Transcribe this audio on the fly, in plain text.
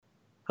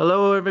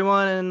Hello,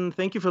 everyone, and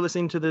thank you for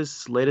listening to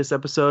this latest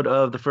episode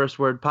of the First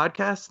Word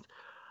podcast.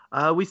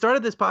 We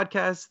started this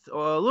podcast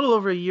a little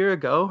over a year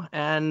ago,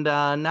 and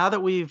now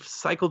that we've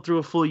cycled through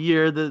a full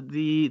year,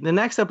 the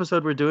next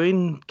episode we're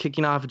doing,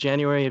 kicking off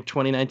January of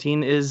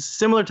 2019, is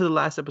similar to the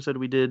last episode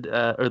we did,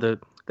 or the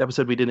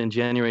episode we did in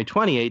January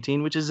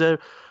 2018, which is a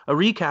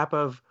recap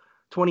of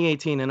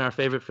 2018 and our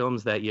favorite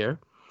films that year.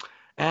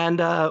 And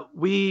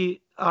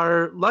we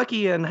are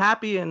lucky and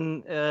happy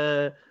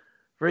and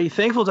very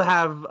thankful to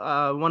have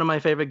one of my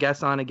favorite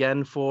guests on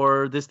again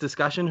for this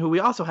discussion, who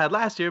we also had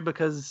last year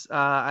because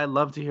I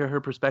love to hear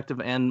her perspective.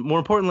 And more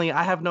importantly,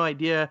 I have no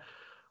idea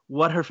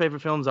what her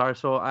favorite films are.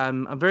 So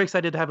I'm very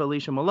excited to have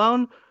Alicia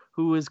Malone,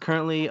 who is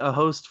currently a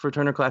host for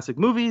Turner Classic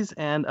Movies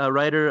and a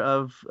writer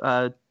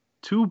of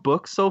two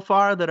books so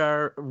far that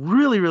are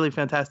really, really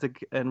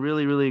fantastic and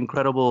really, really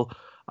incredible.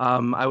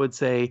 I would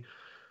say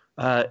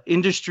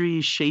industry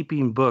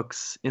shaping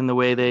books in the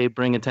way they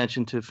bring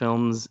attention to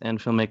films and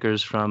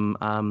filmmakers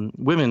from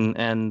women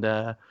and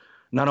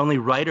not only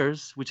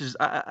writers, which is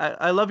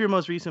I love your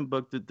most recent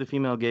book, the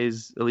Female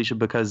Gaze, Alicia,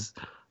 because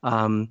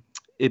there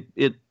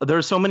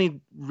are so many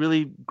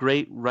really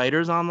great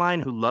writers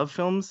online who love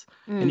films,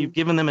 and you've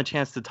given them a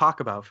chance to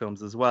talk about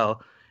films as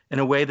well in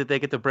a way that they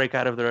get to break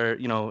out of their,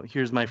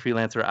 here's my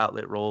freelancer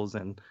outlet roles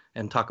and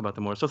talk about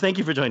them more. So thank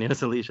you for joining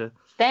us, Alicia.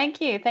 Thank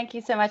you. Thank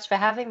you so much for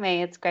having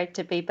me. It's great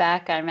to be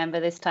back. I remember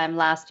this time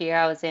last year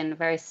I was in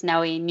very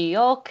snowy New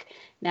York.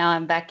 Now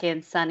I'm back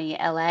in sunny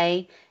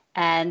LA.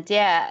 And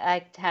yeah,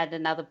 I had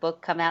another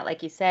book come out,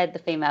 like you said, The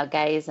Female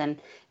Gaze. And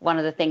one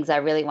of the things I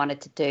really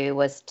wanted to do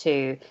was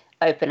to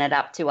open it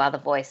up to other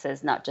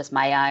voices, not just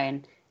my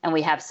own. And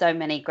we have so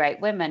many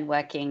great women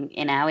working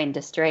in our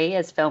industry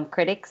as film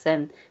critics,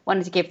 and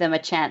wanted to give them a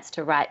chance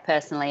to write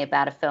personally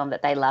about a film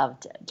that they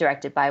loved,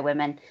 directed by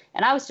women.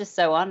 And I was just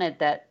so honored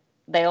that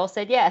they all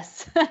said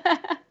yes.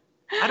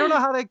 I don't know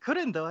how they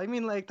couldn't, though. I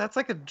mean, like, that's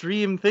like a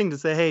dream thing to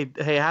say,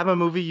 hey, have a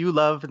movie you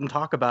love and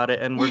talk about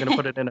it, and we're going to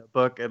put it in a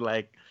book. And,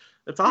 like,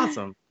 it's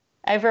awesome.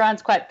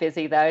 Everyone's quite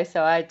busy, though,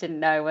 so I didn't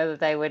know whether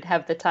they would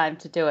have the time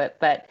to do it.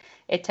 But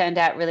it turned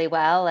out really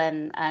well,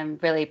 and I'm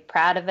really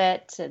proud of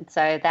it. And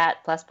so that,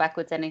 plus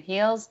Backwards and in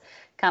Heels,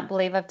 can't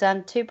believe I've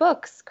done 2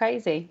 books.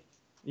 Crazy.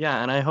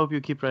 Yeah, and I hope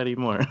you keep writing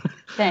more.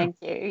 Thank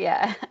you,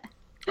 yeah.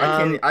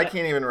 I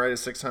can't even write a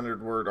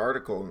 600-word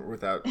article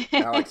without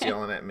Alex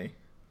yelling at me.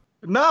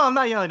 No, I'm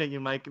not yelling at you,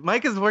 Mike.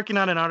 Mike is working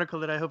on an article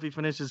that I hope he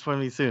finishes for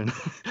me soon.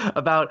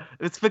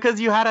 It's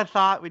because you had a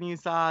thought when you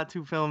saw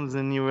 2 films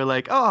and you were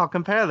like, oh, I'll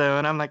compare them.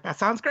 And I'm like, that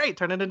sounds great.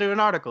 Turn it into an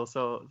article.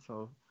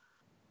 So.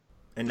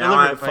 And now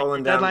I've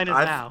fallen down. Deadline is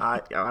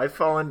now. I've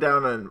fallen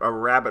down a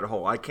rabbit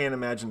hole. I can't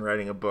imagine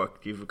writing a book.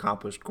 You've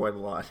accomplished quite a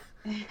lot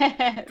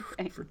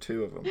for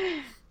 2 of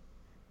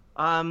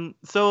them.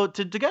 So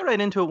to get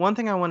right into it, one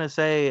thing I want to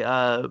say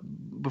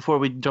before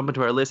we jump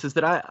into our list is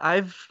that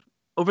I've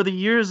over the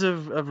years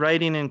of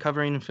writing and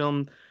covering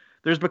film,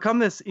 there's become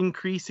this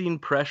increasing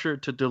pressure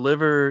to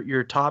deliver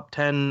your top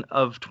 10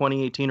 of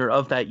 2018 or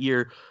of that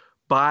year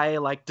by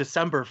like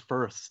December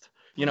 1st.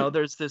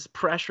 There's this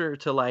pressure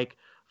to, like,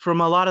 from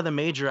a lot of the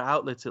major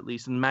outlets, at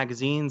least in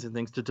magazines and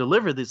things, to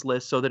deliver this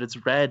list so that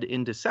it's read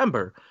in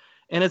December.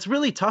 And it's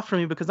really tough for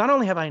me because not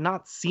only have I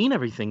not seen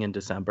everything in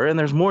December, and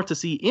there's more to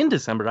see in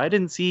December. I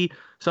didn't see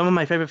some of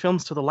my favorite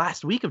films till the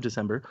last week of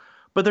December.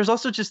 But there's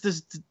also just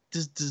this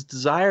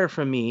desire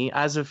from me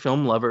as a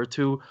film lover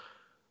to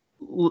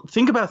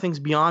think about things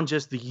beyond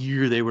just the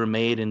year they were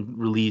made and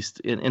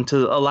released, and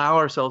to allow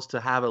ourselves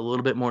to have a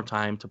little bit more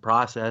time to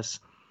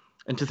process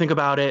and to think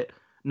about it,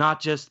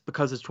 not just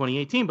because it's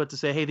 2018, but to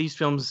say, hey, these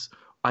films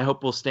I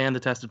hope will stand the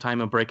test of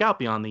time and break out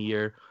beyond the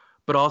year.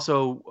 But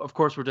also, of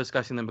course, we're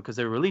discussing them because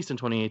they were released in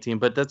 2018.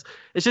 But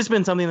it's just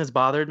been something that's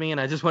bothered me. And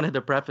I just wanted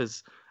to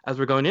preface as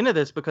we're going into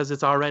this because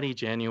it's already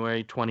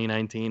January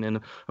 2019.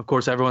 And of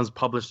course, everyone's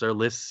published their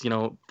lists,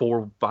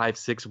 4, 5,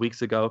 6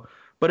 weeks ago.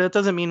 But it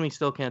doesn't mean we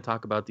still can't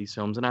talk about these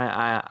films. And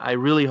I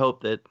really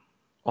hope that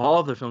all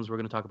of the films we're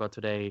going to talk about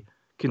today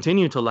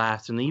continue to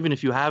last. And even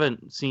if you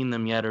haven't seen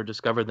them yet or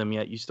discovered them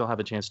yet, you still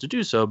have a chance to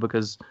do so,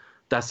 because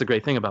that's the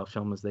great thing about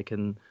film is they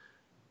can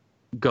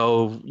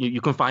go, you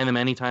can find them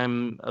any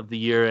time of the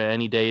year,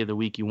 any day of the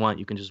week you want.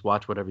 You can just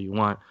watch whatever you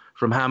want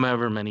from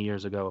however many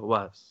years ago it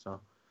was. So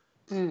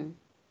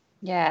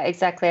yeah,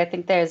 exactly. I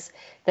think there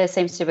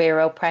seems to be a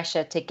real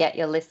pressure to get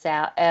your lists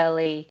out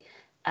early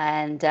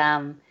and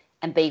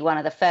be one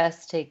of the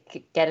first to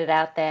get it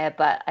out there.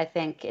 But I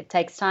think it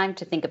takes time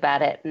to think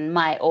about it, and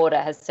my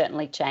order has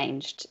certainly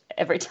changed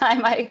every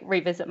time I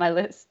revisit my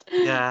list.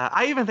 Yeah,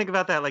 I even think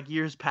about that like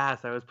years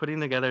past. I was putting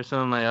together some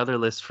of my other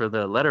lists for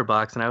the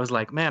letterbox, and I was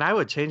like, man, I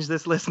would change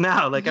this list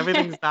now. Like,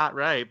 everything's not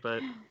right,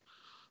 but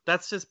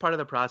that's just part of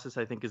the process.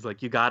 I think is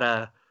like, you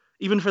gotta,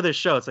 even for this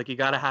show, it's like you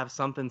gotta have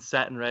something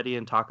set and ready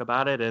and talk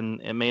about it,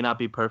 and it may not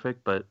be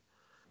perfect, but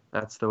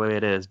that's the way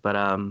it is. But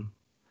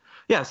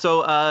yeah,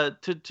 so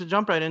to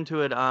jump right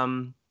into it,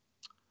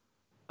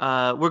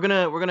 we're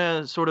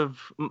gonna sort of,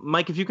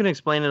 Mike, if you can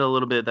explain it a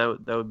little bit,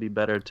 that would be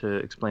better to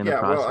explain the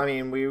process. Yeah, well, I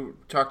mean, we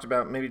talked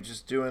about maybe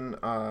just doing.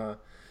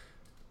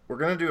 We're we're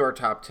going to do our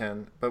top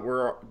 10, but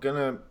we're going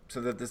to, so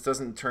that this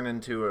doesn't turn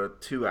into a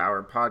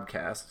 2-hour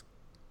podcast,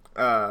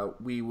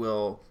 we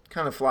will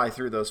kind of fly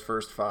through those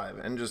first 5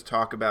 and just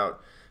talk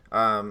about,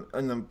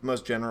 in the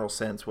most general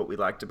sense, what we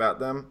liked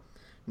about them.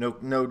 No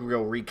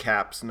real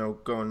recaps, no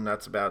going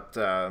nuts about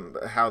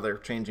how they're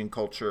changing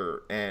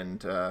culture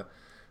and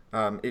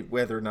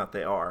whether or not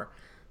they are.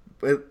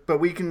 But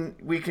we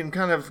can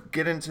kind of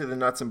get into the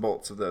nuts and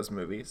bolts of those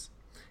movies.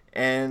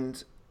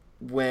 And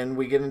when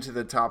we get into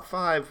the top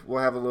 5,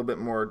 we'll have a little bit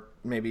more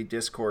maybe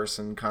discourse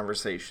and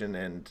conversation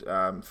and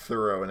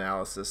thorough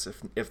analysis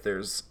if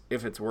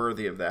it's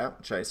worthy of that,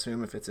 which I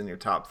assume if it's in your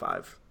top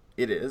 5,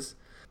 it is.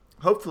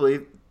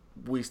 Hopefully,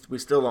 we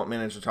still don't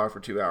manage to talk for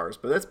 2 hours,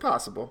 but that's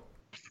possible.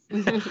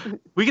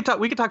 We could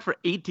talk for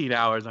 18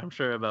 hours, I'm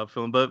sure, about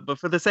film, but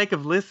for the sake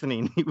of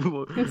listening.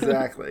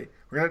 Exactly.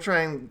 We're going to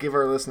try and give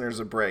our listeners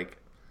a break.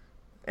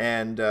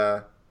 And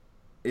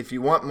if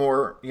you want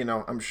more,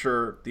 I'm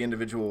sure the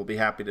individual will be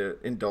happy to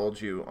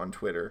indulge you on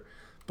Twitter.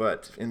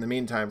 But in the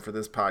meantime, for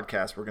this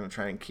podcast, we're going to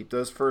try and keep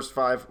those first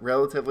 5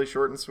 relatively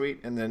short and sweet,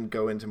 and then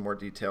go into more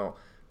detail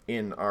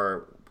in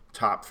our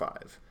top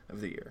 5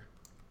 of the year.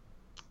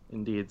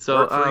 Indeed.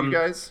 So, for you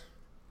guys?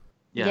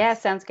 Yeah,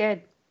 sounds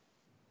good.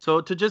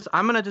 So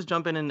I'm gonna just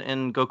jump in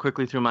and go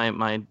quickly through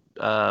my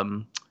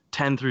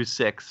 10 through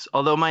 6.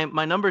 Although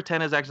my number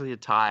 10 is actually a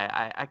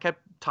tie. I kept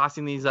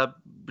tossing these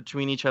up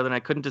between each other, and I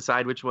couldn't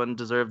decide which one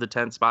deserved the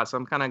 10th spot. So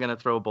I'm kind of gonna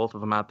throw both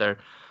of them out there.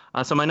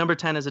 So my number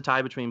 10 is a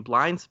tie between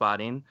Blind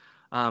Spotting,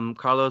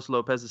 Carlos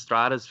Lopez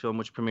Estrada's film,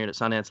 which premiered at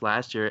Sundance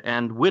last year,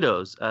 and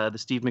Widows, the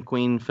Steve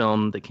McQueen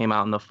film that came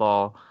out in the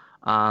fall,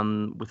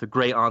 with a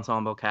great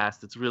ensemble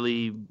cast. It's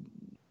really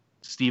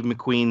Steve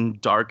McQueen,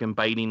 dark and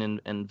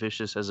biting and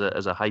vicious as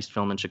a heist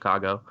film in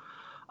Chicago.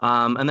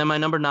 And then my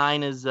number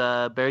 9 is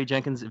Barry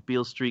Jenkins' If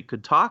Beale Street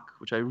Could Talk,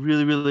 which I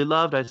really, really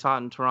loved. I saw it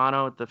in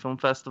Toronto at the film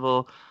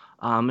festival.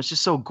 It's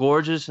just so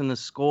gorgeous, and the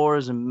score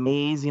is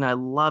amazing. I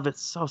love it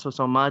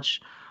so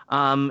much.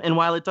 And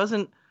while it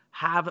doesn't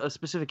have a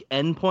specific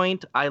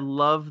endpoint, I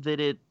love that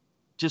it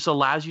just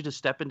allows you to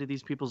step into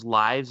these people's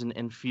lives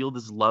and feel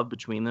this love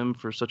between them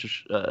for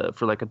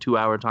for like a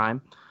 2-hour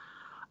time.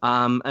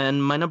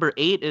 And my number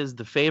 8 is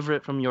The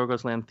Favorite from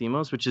Yorgos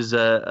Lanthimos, which is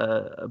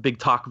a big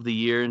talk of the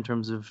year in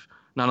terms of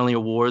not only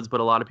awards, but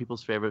a lot of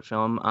people's favorite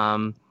film.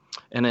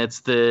 And it's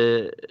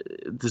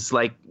this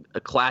like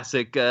a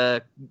classic,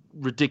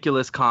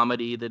 ridiculous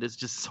comedy that is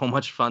just so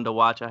much fun to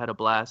watch. I had a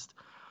blast.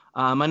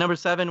 My number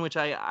 7, which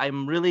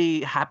I'm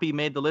really happy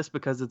made the list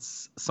because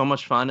it's so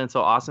much fun and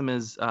so awesome,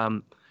 is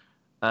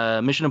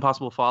Mission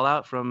Impossible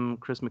Fallout from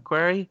Chris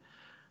McQuarrie,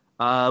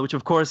 which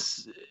of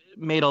course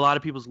made a lot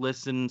of people's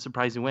lists in a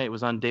surprising way. It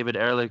was on David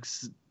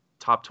Ehrlich's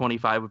top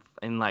 25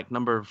 in like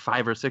number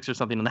 5 or 6 or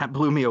something, and that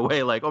blew me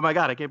away. Like, oh my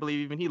God, I can't believe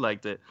even he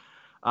liked it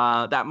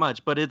that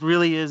much. But it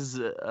really is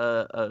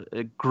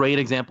a great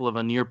example of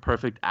a near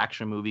perfect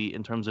action movie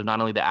in terms of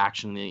not only the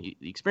action, the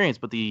experience,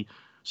 but the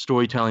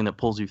storytelling that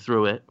pulls you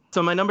through it.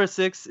 So my number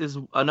 6 is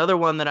another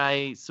one that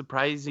I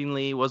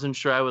surprisingly wasn't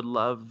sure I would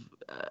love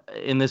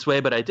in this way,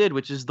 but I did,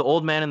 which is The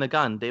Old Man and the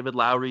Gun, David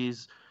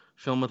Lowery's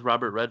film with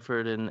Robert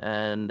Redford,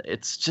 and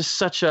it's just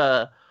such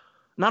a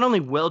not only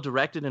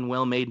well-directed and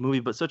well-made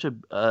movie, but such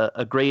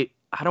a great,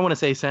 I don't want to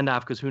say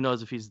send-off because who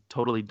knows if he's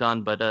totally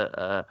done, but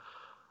a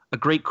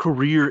great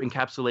career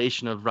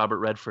encapsulation of Robert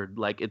Redford.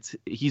 Like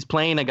he's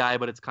playing a guy,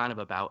 but it's kind of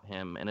about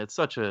him, and it's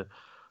such a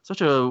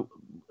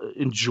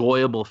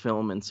enjoyable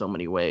film in so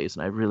many ways,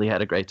 and I really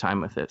had a great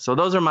time with it. So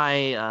those are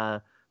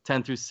my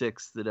 10 through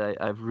 6 that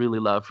I've really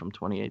loved from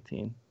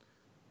 2018.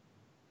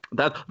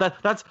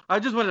 That's I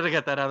just wanted to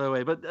get that out of the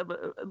way. But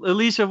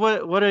Alicia,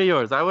 what are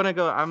yours? I want to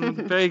go. I'm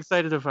very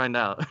excited to find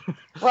out.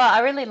 Well,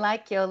 I really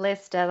like your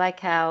list. I like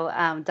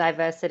how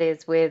diverse it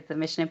is with the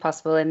Mission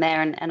Impossible in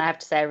there, and I have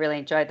to say I really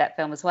enjoyed that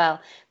film as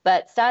well.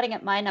 But starting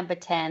at my number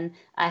 10,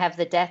 I have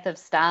The Death of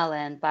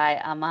Stalin by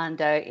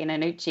Armando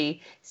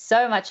Iannucci.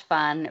 So much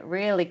fun,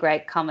 really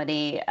great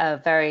comedy, a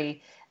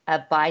very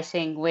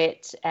biting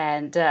wit,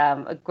 and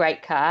a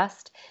great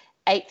cast.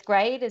 Eighth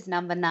Grade is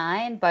number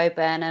 9. Bo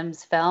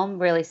Burnham's film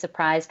really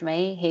surprised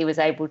me. He was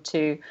able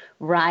to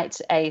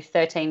write a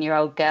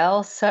 13-year-old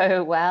girl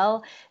so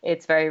well.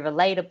 It's very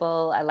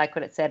relatable. I like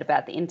what it said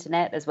about the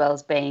internet, as well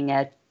as being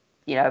a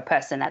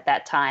person at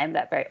that time,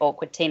 that very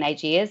awkward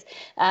teenage years.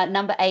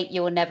 Number 8,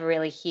 you will never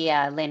really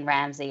hear Lynn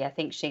Ramsey. I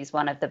think she's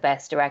one of the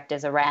best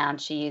directors around.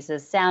 She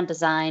uses sound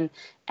design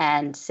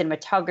and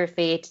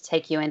cinematography to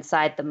take you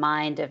inside the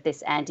mind of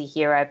this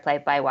anti-hero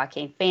played by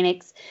Joaquin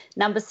Phoenix.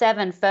 Number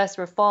 7, First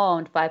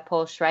Reformed by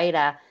Paul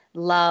Schrader.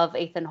 Love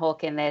Ethan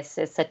Hawke in this.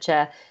 It's such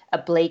a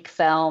bleak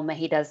film.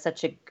 He does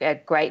such a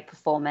great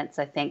performance.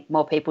 I think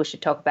more people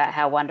should talk about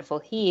how wonderful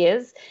he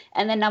is.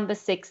 And then number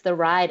 6, The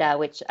Rider,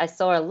 which I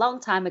saw a long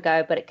time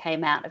ago, but it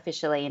came out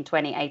officially in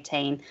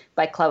 2018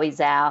 by Chloe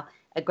Zhao.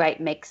 A great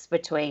mix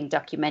between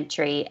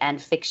documentary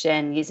and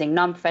fiction, using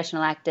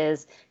non-professional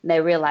actors and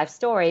their real-life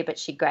story, but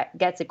she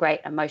gets a great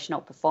emotional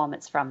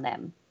performance from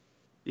them.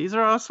 These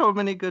are all so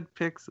many good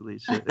picks,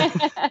 Alicia.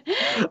 I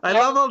There are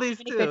love all these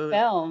many good too.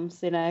 films,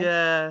 you know.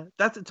 Yeah,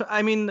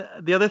 I mean,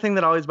 the other thing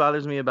that always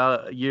bothers me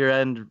about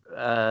year-end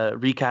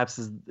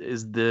recaps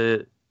is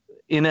the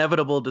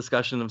inevitable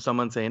discussion of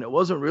someone saying it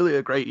wasn't really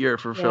a great year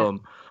for Yeah.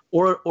 film,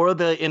 or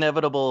the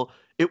inevitable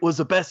it was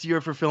the best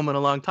year for film in a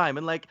long time.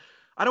 And like,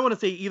 I don't want to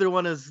say either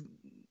one is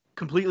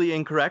completely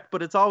incorrect,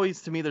 but it's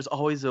always, to me, there's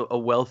always a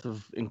wealth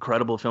of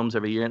incredible films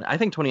every year, and I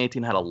think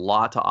 2018 had a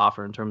lot to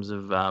offer in terms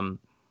of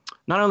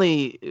not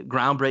only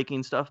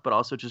groundbreaking stuff, but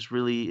also just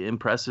really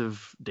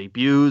impressive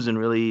debuts and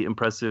really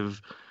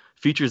impressive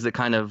features that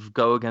kind of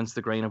go against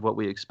the grain of what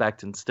we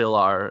expect and still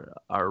are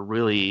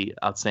really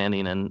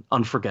outstanding and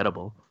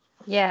unforgettable.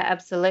 Yeah,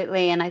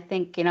 absolutely. And I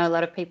think, a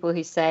lot of people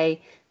who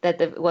say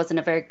that it wasn't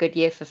a very good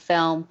year for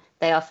film,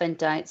 they often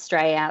don't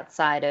stray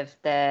outside of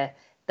the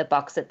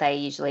box that they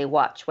usually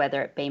watch,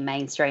 whether it be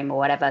mainstream or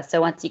whatever.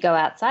 So once you go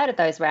outside of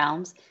those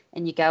realms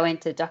and you go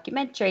into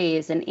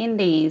documentaries and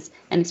indies,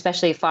 and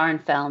especially foreign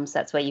films,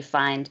 that's where you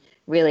find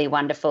really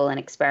wonderful and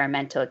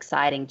experimental,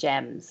 exciting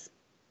gems.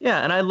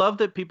 Yeah, and I love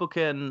that people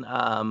can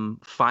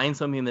find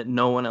something that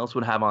no one else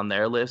would have on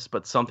their list,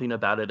 but something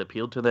about it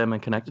appealed to them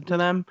and connected to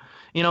them.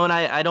 And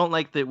I don't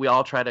like that we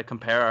all try to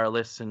compare our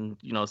lists and,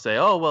 say,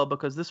 oh, well,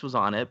 because this was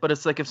on it. But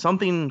it's like if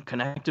something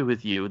connected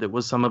with you that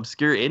was some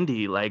obscure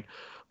indie, like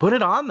put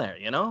it on there,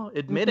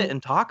 admit it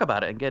and talk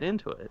about it and get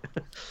into it.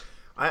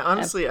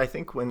 I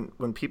think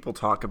when people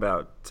talk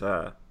about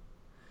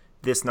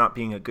this not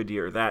being a good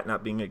year, that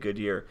not being a good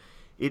year,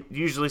 it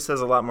usually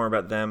says a lot more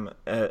about them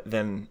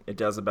than it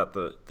does about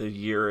the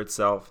year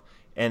itself.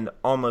 And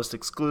almost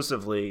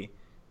exclusively,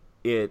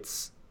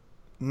 it's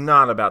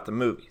not about the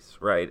movies,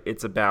 right?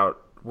 It's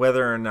about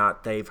whether or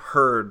not they've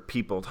heard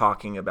people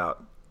talking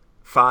about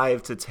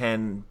 5 to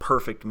 10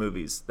 perfect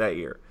movies that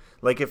year.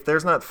 Like, if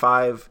there's not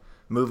 5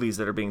 movies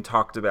that are being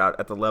talked about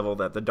at the level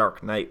that The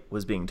Dark Knight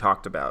was being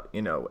talked about,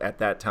 at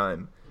that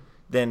time,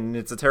 then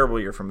it's a terrible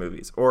year for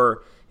movies.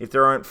 Or if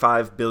there aren't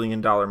 $5 billion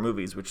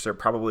movies, which there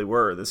probably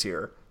were this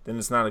year, then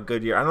it's not a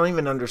good year. I don't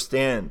even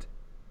understand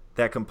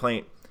that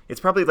complaint. It's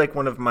probably like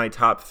one of my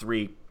top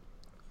 3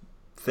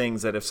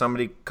 things that if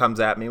somebody comes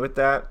at me with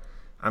that,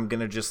 I'm going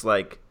to just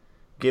like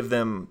give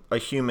them a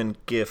human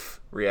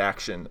GIF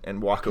reaction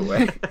and walk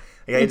away.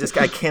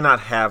 I cannot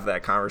have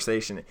that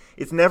conversation.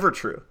 It's never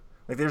true.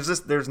 Like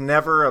there's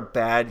never a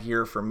bad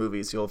year for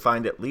movies. You'll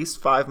find at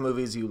least 5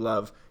 movies you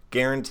love,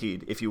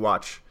 guaranteed, if you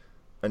watch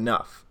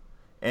enough.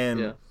 And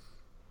yeah.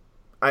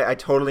 I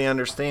totally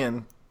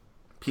understand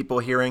people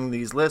hearing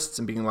these lists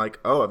and being like,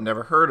 oh, I've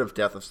never heard of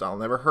Death of Stalin,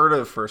 never heard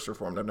of First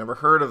Reformed, I've never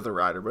heard of The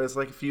Rider. But it's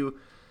like, if you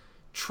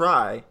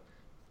try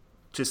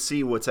to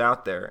see what's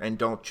out there and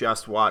don't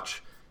just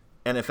watch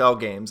NFL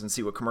games and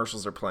see what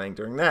commercials are playing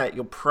during that,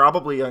 you'll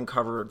probably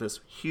uncover this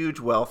huge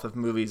wealth of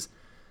movies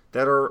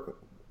that are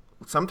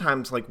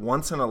sometimes like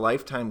once in a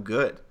lifetime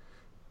good.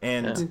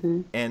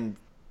 And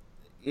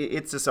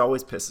it just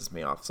always pisses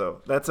me off.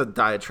 So that's a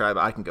diatribe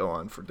I can go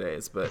on for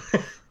days, but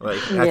like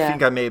I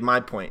think I made my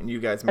point and you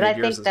guys made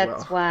yours as well.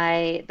 But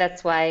I think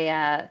that's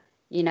why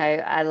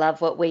I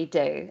love what we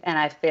do, and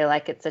I feel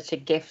like it's such a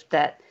gift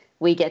that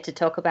we get to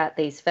talk about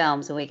these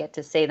films and we get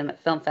to see them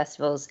at film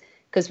festivals,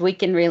 because we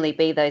can really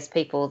be those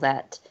people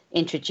that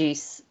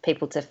introduce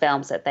people to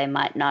films that they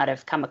might not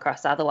have come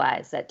across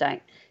otherwise, that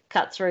don't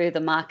cut through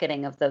the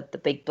marketing of the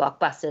big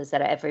blockbusters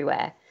that are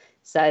everywhere.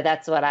 So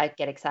that's what I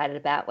get excited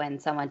about when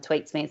someone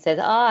tweets me and says,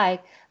 oh,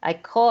 I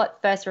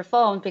caught First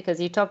Reformed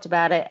because you talked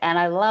about it and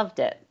I loved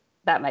it.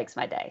 That makes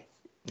my day.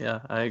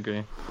 Yeah, I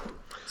agree.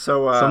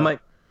 So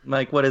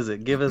Mike, what is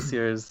it? Give us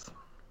yours.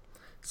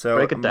 So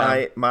break it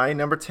down. My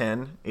number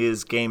 10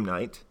 is Game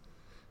Night.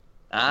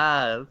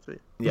 That's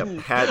it.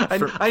 Yep.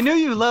 I knew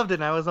you loved it,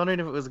 and I was wondering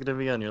if it was going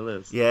to be on your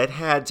list. Yeah, it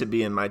had to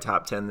be in my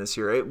top 10 this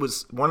year. It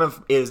was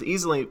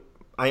easily,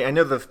 I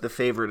know the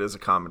favorite is a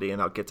comedy,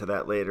 and I'll get to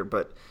that later,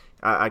 but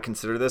I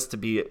consider this to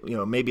be,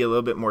 maybe a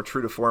little bit more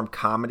true to form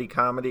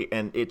comedy,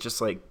 and it just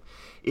like,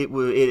 it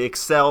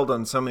excelled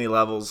on so many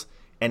levels,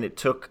 and it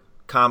took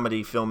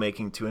comedy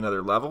filmmaking to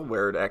another level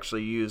where it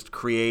actually used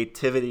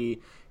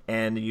creativity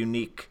and a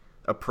unique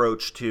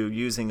approach to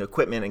using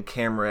equipment and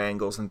camera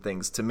angles and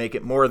things to make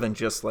it more than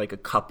just like a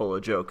couple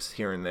of jokes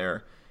here and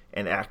there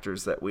and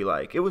actors that we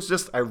like. It was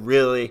just, I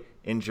really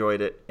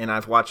enjoyed it, and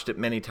I've watched it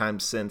many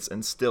times since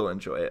and still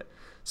enjoy it.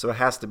 So it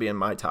has to be in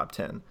my top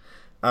 10.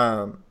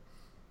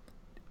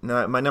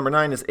 My number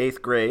 9 is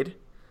 8th Grade,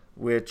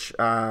 which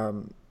I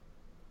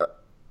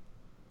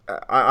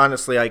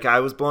honestly, I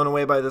was blown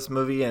away by this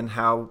movie and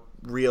how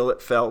real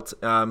it felt,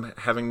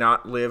 having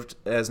not lived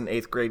as an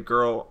 8th grade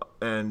girl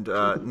and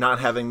not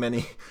having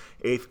many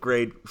 8th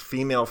grade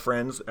female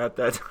friends at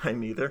that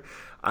time either.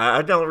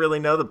 I don't really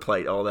know the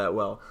plight all that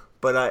well,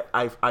 but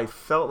I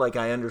felt like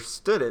I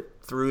understood it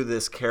through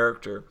this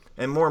character.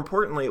 And more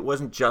importantly, it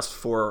wasn't just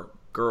for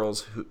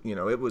girls who,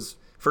 it was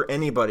for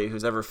anybody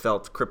who's ever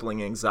felt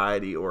crippling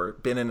anxiety or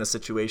been in a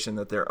situation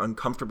that they're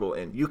uncomfortable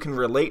in. You can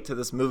relate to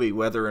this movie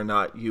whether or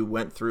not you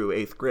went through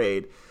 8th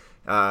grade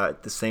the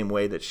same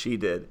way that she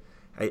did.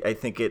 I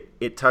think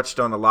it touched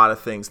on a lot of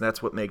things, and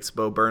that's what makes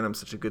Bo Burnham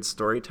such a good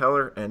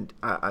storyteller. And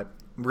I'm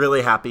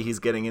really happy he's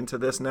getting into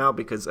this now,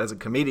 because as a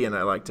comedian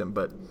I liked him,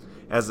 but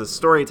as a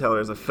storyteller,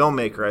 as a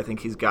filmmaker, I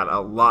think he's got a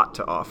lot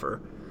to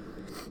offer.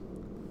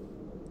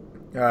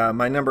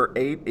 My number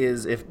 8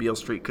 is If Beale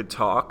Street Could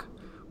Talk,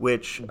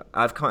 which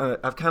I've kind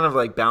of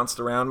like bounced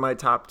around my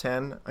top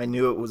 10. I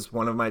knew it was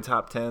one of my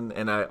top 10,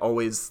 and I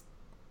always,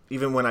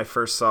 even when I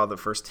first saw the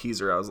first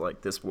teaser, I was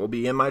like, this will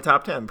be in my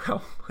top 10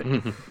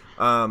 probably.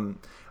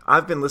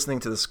 I've been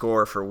listening to the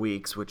score for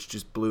weeks, which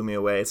just blew me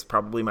away. It's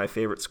probably my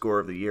favorite score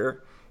of the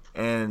year,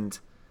 and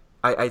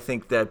I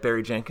think that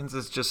Barry Jenkins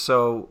is just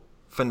so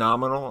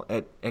phenomenal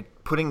at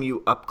putting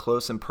you up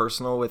close and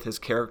personal with his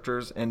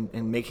characters, and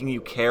making you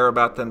care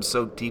about them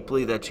so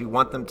deeply that you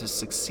want them to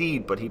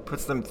succeed, but he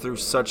puts them through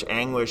such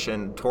anguish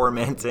and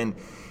torment, and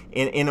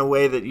in a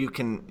way that you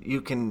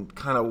can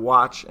kind of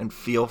watch and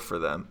feel for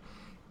them.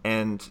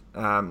 And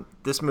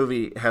this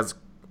movie has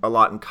a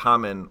lot in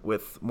common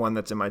with one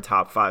that's in my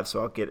top 5,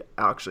 so I'll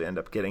actually end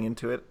up getting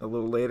into it a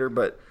little later.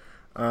 But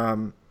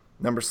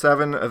number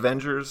 7,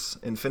 Avengers: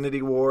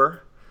 Infinity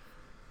War.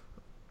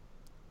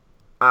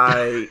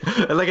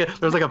 There's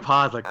like a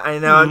pause. Like, I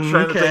know, I'm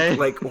trying to think,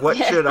 like, what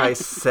should I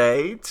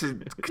say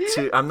to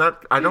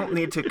I don't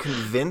need to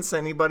convince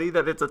anybody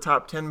that it's a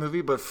top 10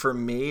 movie, but for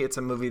me, it's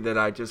a movie that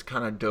I just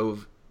kind of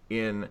dove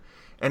in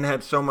and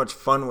had so much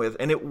fun with,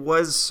 and it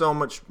was so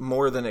much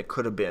more than it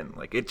could have been.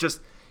 Like, it just,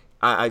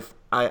 I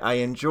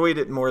enjoyed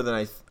it more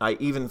than I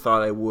even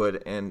thought I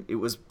would, and it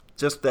was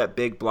just that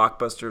big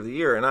blockbuster of the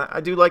year. And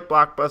I do like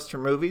blockbuster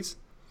movies,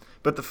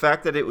 but the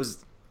fact that it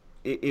was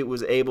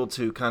able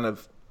to kind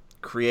of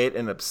create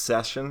an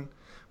obsession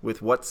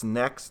with what's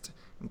next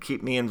and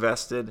keep me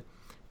invested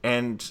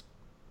and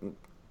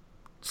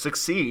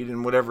succeed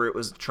in whatever it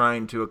was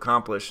trying to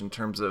accomplish in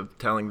terms of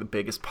telling the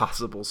biggest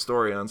possible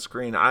story on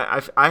screen.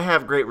 I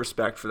have great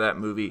respect for that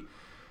movie,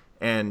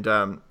 and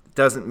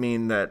doesn't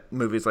mean that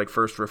movies like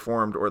First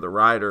Reformed or The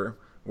Rider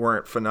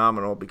weren't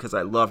phenomenal, because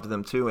I loved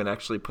them too and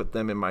actually put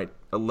them in my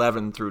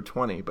 11 through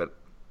 20. But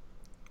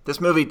this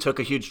movie took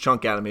a huge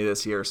chunk out of me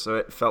this year, so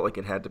it felt like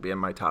it had to be in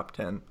my top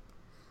 10.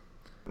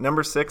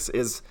 Number 6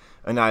 is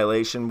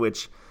Annihilation,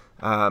 which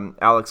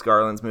Alex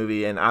Garland's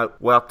movie, and I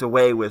walked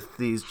away with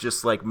these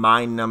just like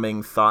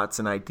mind-numbing thoughts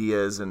and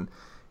ideas, and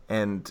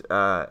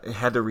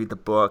had to read the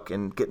book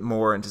and get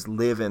more and just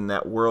live in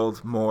that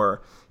world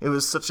more. It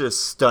was such a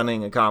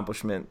stunning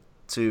accomplishment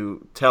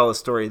to tell a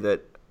story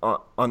that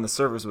on the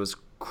surface was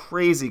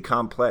crazy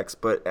complex,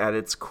 but at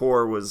its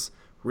core was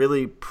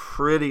really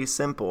pretty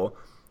simple.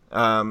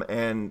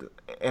 And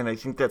I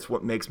think that's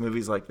what makes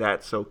movies like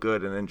that so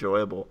good and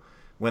enjoyable,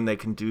 when they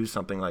can do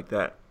something like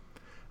that.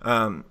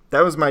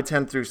 That was my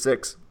 10 through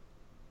 6.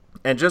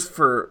 And just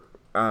for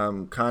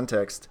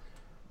context,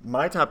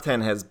 my top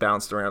 10 has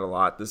bounced around a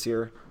lot this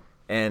year.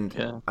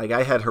 And like,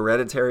 I had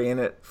Hereditary in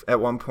it at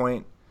one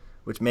point,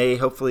 which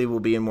hopefully will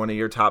be in one of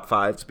your top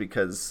 5s,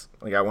 because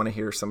like, I want to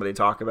hear somebody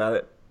talk about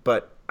it.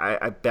 But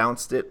I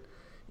bounced it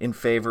in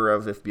favor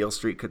of If Beale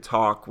Street Could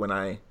Talk when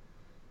I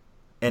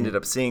ended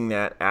up seeing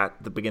that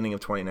at the beginning of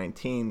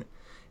 2019.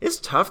 It's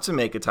tough to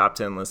make a top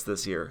 10 list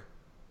this year.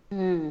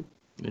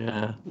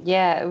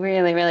 Yeah,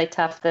 really, really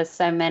tough. There's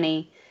so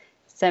many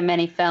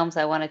films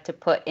I wanted to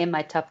put in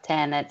my top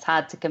 10. It's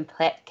hard to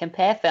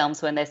compare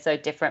films when they're so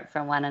different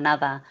from one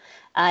another.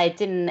 I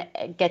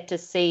didn't get to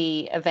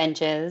see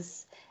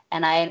Avengers,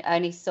 and I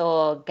only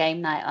saw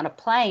Game Night on a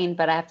plane,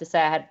 but I have to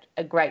say I had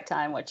a great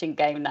time watching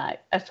Game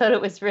Night. I thought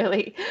it was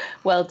really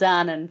well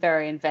done and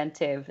very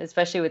inventive,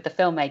 especially with the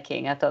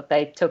filmmaking. I thought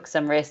they took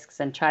some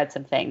risks and tried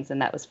some things,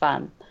 and that was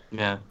fun.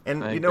 Yeah.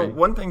 And you know,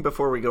 one thing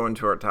before we go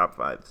into our top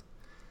 5s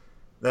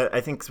that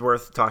I think is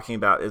worth talking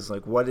about is,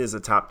 like, what is a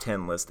top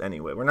 10 list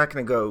anyway? We're not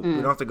going to go, we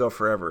don't have to go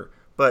forever,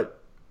 but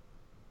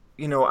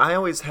you know, I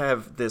always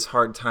have this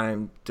hard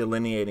time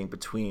delineating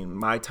between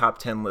my top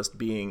 10 list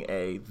being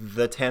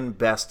the 10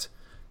 best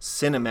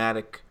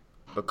cinematic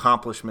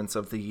accomplishments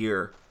of the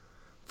year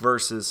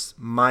versus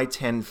my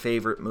 10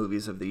 favorite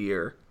movies of the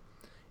year,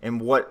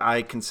 and what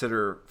I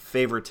consider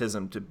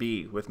favoritism to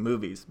be with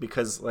movies.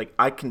 Because, like,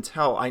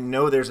 I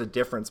know there's a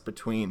difference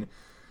between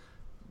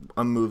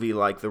a movie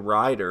like The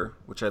Rider,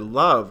 which I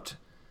loved,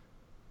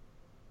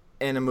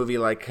 and a movie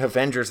like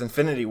Avengers: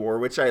 Infinity War,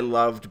 which I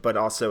loved, but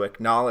also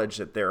acknowledge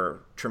that there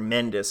are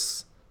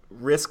tremendous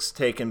risks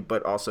taken,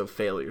 but also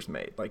failures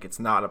made. Like, it's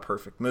not a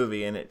perfect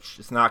movie, and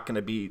it's not going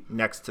to be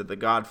next to The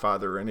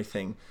Godfather or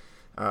anything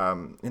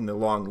in the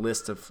long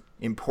list of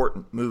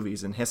important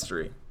movies in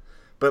history.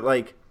 But,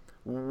 like,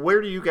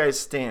 where do you guys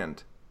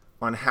stand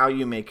on how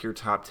you make your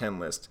top 10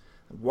 list?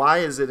 Why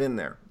is it in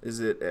there?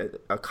 Is it an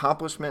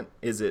accomplishment?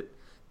 Is it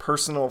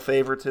personal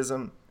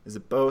favoritism? Is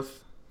it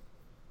both?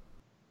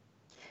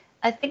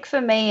 I think for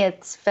me,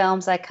 it's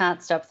films I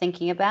can't stop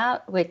thinking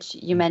about, which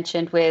you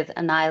mentioned with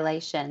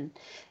Annihilation.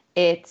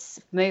 It's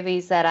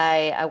movies that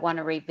I want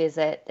to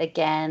revisit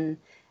again,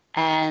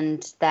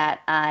 and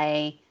that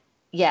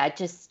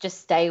just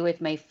stay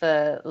with me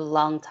for a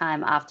long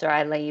time after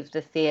I leave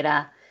the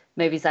theater.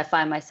 movies I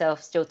find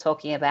myself still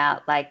talking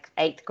about. Like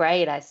Eighth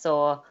Grade, I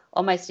saw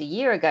almost a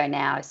year ago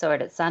now. I saw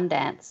it at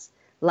Sundance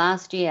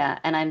last year,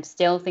 and I'm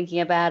still thinking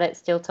about it,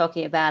 still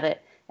talking about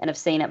it, and have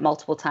seen it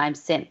multiple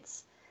times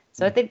since.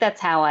 So I think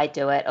that's how I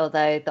do it,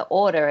 although the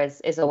order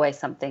is always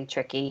something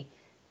tricky.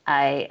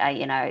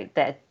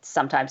 There's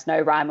sometimes no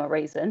rhyme or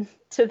reason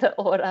to the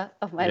order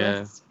of my Yeah.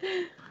 list.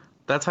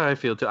 That's how I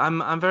feel too.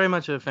 I'm very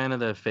much a fan of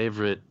the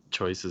favorite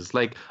choices.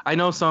 Like I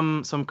know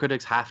some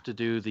critics have to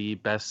do the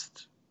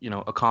best,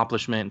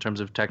 accomplishment in terms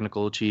of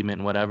technical achievement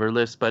and whatever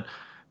list, but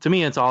to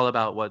me it's all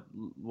about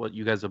what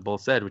you guys have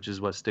both said, which is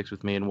what sticks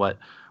with me and what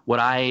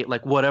I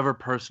like, whatever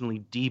personally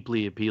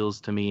deeply appeals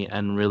to me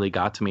and really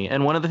got to me.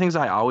 And one of the things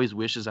I always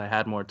wish is I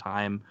had more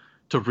time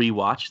to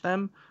rewatch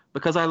them,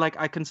 because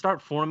I can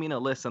start forming a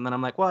list and then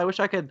I'm like, well, I wish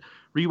I could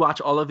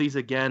rewatch all of these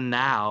again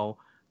now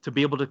to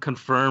be able to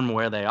confirm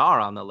where they are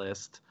on the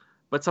list.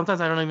 But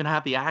sometimes I don't even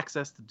have the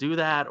access to do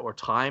that or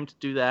time to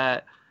do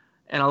that.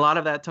 And a lot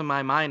of that, to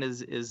my mind,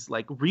 is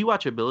like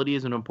rewatchability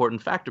is an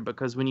important factor,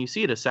 because when you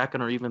see it a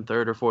second or even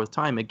third or fourth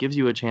time, it gives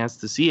you a chance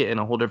to see it in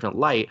a whole different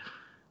light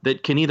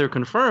that can either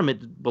confirm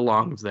it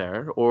belongs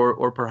there,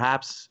 or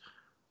perhaps,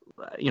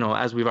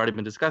 as we've already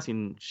been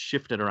discussing,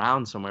 shift it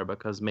around somewhere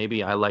because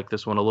maybe I like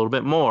this one a little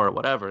bit more or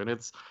whatever.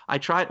 And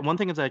one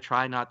thing is I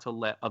try not to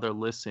let other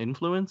lists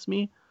influence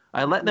me.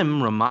 I let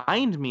them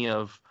remind me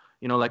of,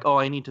 like, oh,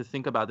 I need to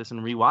think about this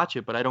and rewatch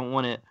it, but I don't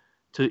want it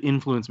to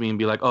influence me and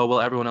be like, oh, well,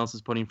 everyone else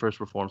is putting First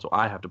Reform, so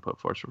I have to put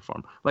First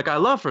Reform. Like, I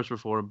love First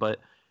Reform, but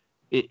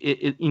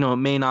it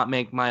may not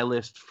make my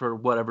list for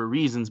whatever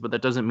reasons, but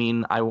that doesn't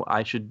mean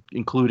I should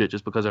include it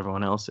just because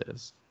everyone else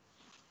is.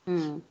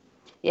 Mm.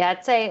 Yeah,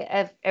 I'd say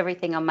of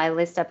everything on my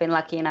list, I've been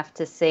lucky enough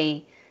to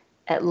see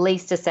at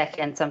least a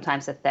second,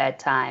 sometimes a third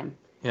time.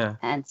 Yeah.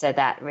 And so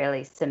that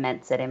really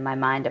cements it in my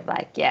mind of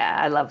like, yeah,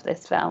 I love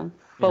this film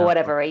for Yeah.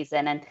 whatever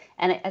reason. And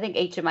I think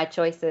each of my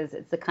choices,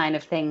 it's the kind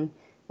of thing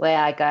where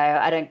I go,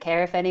 I don't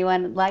care if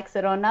anyone likes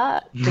it or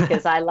not,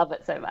 because I love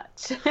it so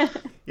much.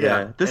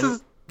 Yeah.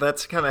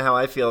 That's kind of how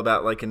I feel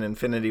about like an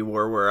Infinity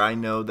War, where I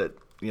know that,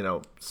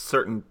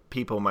 certain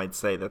people might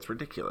say that's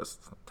ridiculous,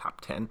 top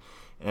 10.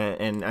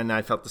 And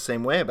I felt the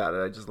same way about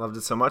it. I just loved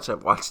it so much.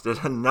 I've watched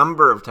it a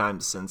number of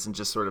times since and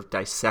just sort of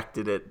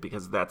dissected it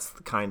because that's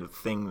the kind of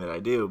thing that I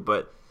do.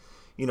 But,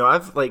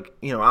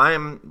 I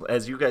am,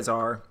 as you guys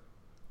are,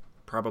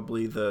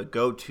 probably the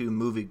go-to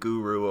movie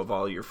guru of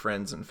all your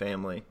friends and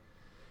family.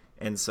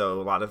 And so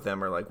a lot of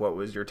them are like, what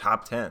was your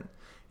top 10?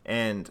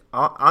 And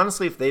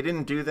honestly, if they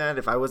didn't do that,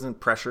 if I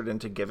wasn't pressured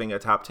into giving a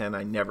top 10,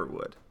 I never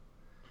would.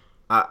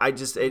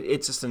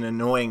 It's just an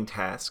annoying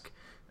task.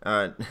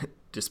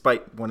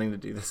 Despite wanting to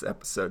do this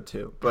episode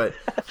too, but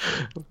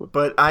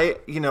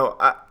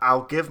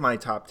I'll give my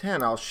top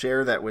 10. I'll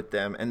share that with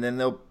them, and then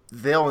they'll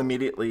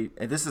immediately.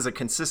 And this is a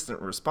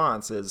consistent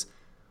response: is,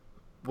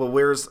 well,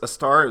 where's A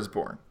Star Is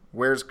Born?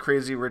 Where's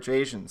Crazy Rich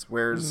Asians?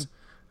 Where's,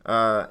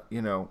 those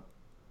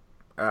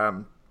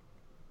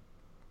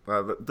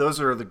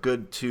are the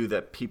good two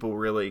that people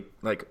really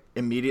like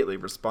immediately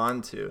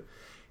respond to,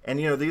 and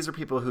these are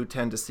people who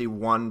tend to see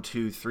 1,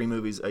 2, 3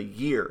 movies a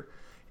year.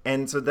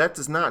 And so that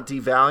does not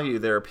devalue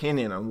their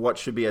opinion on what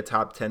should be a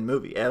top 10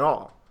 movie at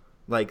all.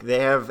 Like, they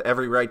have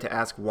every right to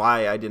ask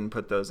why I didn't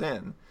put those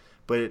in.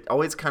 But it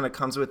always kind of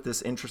comes with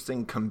this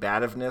interesting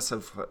combativeness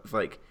of,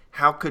 like,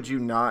 how could you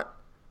not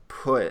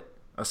put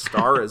A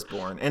Star Is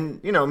Born?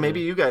 And,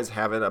 maybe you guys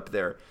have it up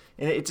there.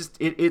 And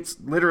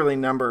it's literally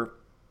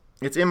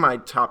it's in my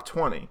top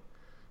 20,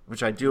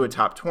 which I do a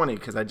top 20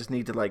 because I just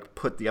need to, like,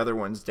 put the other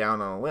ones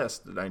down on a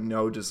list that I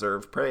know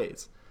deserve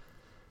praise.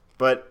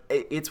 But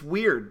it's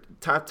weird.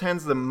 Top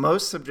 10's the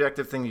most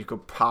subjective thing you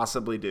could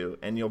possibly do,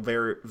 and you'll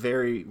very,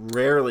 very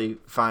rarely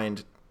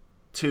find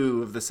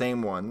two of the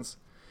same ones.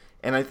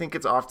 And I think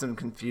it's often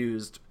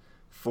confused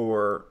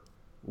for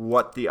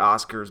what the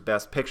Oscars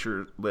Best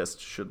Picture list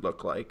should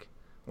look like,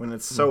 when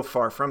it's so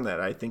far from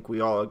that. I think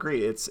we all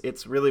agree.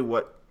 It's really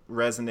what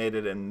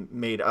resonated and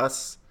made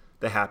us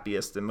the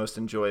happiest and most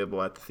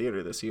enjoyable at the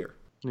theater this year.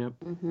 Yep.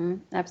 Mm-hmm.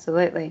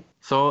 Absolutely.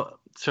 So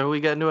shall we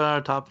get into our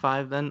top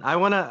 5 then? I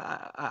would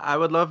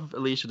love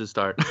Alicia to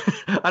start.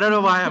 I don't know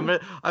why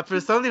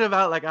there's something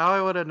about like how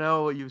I want to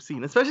know what you've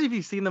seen, especially if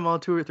you've seen them all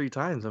 2 or 3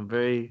 times. I'm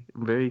very,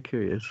 very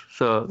curious.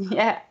 So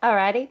yeah,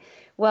 alrighty.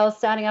 Well,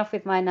 starting off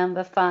with my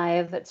number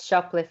 5, it's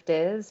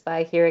Shoplifters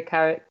by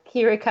Hirokazu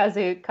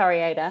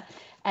Koreeda,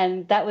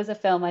 and that was a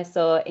film I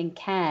saw in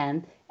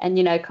Cannes. And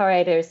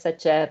Koreeda is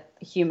such a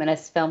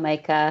humanist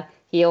filmmaker.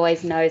 He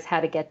always knows how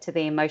to get to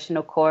the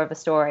emotional core of a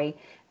story.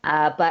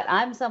 But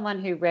I'm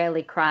someone who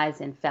rarely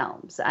cries in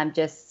films. I'm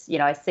just,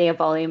 I see a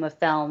volume of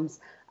films.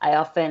 I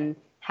often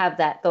have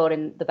that thought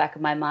in the back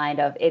of my mind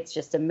of it's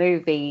just a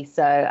movie,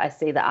 so I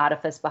see the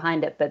artifice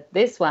behind it. But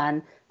this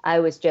one, I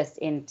was just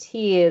in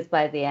tears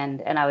by the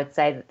end, and I would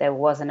say that there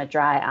wasn't a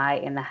dry eye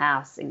in the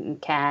house in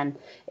Cannes.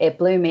 It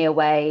blew me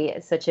away.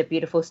 It's such a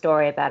beautiful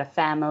story about a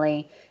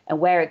family, and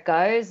where it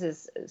goes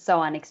is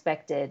so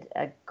unexpected.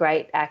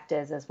 Great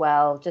actors as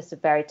well. Just a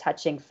very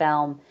touching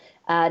film.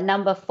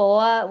 Number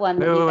 4, one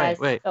that you guys.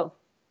 Wait. Oh.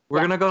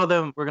 We're gonna go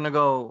them. We're gonna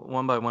go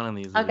one by one on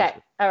these. Okay.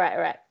 All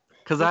right.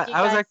 Because Did you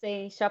I was guys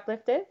actually, see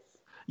Shoplifters?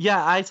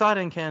 yeah, I saw it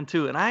in Cannes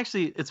too, and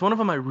it's one of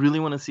them I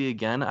really want to see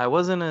again. I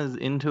wasn't as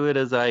into it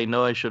as I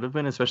know I should have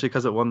been, especially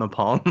because it won the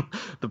Palme,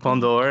 the Palme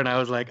d'Or, and I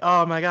was like,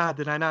 oh my God,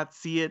 did I not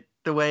see it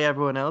the way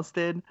everyone else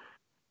did?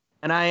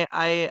 And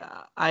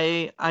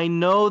I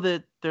know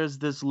that there's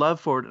this love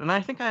for it, and I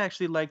think I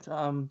actually liked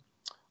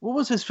what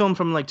was his film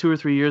from like 2 or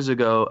 3 years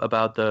ago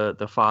about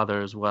the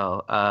father as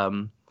well.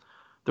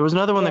 There was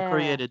another one that Yeah.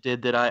 Corriere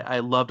did that I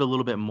loved a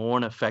little bit more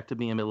and affected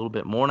me a little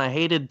bit more. And I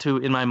hated to,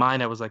 in my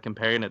mind, I was like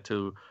comparing it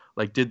to,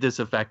 like, did this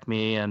affect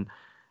me? And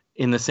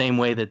in the same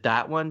way that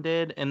that one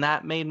did. And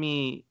that made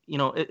me,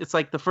 it's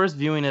like the first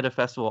viewing at a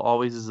festival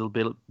always is a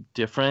bit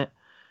different.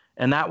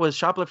 And that was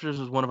Shoplifters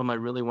was one of them I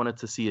really wanted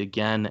to see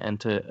again, and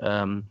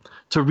to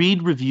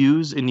read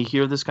reviews and you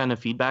hear this kind of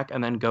feedback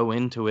and then go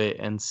into it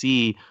and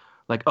see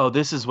like, oh,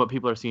 this is what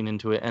people are seeing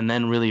into it, and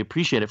then really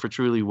appreciate it for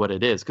truly what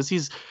it is. Because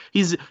he's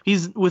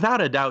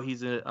without a doubt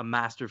he's a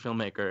master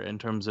filmmaker in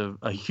terms of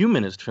a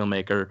humanist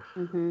filmmaker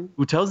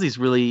who tells these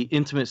really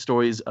intimate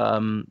stories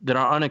that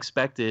are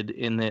unexpected.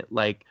 In that,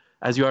 like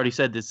as you already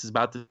said, this is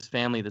about this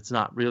family that's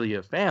not really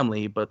a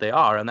family, but they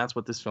are, and that's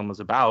what this film is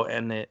about.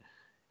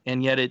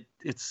 And yet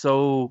it's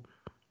so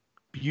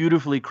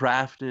beautifully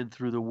crafted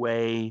through the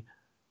way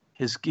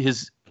his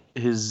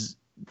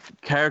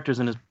characters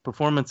and his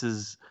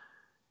performances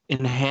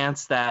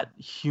enhance that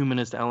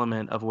humanist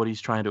element of what he's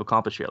trying to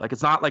accomplish here. Like,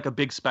 it's not like a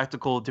big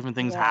spectacle, different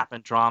things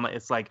happen, drama.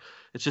 It's like,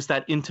 it's just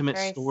that intimate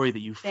story that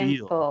you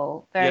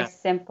feel. Very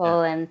simple.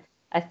 And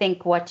I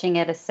think watching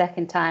it a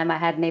second time, I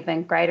had an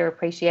even greater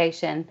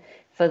appreciation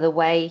for the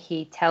way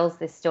he tells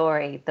this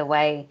story, the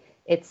way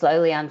it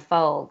slowly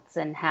unfolds,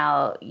 and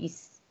how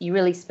you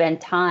really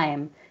spend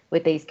time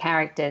with these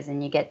characters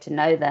and you get to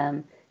know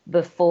them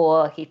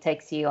before he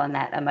takes you on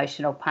that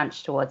emotional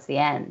punch towards the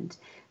end.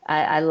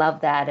 I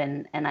love that,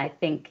 and I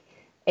think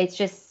it's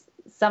just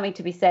something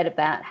to be said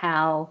about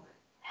how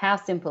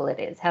simple it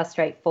is, how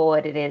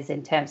straightforward it is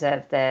in terms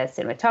of the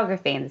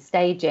cinematography and the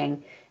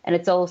staging, and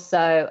it's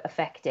also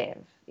effective.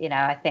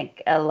 I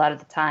think a lot of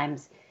the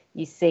times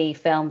you see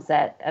films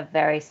that are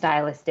very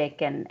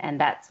stylistic, and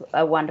that's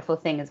a wonderful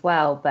thing as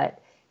well, but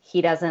he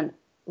doesn't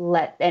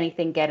let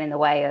anything get in the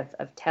way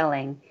of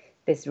telling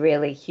this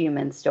really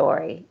human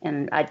story,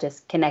 and I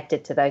just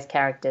connected to those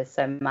characters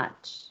so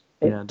much.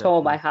 It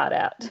tore my heart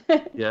out.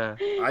 Yeah.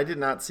 I did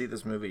not see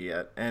this movie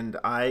yet, and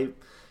I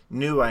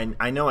know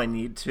I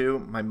need to.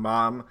 My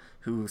mom,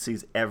 who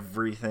sees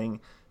everything,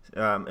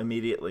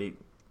 immediately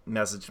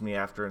messaged me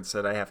after and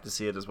said I have to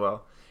see it as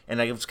well.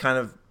 And I was kind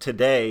of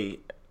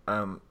today.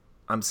 I'm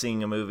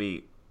seeing a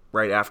movie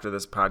right after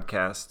this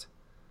podcast,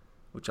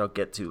 which I'll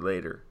get to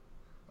later.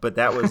 But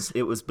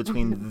it was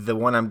between the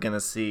one I'm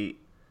gonna see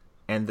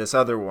and this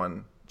other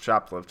one,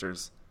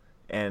 Shoplifters,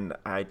 and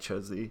I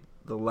chose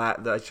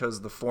I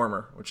chose the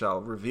former, which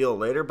I'll reveal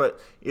later. But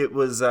it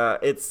was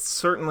it's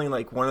certainly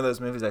like one of those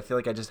movies I feel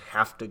like I just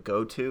have to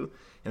go to,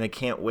 and I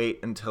can't wait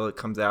until it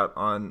comes out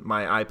on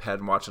my iPad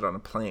and watch it on a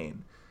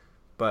plane.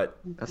 But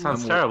that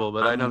sounds terrible,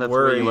 but I know that's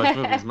worried. where you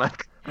watch movies,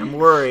 Mike. I'm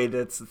worried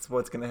it's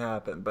what's going to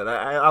happen, but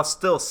I'll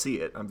still see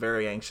it. I'm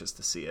very anxious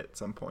to see it at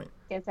some point.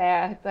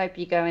 I hope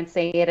you go and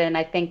see it, and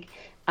I think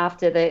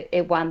after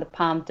it won the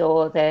Palme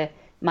d'Or, there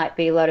might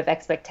be a lot of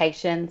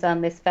expectations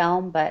on this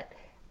film, but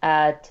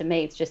to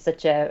me, it's just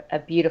such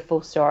a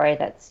beautiful story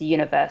that's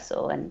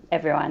universal and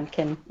everyone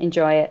can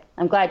enjoy it.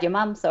 I'm glad your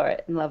mum saw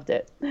it and loved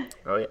it.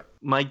 Oh, yeah.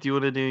 Mike, do you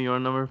want to do your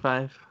number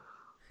 5?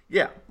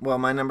 Yeah. Well,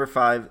 my number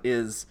 5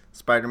 is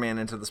Spider-Man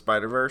Into the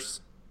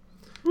Spider-Verse.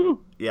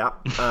 Woo. Yeah.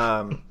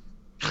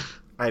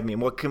 I mean,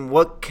 what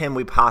can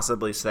we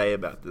possibly say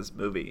about this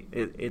movie?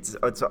 It's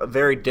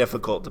very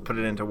difficult to put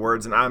it into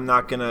words, and I'm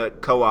not going to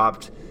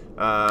co-opt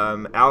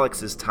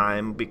Alex's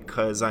time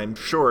because I'm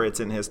sure it's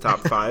in his top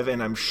 5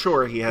 and I'm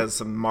sure he has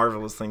some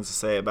marvelous things to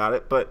say about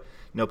it, but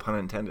no pun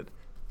intended.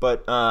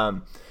 But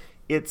from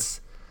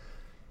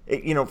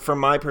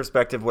my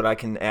perspective, what I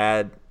can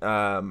add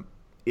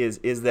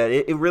is that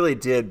it really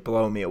did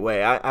blow me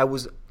away. I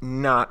was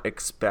not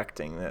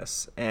expecting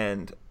this,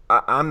 and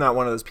I'm not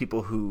one of those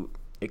people who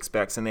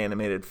expects an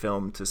animated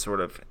film to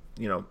sort of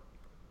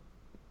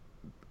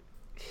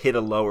hit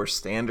a lower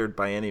standard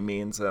by any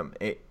means.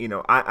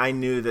 I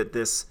knew that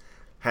this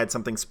had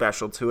something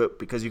special to it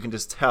because you can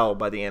just tell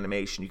by the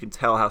animation. You can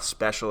tell how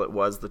special it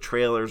was. The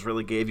trailers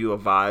really gave you a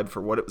vibe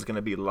for what it was going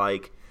to be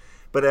like.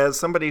 But as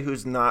somebody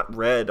who's not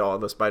read all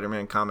the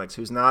Spider-Man comics,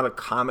 who's not a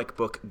comic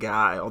book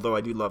guy, although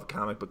I do love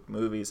comic book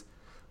movies,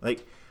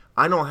 like,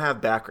 I don't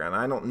have background.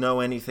 I don't know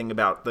anything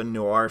about the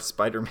noir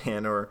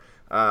Spider-Man or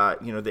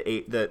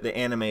the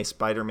anime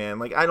Spider-Man.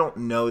 Like, I don't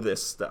know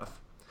this stuff.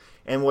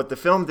 And what the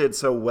film did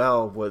so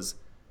well was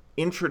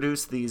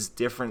introduce these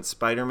different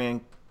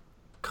Spider-Man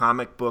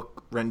comic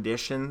book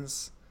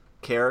renditions,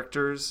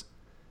 characters,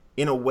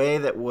 in a way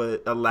that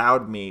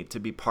allowed me to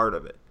be part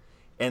of it.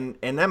 And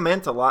that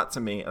meant a lot to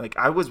me. Like,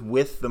 I was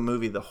with the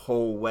movie the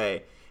whole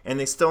way. And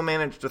they still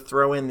managed to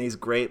throw in these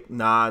great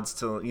nods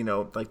to,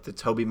 like the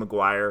Tobey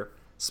Maguire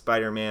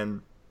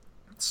Spider-Man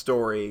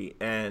story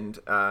and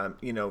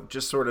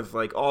just sort of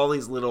like all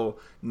these little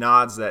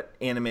nods that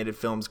animated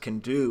films can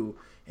do,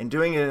 and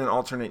doing it in an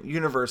alternate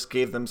universe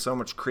gave them so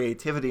much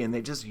creativity, and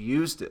they just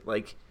used it.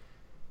 Like,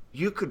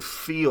 you could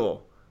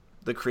feel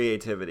the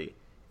creativity,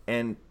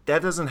 and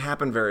that doesn't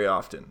happen very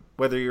often,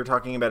 whether you're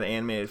talking about an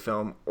animated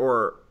film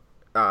or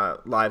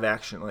live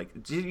action. Like,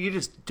 you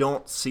just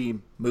don't see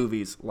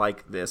movies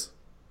like this,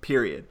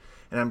 period.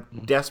 And I'm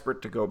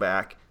desperate to go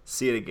back,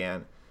 see it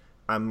again.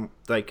 I'm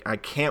like, I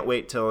can't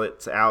wait till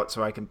it's out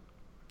so I can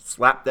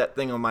slap that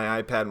thing on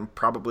my iPad and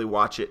probably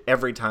watch it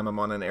every time I'm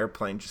on an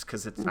airplane, just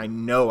because I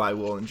know I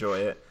will enjoy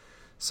it.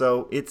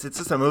 So it's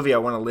just a movie I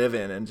want to live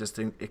in and just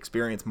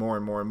experience more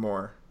and more and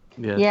more.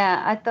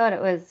 Yeah, I thought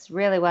it was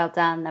really well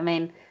done. I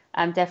mean,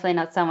 I'm definitely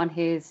not someone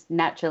who's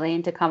naturally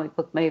into comic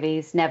book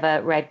movies,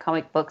 never read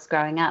comic books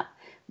growing up,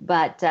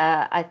 but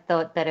I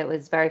thought that it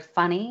was very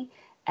funny,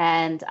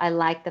 and I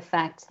like the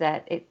fact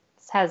that it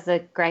has a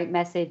great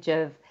message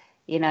of,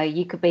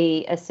 you could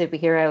be a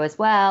superhero as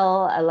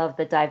well. I love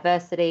the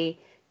diversity,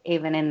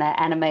 even in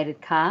the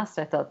animated cast.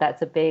 I thought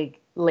that's a big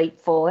leap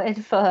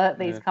forward for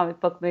these comic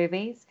book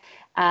movies.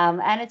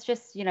 And it's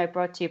just,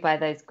 brought to you by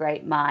those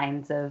great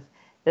minds of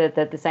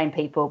the same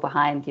people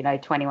behind,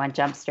 21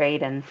 Jump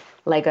Street and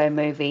Lego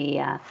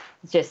Movie.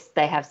 Just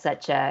they have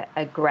such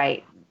a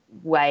great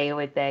way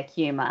with their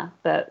humor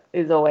that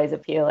is always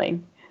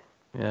appealing.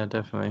 Yeah,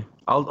 definitely.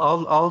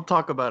 I'll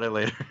talk about it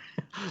later.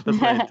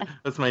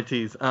 that's my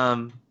tease.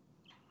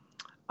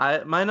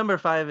 My number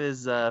 5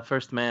 is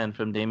First Man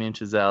from Damien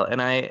Chazelle,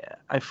 and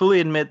I fully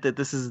admit that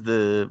this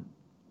is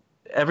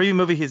every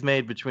movie he's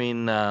made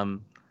between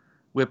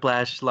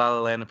Whiplash, La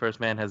La Land, and First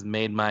Man has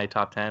made my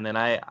top 10, and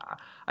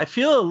I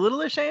feel a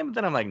little ashamed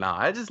that I'm like, no,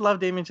 I just love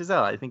Damien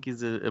Chazelle. I think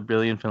he's a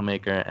brilliant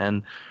filmmaker,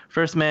 and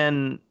First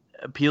Man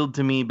appealed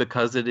to me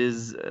because it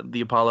is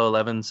the Apollo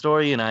 11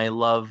 story, and I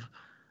love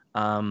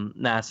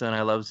NASA and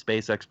I love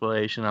space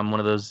exploration. I'm one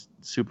of those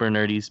super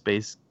nerdy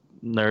space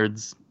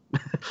nerds,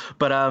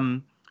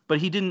 but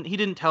he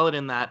didn't tell it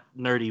in that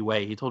nerdy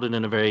way. He told it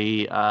in a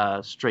very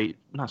not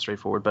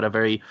straightforward, but a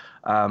very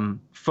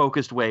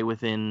focused way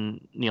within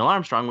Neil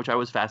Armstrong, which I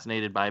was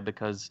fascinated by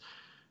because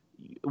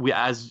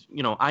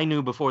I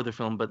knew before the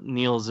film, but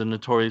Neil's a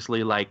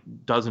notoriously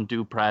doesn't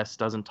do press,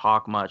 doesn't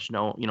talk much,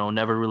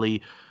 never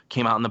really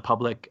came out in the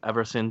public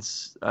ever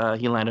since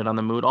he landed on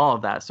the moon, all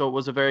of that. So it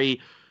was a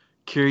very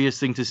curious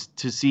thing to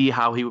see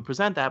how he would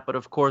present that. But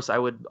of course, I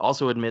would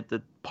also admit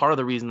that part of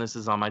the reason this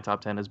is on my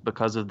top 10 is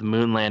because of the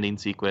moon landing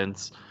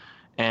sequence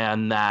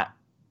and that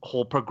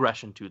whole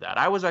progression to that.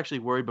 I was actually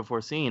worried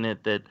before seeing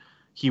it that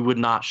he would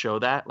not show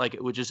that. Like,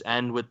 it would just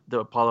end with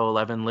the Apollo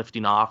 11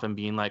 lifting off and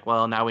being like,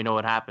 well, now we know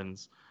what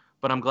happens.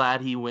 But I'm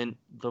glad he went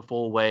the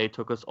full way,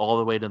 took us all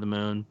the way to the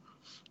moon.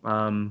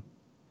 And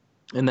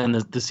then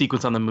the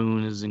sequence on the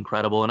moon is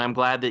incredible. And I'm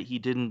glad that he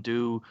didn't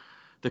do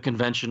the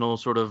conventional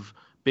sort of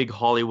big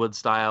Hollywood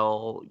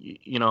style,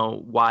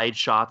 wide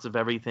shots of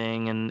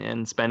everything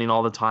and spending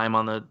all the time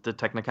on the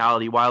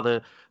technicality. While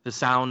the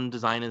sound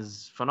design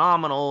is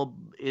phenomenal,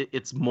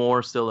 it's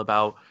more still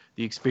about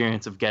the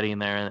experience of getting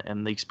there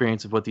and the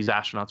experience of what these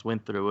astronauts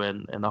went through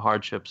and the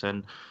hardships,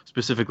 and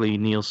specifically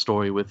Neil's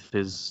story with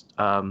his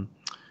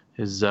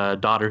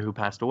daughter who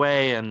passed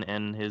away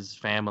and his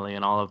family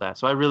and all of that.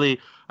 So I really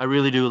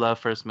do love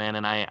First Man,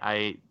 and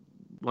I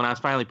when I was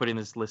finally putting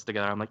this list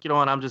together, I'm like, you know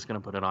what, I'm just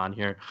gonna put it on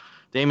here.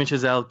 Damien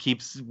Chazelle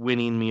keeps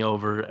winning me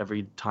over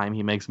every time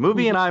he makes a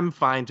movie, and I'm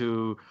fine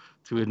to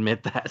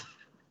admit that.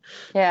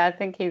 Yeah, I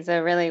think he's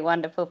a really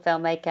wonderful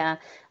filmmaker.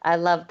 I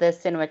love the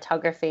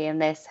cinematography in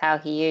this, how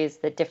he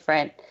used the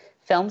different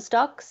film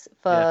stocks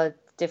for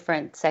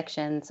different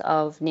sections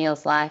of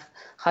Neil's life,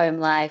 home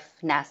life,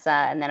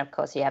 NASA, and then, of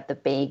course, you have the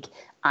big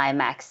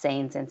IMAX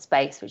scenes in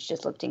space, which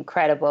just looked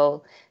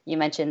incredible. You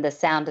mentioned the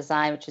sound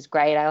design, which is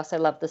great. I also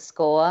love the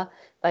score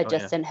by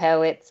Justin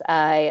Hurwitz.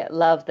 I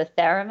love the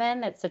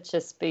theremin. It's such a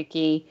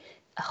spooky,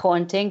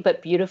 haunting,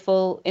 but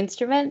beautiful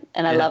instrument.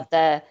 And I love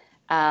the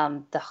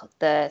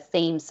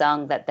theme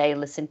song that they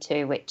listen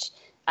to, which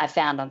I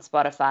found on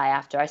Spotify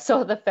after I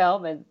saw the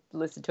film and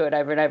listened to it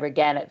over and over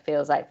again. It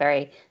feels like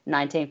very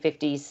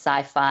 1950s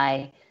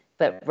sci-fi,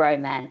 but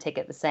romantic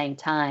at the same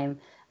time.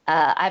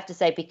 I have to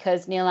say,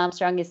 because Neil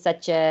Armstrong is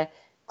such a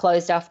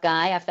closed-off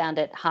guy, I found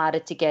it harder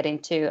to get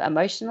into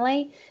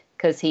emotionally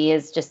because he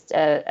is just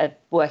a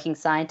working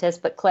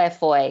scientist. But Claire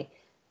Foy,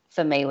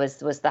 for me, was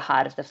the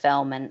heart of the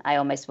film, and I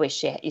almost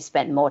wish you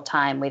spent more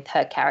time with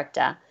her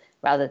character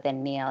rather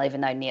than Neil,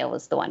 even though Neil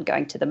was the one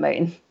going to the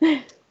moon.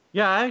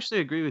 Yeah, I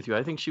actually agree with you.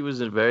 I think she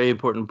was a very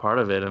important part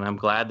of it, and I'm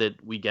glad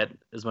that we get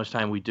as much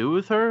time we do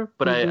with her.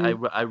 But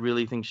I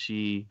really think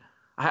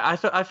I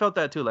felt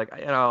that too. Like,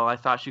 I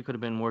thought she could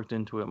have been worked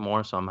into it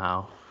more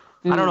somehow.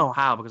 I don't know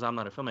how, because I'm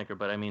not a filmmaker,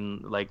 but I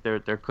mean, like, there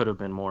could have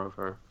been more of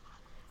her.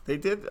 They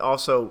did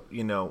also,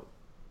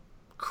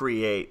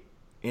 create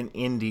an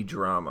indie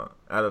drama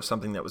out of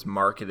something that was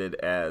marketed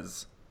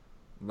as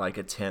like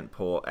a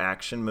tentpole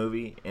action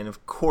movie, and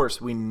of course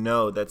we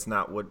know that's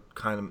not what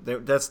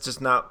that's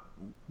just not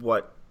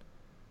what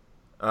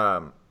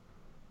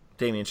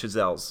Damien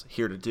Chazelle's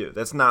here to do.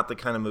 That's not the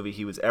kind of movie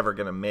he was ever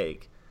going to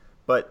make.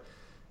 But,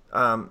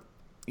 I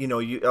think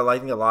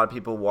a lot of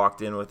people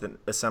walked in with an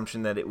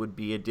assumption that it would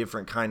be a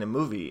different kind of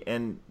movie.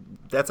 And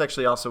that's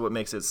actually also what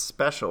makes it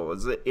special,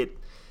 is that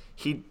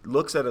he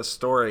looks at a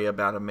story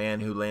about a man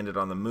who landed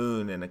on the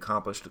moon and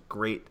accomplished a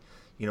great,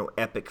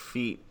 epic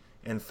feat,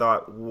 and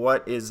thought,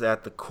 what is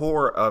at the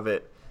core of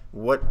it?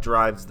 What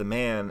drives the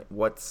man?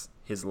 What's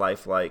his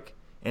life like?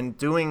 And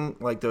doing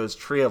like those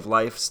Tree of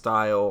Life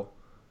style,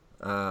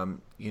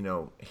 handheld,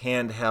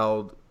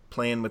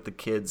 playing with the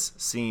kids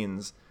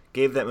scenes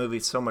gave that movie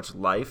so much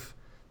life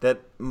that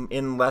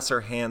in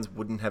lesser hands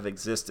wouldn't have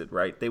existed,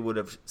 right? They would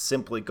have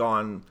simply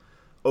gone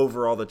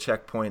over all the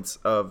checkpoints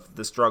of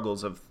the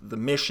struggles of the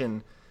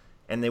mission,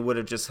 and they would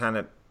have just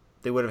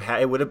it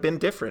would have been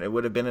different. It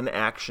would have been an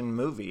action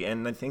movie.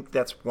 And I think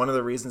that's one of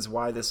the reasons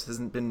why this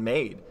hasn't been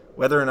made.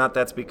 Whether or not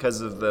that's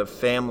because of the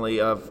family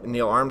of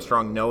Neil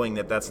Armstrong knowing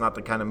that that's not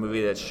the kind of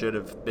movie that should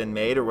have been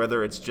made, or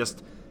whether it's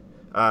just,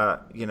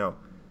 Damien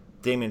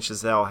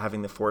Chazelle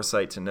having the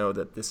foresight to know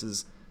that this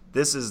is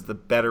the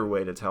better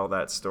way to tell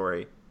that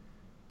story.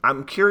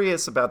 I'm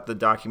curious about the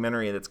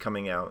documentary that's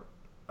coming out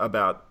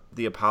about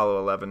the Apollo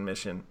 11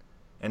 mission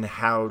and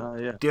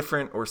how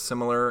different or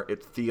similar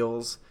it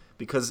feels,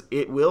 because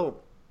it will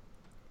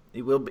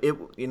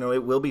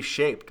be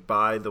shaped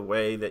by the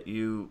way that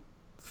you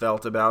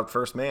felt about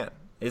First Man.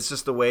 It's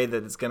just the way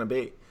that it's going to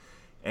be.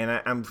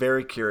 And I'm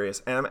very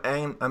curious, and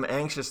I'm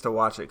anxious to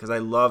watch it because I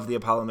love the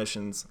Apollo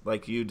missions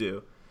like you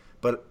do.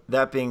 But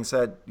that being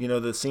said,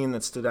 the scene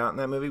that stood out in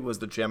that movie was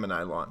the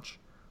Gemini launch.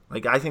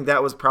 Like, I think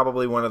that was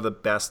probably one of the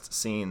best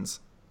scenes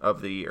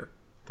of the year.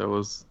 That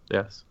was,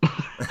 yes.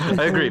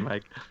 I agree,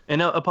 Mike.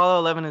 And Apollo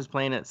 11 is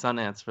playing at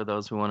Sundance, for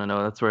those who want to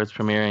know. That's where it's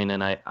premiering.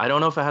 And I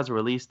don't know if it has a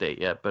release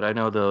date yet, but I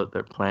know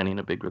they're planning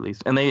a big release.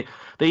 And they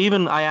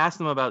even, I asked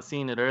them about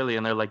seeing it early,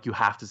 and they're like, you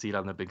have to see it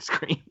on the big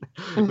screen.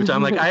 Which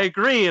I'm like, I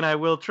agree, and I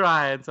will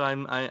try. And so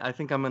I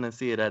think I'm going to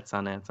see it at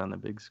Sundance on the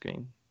big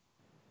screen.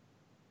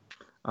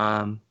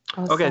 Awesome.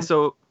 Okay,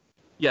 so,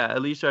 yeah,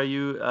 Alicia, are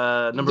you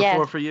number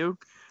 4 for you?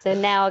 So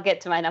now I'll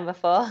get to my number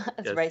 4. I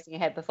was racing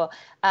ahead before.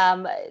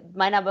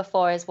 My number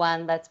 4 is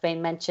one that's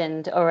been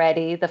mentioned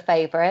already, The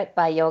Favourite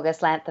by Yorgos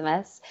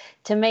Lanthimos.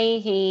 To me,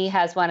 he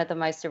has one of the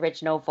most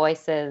original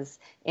voices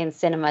in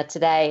cinema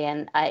today.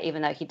 And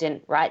even though he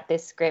didn't write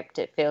this script,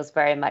 it feels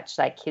very much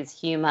like his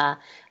humour.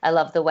 I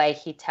love the way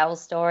he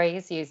tells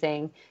stories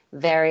using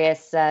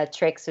various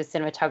tricks with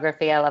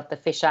cinematography. I love the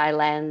fisheye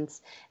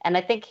lens. And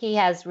I think he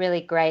has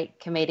really great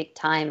comedic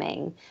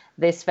timing.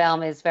 This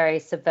film is very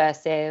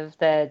subversive.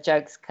 The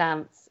jokes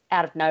come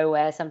out of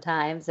nowhere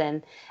sometimes,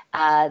 and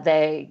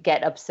they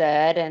get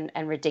absurd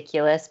and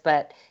ridiculous,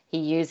 but he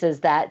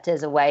uses that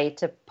as a way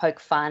to poke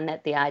fun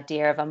at the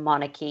idea of a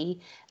monarchy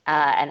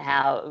and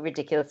how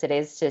ridiculous it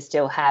is to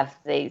still have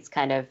these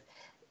kind of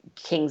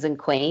kings and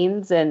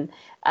queens. And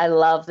I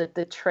love that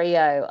the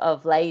trio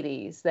of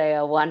ladies, they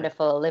are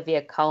wonderful.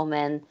 Olivia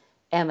Colman,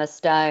 Emma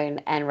Stone,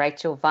 and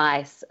Rachel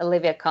Weisz.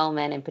 Olivia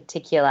Colman in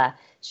particular,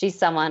 she's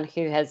someone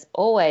who has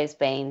always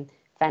been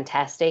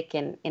fantastic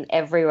in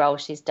every role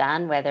she's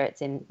done, whether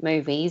it's in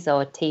movies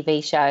or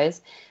TV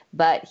shows.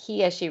 But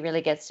here she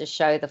really gets to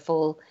show the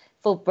full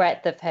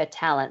breadth of her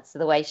talents. So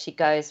the way she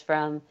goes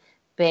from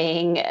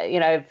being,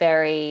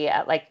 very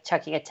like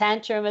chucking a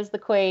tantrum as the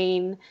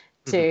queen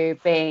to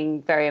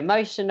being very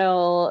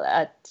emotional,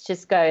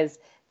 just goes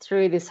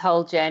through this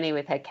whole journey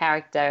with her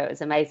character. It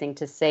was amazing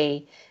to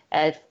see.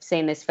 I've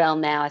seen this film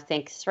now, I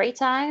think, 3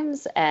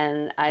 times,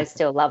 and I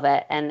still love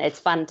it. And it's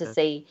fun to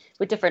see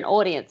with different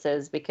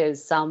audiences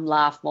because some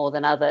laugh more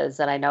than others.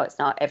 And I know it's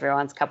not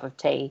everyone's cup of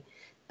tea,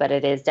 but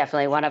it is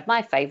definitely one of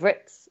my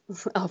favorites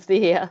of the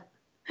year.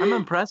 I'm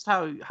impressed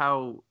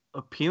how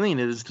appealing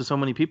it is to so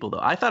many people, though.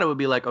 I thought it would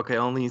be like, okay,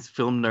 only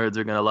film nerds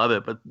are going to love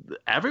it, but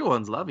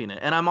everyone's loving it.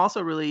 And I'm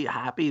also really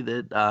happy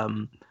that,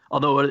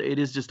 although it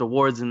is just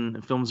awards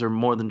and films are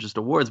more than just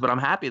awards, but I'm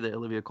happy that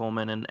Olivia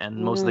Colman and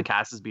most of the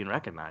cast is being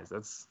recognized.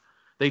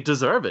 They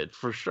deserve it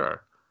for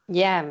sure.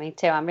 Yeah, me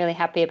too. I'm really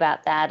happy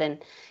about that. And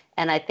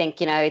I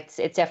think, it's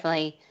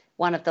definitely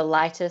one of the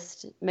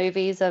lightest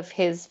movies of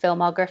his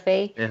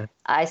filmography. Yeah.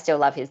 I still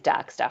love his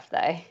dark stuff,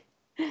 though.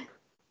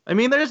 I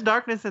mean, there's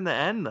darkness in the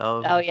end,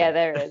 though. Oh, yeah,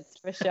 there is,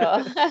 for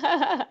sure.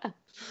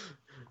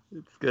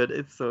 It's good.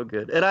 It's so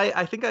good. And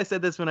I think I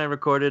said this when I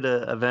recorded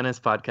a Venice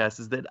podcast,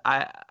 is that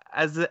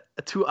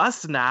to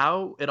us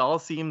now, it all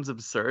seems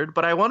absurd,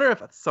 but I wonder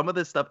if some of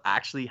this stuff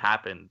actually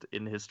happened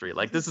in history.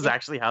 Like, this is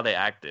actually how they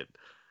acted.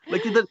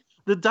 Like,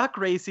 the duck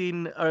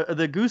racing, or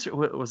the goose,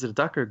 was it a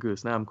duck or a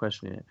goose? Now I'm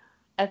questioning it.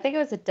 I think it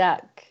was a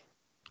duck.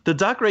 The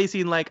duck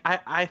racing, like,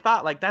 I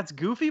thought, like, that's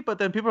goofy, but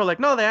then people are like,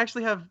 no, they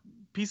actually have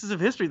pieces of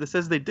history that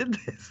says they did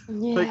this.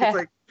 Yeah. Like, it's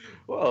like,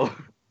 whoa.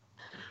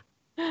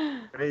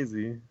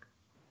 Crazy.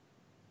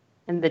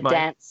 And the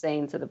dance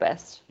scenes are the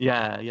best.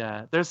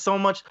 Yeah. There's so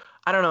much.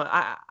 I don't know.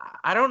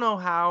 I don't know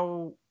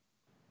how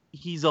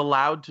he's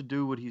allowed to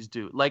do what he's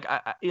doing. Like,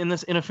 in a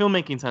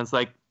filmmaking sense,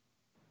 like,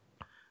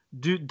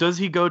 does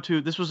he go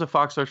to, this was a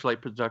Fox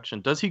Searchlight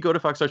production. Does he go to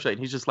Fox Searchlight and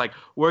he's just like,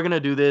 we're gonna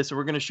do this, or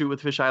we're gonna shoot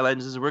with fisheye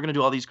lenses, or we're gonna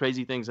do all these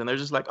crazy things, and they're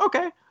just like,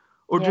 okay,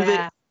 or do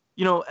they,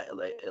 Yeah.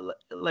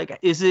 like,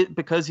 is it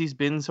because he's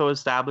been so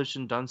established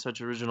and done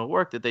such original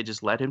work that they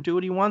just let him do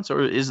what he wants,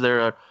 or is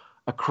there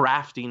a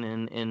crafting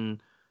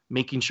in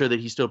making sure that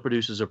he still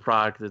produces a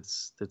product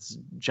that's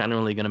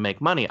generally going to make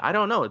money? I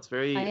don't know. It's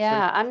very,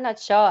 I'm not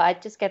sure. I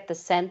just get the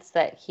sense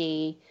that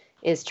he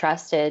is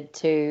trusted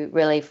to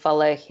really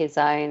follow his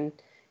own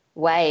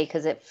way,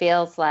 because it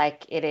feels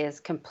like it is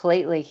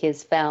completely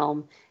his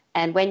film.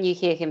 And when you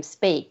hear him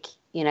speak,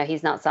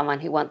 he's not someone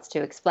who wants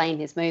to explain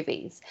his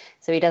movies.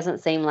 So he doesn't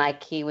seem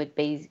like he would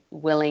be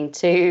willing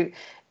to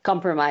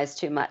compromise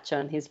too much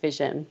on his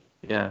vision.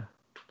 Yeah,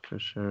 for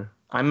sure.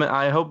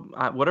 I hope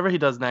whatever he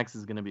does next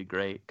is going to be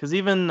great. Because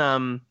even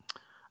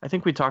I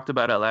think we talked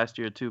about it last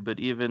year too.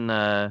 But even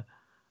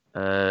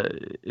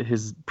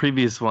his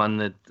previous one,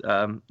 that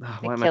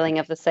The Killing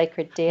of the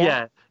Sacred Deer.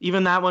 Yeah,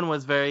 even that one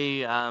was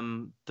very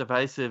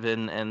divisive,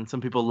 and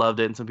some people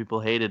loved it and some people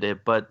hated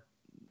it. But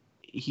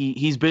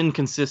he's been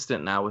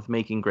consistent now with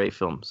making great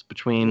films,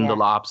 between The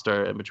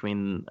Lobster and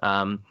between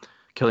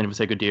Killing of a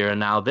Sacred Deer, and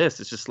now this.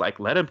 It's just like,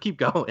 let him keep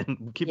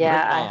going.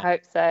 I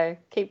hope so.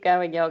 Keep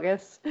going,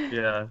 Yorgos.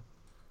 Yeah.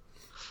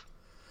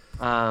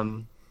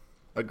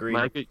 Agreed.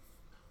 Mike,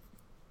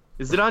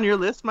 is it on your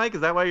list, Mike?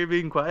 Is that why you're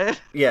being quiet?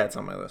 Yeah, it's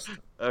on my list.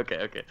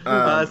 Okay.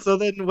 So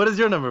then, what is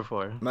your number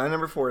 4? My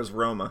number 4 is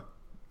Roma.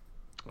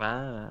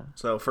 Ah.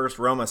 So first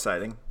Roma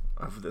sighting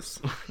of this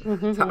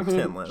top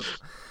 10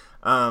 list.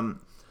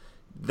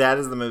 That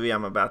is the movie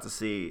I'm about to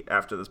see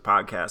after this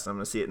podcast. I'm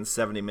going to see it in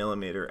 70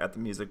 millimeter at the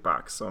Music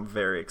Box, so I'm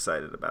very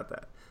excited about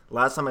that.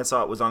 Last time I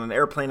saw it was on an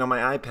airplane on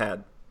my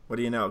iPad. What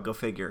do you know? Go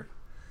figure.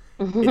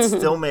 It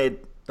still made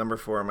number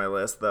 4 on my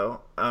list,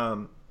 though.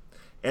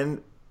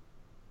 And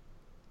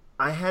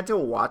I had to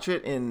watch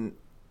it in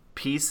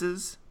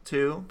pieces,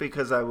 too,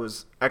 because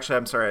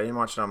I'm sorry, I didn't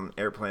watch it on an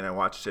airplane. I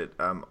watched it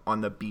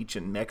on the beach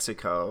in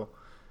Mexico,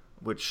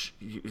 which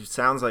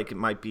sounds like it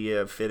might be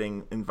a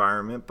fitting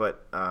environment,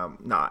 but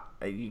not.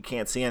 You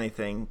can't see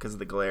anything because of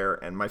the glare,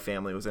 and my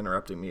family was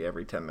interrupting me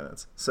every 10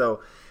 minutes.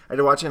 So I had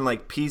to watch it in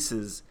like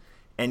pieces,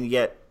 and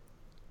yet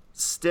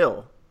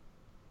still,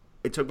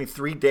 it took me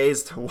 3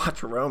 days to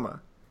watch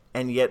Roma,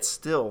 and yet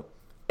still,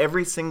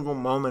 every single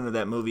moment of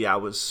that movie, I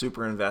was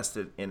super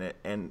invested in it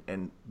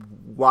and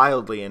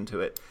wildly into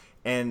it.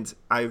 And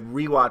I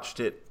rewatched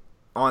it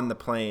on the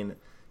plane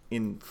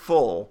in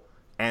full,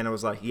 and I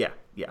was like, yeah,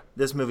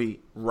 this movie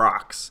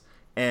rocks.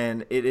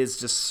 And it is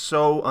just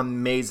so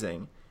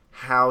amazing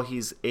how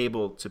he's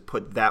able to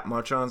put that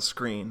much on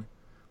screen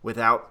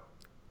without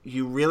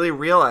you really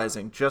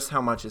realizing just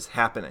how much is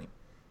happening.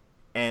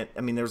 And,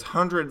 I mean, there's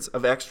hundreds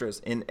of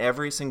extras in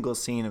every single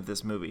scene of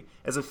this movie.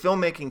 As a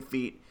filmmaking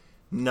feat,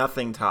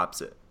 nothing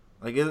tops it.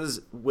 Like, it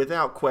is,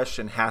 without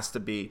question, has to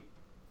be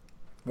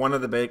one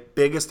of the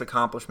biggest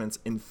accomplishments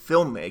in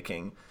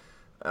filmmaking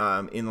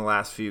in the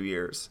last few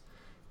years.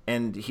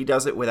 And he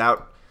does it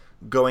without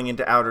going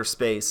into outer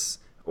space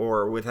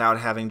or without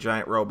having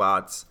giant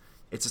robots.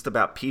 It's just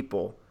about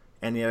people.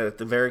 And yet at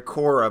the very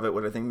core of it,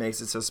 what I think makes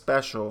it so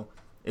special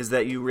is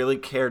that you really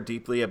care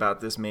deeply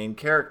about this main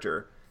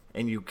character,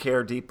 and you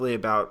care deeply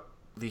about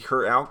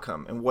her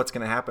outcome and what's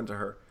going to happen to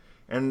her.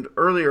 And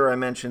earlier I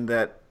mentioned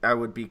that I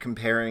would be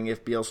comparing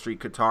if Beale Street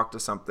could talk to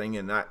something,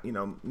 and that,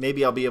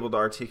 maybe I'll be able to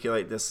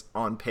articulate this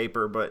on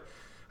paper, but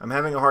I'm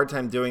having a hard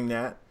time doing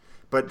that.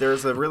 But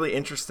there's a really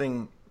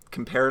interesting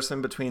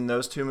comparison between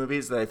those two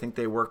movies that I think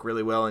they work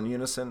really well in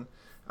unison.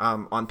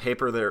 On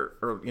paper,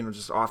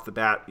 just off the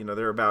bat,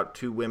 they're about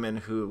two women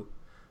who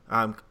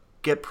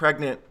get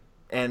pregnant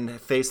and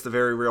face the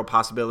very real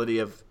possibility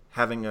of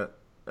having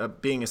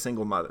being a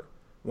single mother.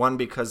 One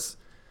because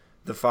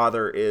the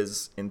father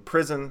is in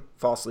prison,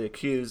 falsely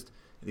accused.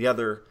 The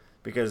other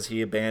because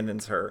he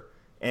abandons her.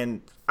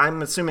 And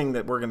I'm assuming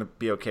that we're going to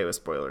be okay with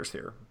spoilers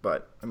here.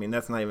 But, I mean,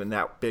 that's not even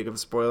that big of a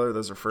spoiler.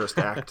 Those are first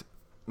act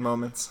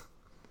moments.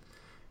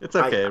 It's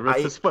okay.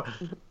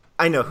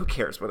 I know, who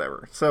cares,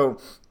 whatever. So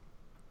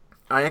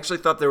I actually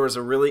thought there was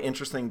a really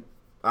interesting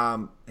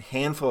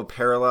handful of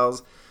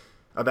parallels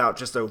about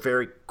just a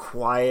very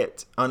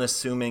quiet,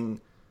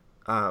 unassuming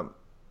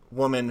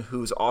woman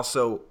who's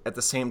also at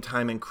the same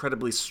time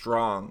incredibly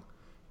strong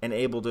and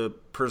able to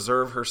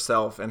preserve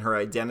herself and her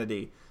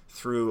identity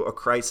through a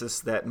crisis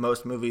that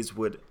most movies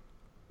would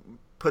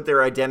put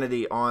their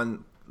identity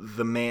on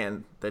the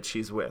man that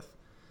she's with.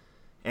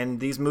 And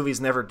these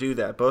movies never do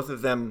that. Both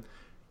of them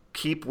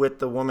keep with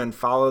the woman,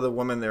 follow the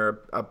woman. They're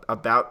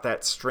about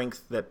that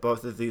strength that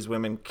both of these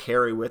women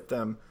carry with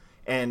them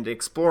and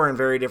explore in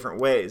very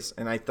different ways.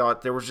 And I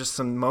thought there was just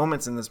some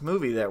moments in this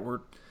movie that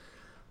were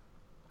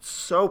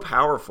so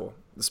powerful,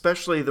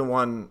 especially the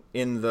one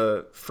in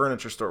the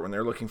furniture store when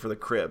they're looking for the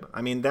crib.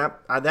 I mean,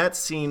 that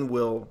scene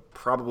will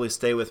probably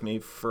stay with me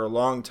for a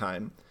long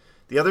time.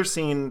 The other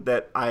scene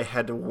that I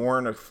had to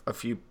warn a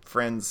few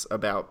friends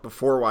about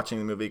before watching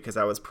the movie because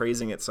I was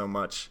praising it so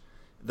much,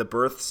 the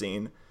birth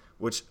scene,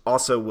 which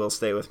also will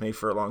stay with me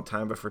for a long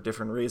time, but for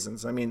different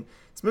reasons. I mean,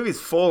 this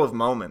movie's full of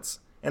moments,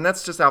 and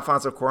that's just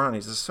Alfonso Cuarón.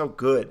 He's just so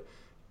good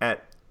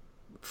at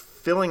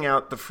filling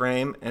out the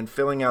frame and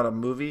filling out a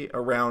movie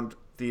around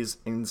these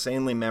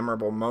insanely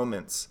memorable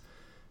moments.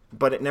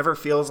 But it never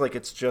feels like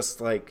it's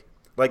just like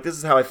this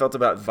is how I felt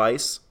about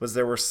Vice. Was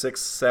there were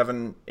 6,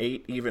 7,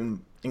 8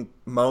 even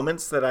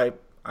moments that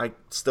I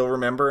still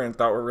remember and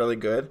thought were really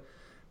good,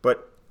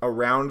 but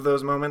around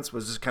those moments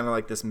was just kind of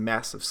like this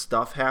mess of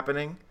stuff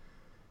happening.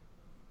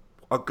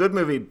 A good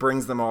movie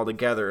brings them all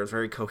together. It's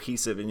very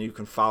cohesive, and you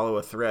can follow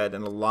a thread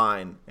and a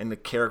line and the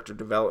character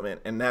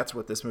development, and that's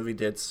what this movie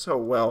did so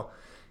well.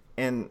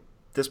 And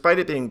despite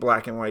it being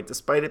black and white,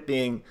 despite it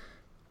being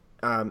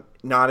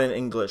not in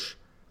English,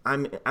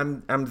 I'm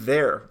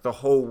there the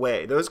whole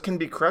way. Those can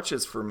be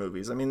crutches for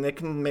movies. I mean, they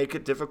can make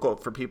it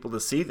difficult for people to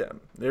see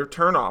them. They're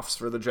turnoffs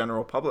for the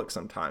general public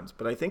sometimes.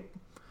 But I think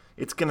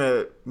it's going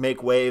to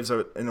make waves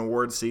in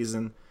award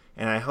season,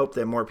 and I hope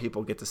that more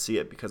people get to see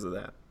it because of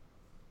that.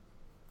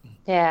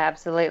 Yeah,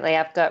 absolutely.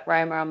 I've got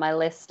Roma on my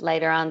list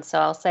later on, so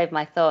I'll save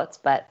my thoughts,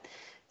 but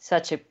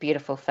such a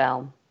beautiful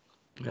film.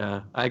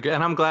 Yeah, I agree.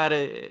 And I'm glad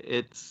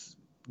it's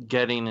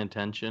getting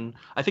attention.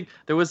 I think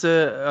there was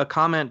a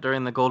comment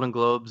during the Golden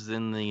Globes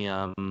in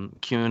the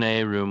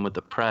Q&A room with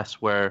the press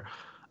where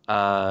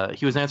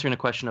he was answering a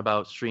question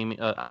about streaming.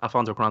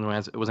 Alfonso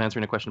Cuarón was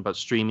answering a question about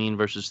streaming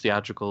versus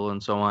theatrical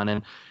and so on.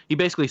 And he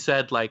basically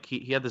said, like,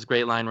 he had this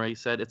great line where he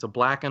said, it's a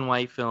black and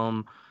white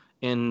film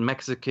in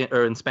Mexican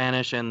or in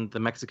Spanish and the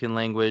Mexican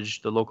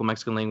language, the local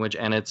Mexican language,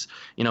 and it's,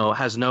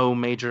 has no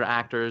major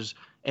actors,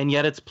 and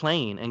yet it's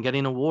playing and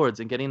getting awards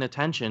and getting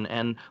attention.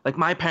 And like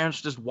my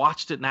parents just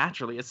watched it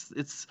naturally.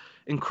 It's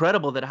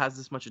incredible that it has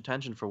this much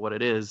attention for what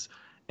it is,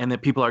 and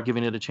that people are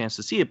giving it a chance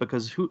to see it,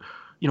 because who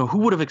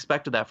would have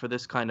expected that for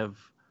this kind of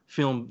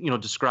film,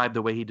 described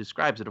the way he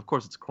describes it. Of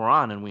course, it's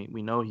Cuarón, and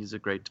we know he's a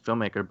great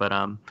filmmaker, but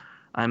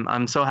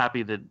I'm so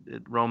happy that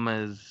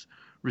Roma is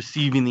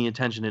receiving the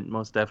attention it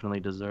most definitely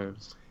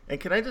deserves. And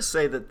can I just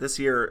say that this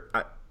year,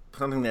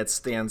 something that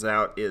stands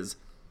out is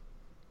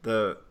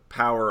the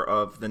power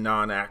of the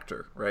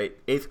non-actor, right?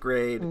 Eighth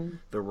Grade,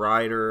 The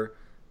Rider,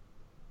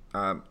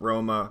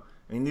 Roma.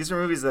 I mean, these are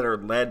movies that are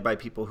led by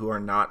people who are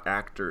not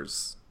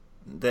actors.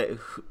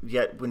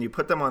 Yet when you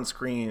put them on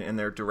screen and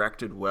they're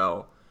directed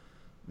well,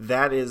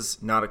 that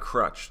is not a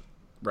crutch,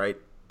 right?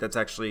 That's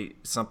actually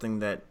something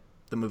that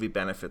the movie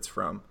benefits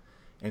from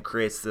and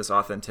creates this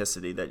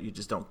authenticity that you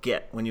just don't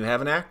get. When you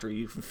have an actor,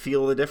 you can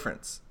feel the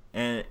difference.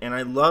 And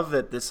I love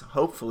that this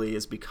hopefully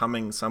is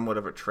becoming somewhat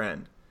of a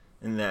trend,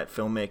 in that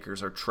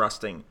filmmakers are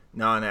trusting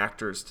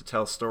non-actors to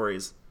tell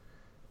stories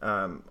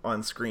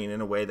on screen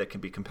in a way that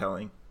can be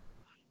compelling.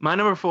 My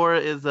number 4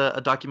 is a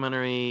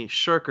documentary,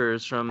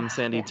 Shirkers, from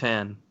Sandy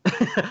Tan.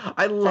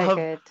 I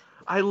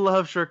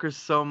love Shirkers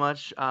so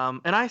much.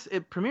 And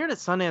it premiered at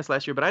Sundance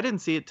last year, but I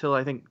didn't see it till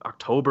I think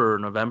October or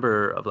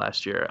November of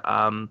last year.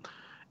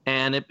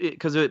 And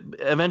because it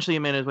eventually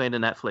made its way to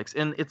Netflix.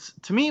 And it's,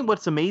 to me,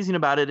 what's amazing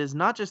about it is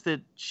not just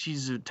that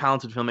she's a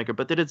talented filmmaker,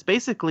 but that it's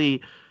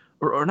basically,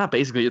 or not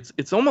basically,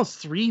 it's almost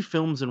 3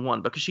 films in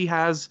one, because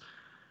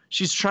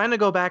she's trying to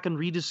go back and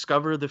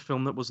rediscover the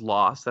film that was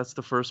lost. That's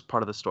the first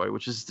part of the story,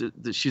 which is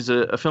she's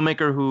a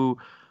filmmaker who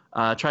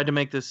tried to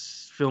make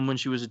this film when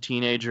she was a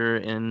teenager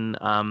in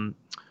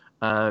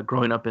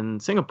growing up in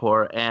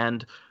Singapore,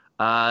 and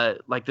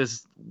like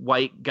this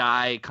white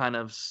guy kind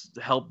of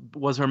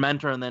was her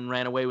mentor and then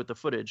ran away with the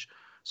footage.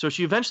 So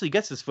she eventually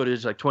gets this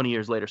footage like 20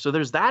 years later. So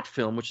there's that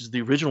film, which is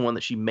the original one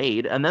that she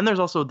made. And then there's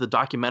also the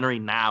documentary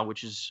now,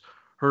 which is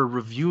her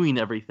reviewing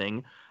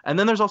everything. And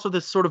then there's also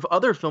this sort of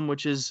other film,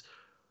 which is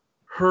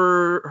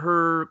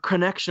her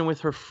connection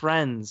with her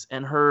friends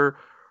and her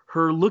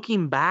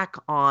looking back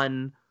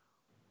on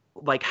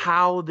like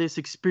how this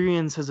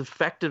experience has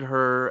affected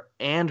her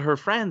and her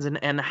friends,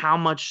 and how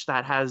much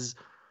that has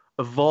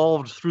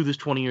evolved through this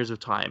 20 years of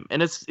time.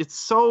 And it's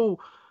so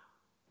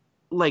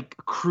like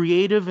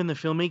creative in the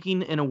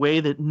filmmaking in a way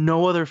that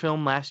no other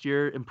film last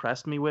year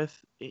impressed me with,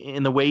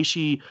 in the way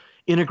she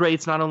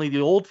integrates not only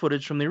the old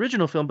footage from the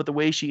original film, but the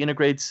way she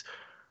integrates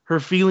her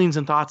feelings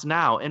and thoughts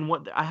now. And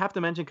what I have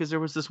to mention, because there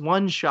was this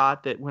one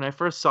shot that when I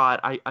first saw it,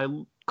 I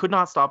could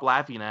not stop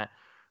laughing at,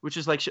 which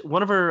is like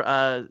one of her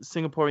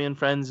Singaporean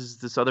friends is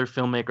this other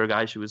filmmaker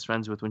guy she was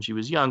friends with when she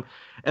was young.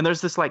 And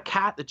there's this like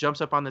cat that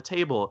jumps up on the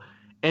table,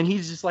 and he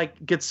just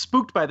like gets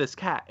spooked by this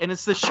cat. And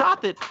it's the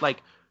shot that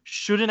like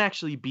shouldn't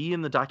actually be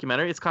in the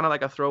documentary. It's kind of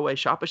like a throwaway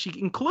shot, but she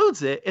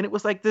includes it. And it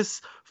was like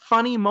this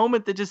funny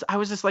moment that I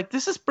was just like,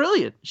 this is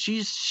brilliant.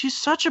 She's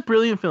such a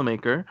brilliant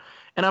filmmaker.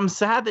 And I'm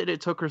sad that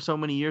it took her so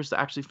many years to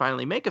actually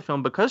finally make a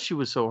film, because she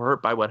was so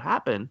hurt by what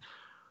happened.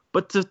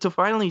 But to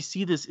finally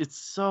see this, it's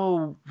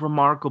so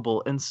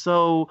remarkable. And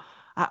so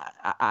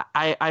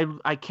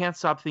I can't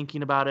stop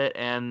thinking about it.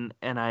 And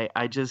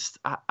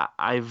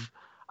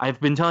I've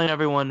been telling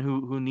everyone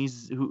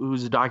who's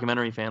a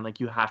documentary fan, like,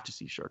 you have to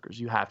see Shirkers.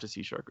 You have to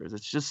see Shirkers.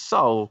 It's just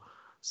so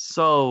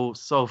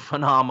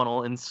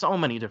phenomenal in so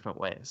many different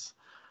ways.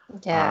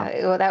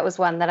 Yeah, well, that was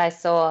one that I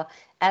saw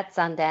at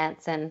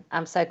Sundance, and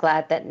I'm so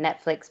glad that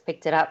Netflix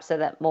picked it up so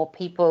that more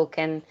people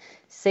can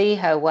see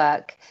her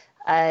work.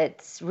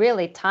 It's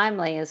really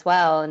timely as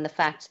well, in the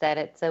fact that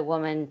it's a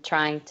woman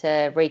trying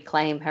to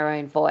reclaim her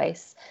own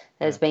voice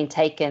that has been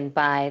taken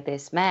by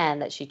this man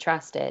that she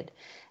trusted.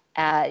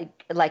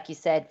 Like you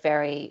said,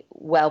 very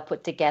well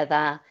put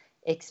together,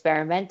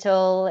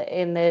 experimental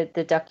in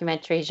the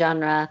documentary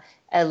genre,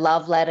 a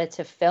love letter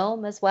to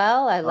film as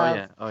well. I Oh love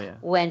yeah, oh yeah.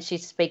 when she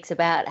speaks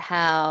about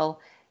how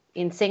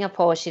in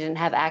Singapore she didn't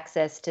have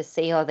access to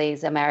see all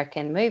these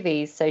American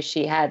movies, so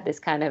she had this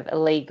kind of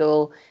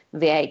illegal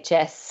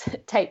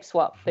VHS tape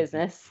swap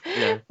business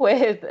Yeah.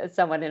 with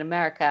someone in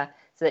America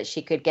so that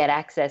she could get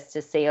access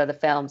to see all the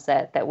films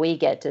that we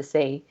get to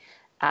see.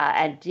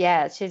 And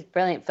yeah, she's a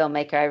brilliant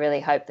filmmaker. I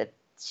really hope that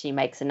she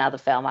makes another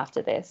film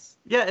after this.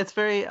 Yeah, it's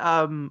very.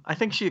 I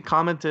think she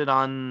commented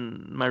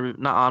on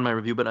not on my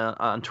review, but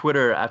on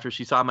Twitter after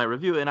she saw my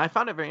review, and I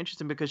found it very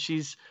interesting because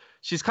she's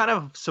kind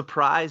of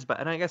surprised by,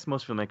 and I guess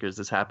most filmmakers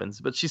this happens,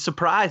 but she's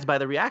surprised by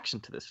the reaction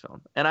to this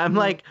film, and I'm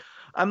like,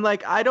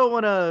 I don't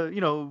want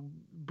to,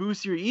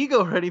 boost your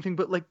ego or anything,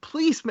 but like,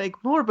 please make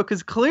more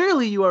because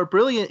clearly you are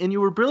brilliant, and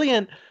you were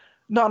brilliant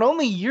not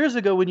only years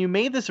ago when you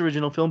made this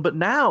original film, but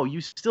now you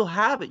still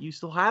have it. You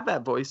still have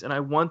that voice, and I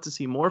want to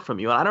see more from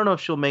you. And I don't know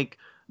if she'll make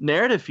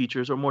narrative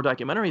features or more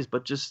documentaries,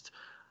 but just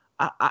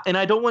and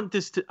I don't want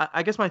this to.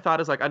 I guess my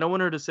thought is like I don't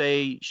want her to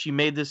say she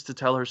made this to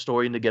tell her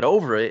story and to get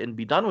over it and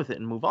be done with it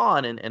and move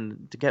on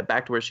and to get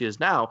back to where she is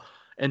now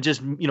and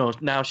just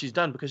now she's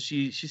done because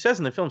she says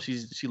in the film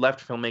she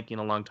left filmmaking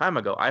a long time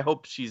ago. I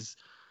hope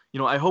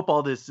I hope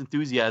all this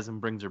enthusiasm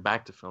brings her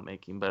back to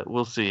filmmaking, but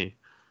we'll see.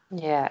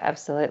 Yeah,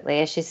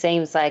 absolutely. She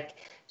seems like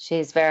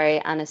she's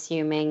very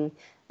unassuming.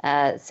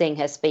 Seeing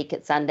her speak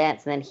at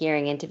Sundance and then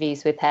hearing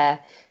interviews with her,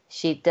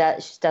 she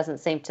doesn't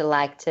seem to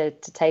like to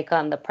take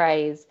on the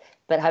praise,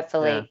 but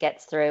hopefully it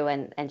gets through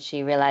and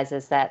she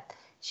realizes that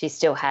she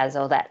still has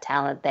all that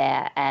talent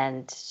there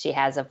and she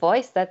has a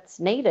voice that's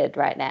needed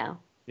right now.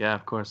 Yeah,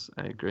 of course,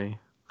 I agree.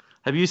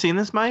 Have you seen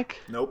this, Mike?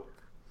 Nope.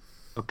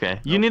 Okay,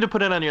 you need to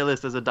put it on your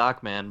list as a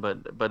doc man, but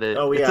it's a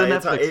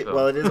Netflix film.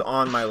 Well, it is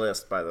on my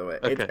list, by the way.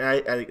 Okay.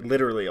 I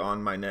literally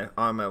on my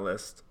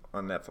list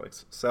on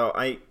Netflix. So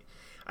I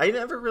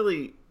never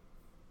really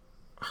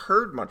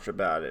heard much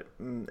about it,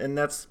 and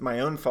that's my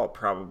own fault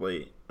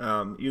probably.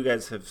 You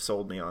guys have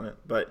sold me on it,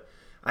 but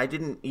I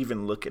didn't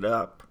even look it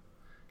up.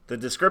 The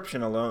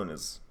description alone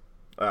is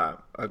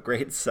a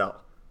great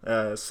sell.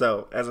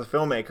 So as a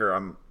filmmaker,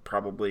 I'm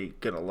probably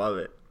gonna love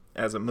it.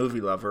 As a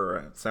movie lover,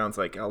 it sounds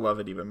like I'll love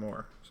it even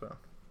more. So,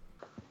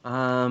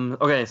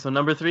 okay, so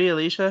number 3,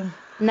 Alicia.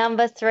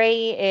 Number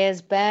 3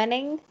 is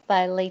Burning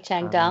by Lee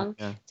Chang-dong.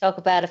 Yeah. Talk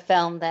about a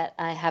film that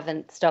I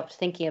haven't stopped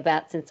thinking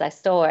about since I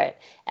saw it.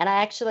 And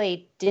I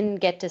actually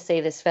didn't get to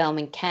see this film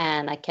in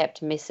Cannes. I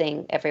kept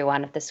missing every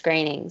one of the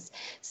screenings.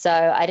 So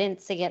I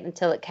didn't see it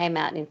until it came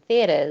out in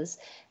theaters.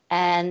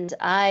 And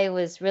I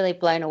was really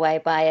blown away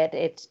by it.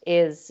 It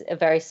is a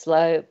very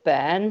slow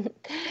burn,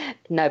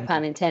 no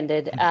pun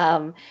intended,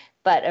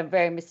 but a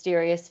very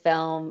mysterious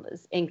film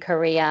in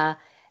Korea.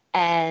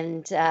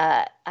 And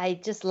I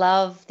just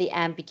love the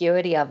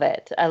ambiguity of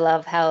it. I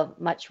love how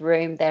much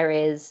room there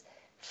is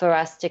for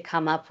us to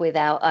come up with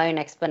our own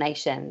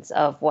explanations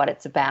of what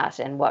it's about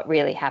and what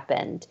really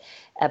happened.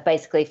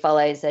 Basically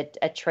follows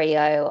a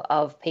trio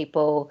of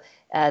people,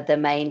 the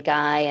main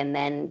guy and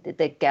then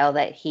the girl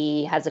that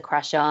he has a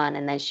crush on,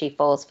 and then she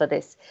falls for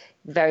this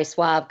very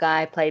suave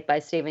guy played by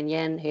Stephen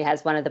Yeun, who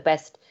has one of the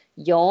best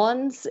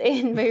yawns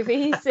in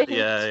movies in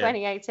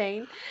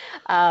 2018.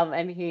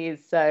 And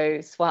he's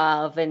so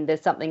suave and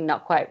there's something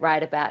not quite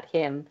right about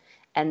him.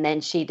 And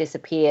then she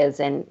disappears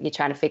and you're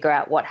trying to figure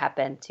out what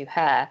happened to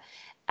her.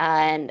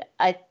 And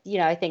I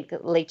think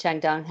Lee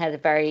Chang-dong had a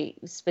very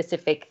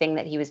specific thing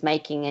that he was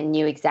making and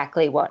knew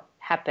exactly what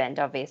happened,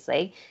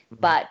 obviously.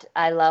 But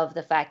I love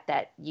the fact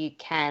that you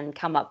can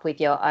come up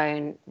with your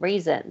own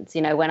reasons.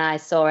 When I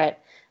saw it,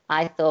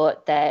 I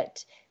thought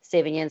that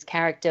Stephen Yeun's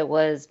character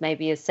was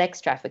maybe a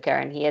sex trafficker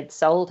and he had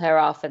sold her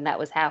off and that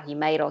was how he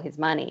made all his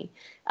money.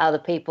 Other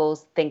people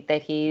think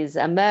that he's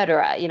a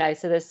murderer,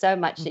 so there's so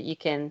much that you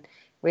can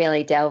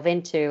really delve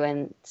into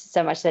and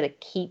so much that it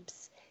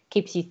keeps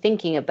you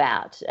thinking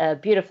about.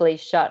 Beautifully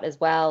shot as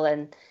well.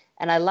 And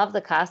I love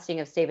the casting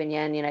of Stephen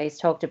Yeun. He's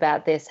talked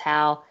about this,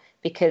 how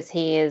because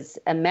he is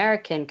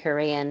American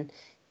Korean,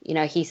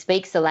 he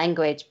speaks the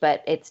language,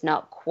 but it's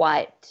not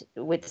quite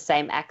with the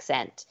same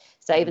accent.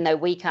 So even though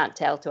we can't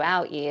tell to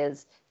our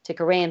ears, to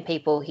Korean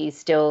people, he's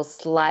still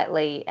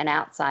slightly an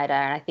outsider.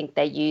 And I think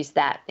they use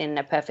that in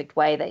a perfect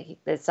way, that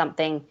there's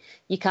something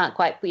you can't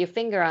quite put your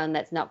finger on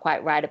that's not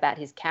quite right about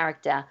his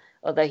character.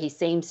 Although he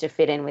seems to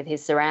fit in with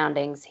his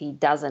surroundings, he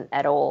doesn't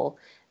at all.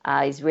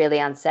 He's really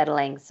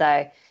unsettling.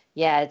 So,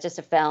 yeah, just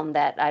a film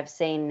that I've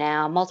seen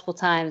now multiple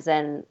times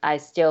and I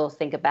still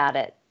think about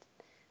it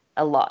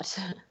a lot.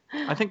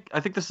 I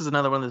think this is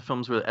another one of the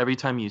films where every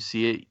time you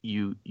see it,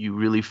 you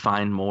really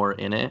find more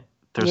in it.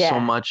 There's so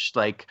much,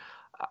 like,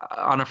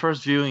 on a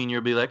first viewing,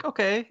 you'll be like,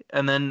 okay,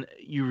 and then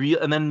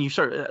you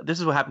start. This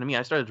is what happened to me.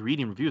 I started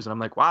reading reviews, and I'm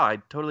like, wow, I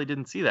totally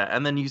didn't see that.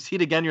 And then you see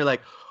it again, you're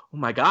like, oh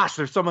my gosh,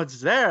 there's so much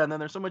there, and then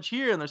there's so much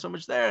here, and there's so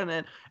much there,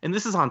 and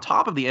this is on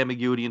top of the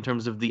ambiguity in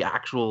terms of the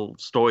actual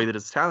story that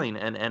it's telling,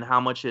 and how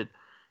much it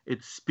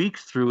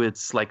speaks through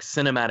its like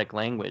cinematic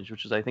language,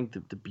 which is I think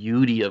the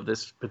beauty of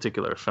this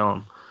particular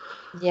film.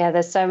 Yeah,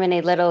 there's so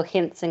many little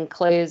hints and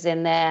clues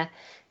in there,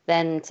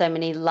 then so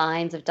many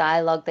lines of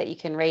dialogue that you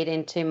can read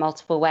into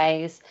multiple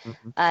ways.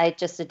 Mm-hmm. I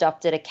just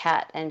adopted a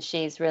cat and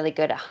she's really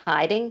good at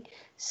hiding.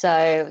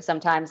 So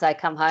sometimes I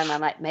come home, I'm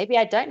like, maybe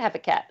I don't have a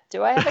cat.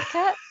 Do I have a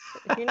cat?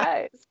 Who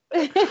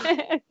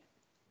knows?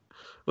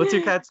 What's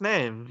your cat's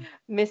name?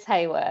 Miss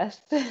Hayworth.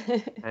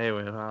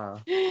 Hayworth, huh?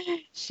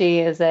 She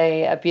is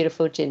a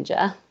beautiful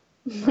ginger.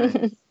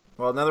 Nice.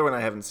 Well, another one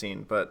I haven't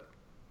seen, but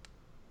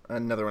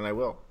another one I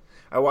will.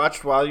 I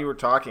watched while you were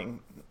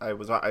talking. I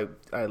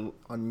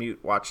on mute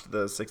watched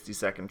the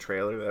 60-second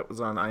trailer that was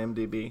on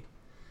IMDb,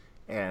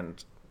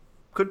 and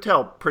could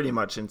tell pretty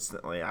much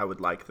instantly I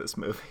would like this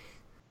movie.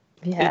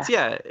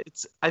 Yeah.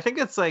 I think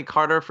it's like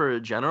harder for a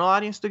general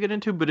audience to get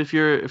into, but if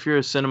you're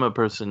a cinema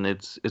person,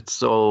 it's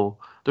so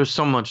there's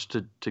so much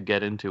to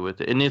get into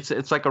with it, and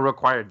it's like a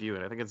required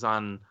viewing. I think it's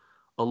on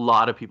a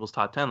lot of people's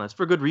top 10 lists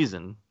for good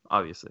reason,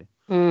 obviously.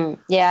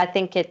 Yeah, I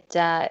think it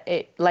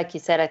like you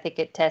said, I think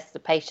it tests the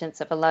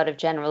patience of a lot of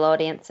general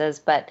audiences.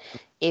 But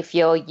if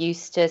you're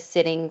used to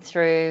sitting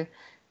through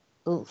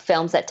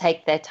films that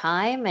take their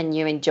time and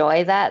you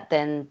enjoy that,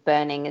 then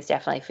Burning is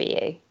definitely for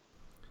you.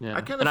 Yeah.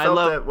 I kind of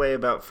felt that way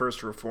about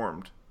First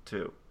Reformed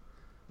too,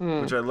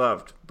 which I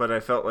loved, but I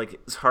felt like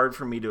it's hard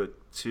for me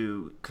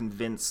to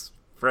convince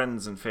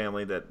friends and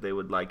family that they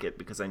would like it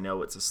because I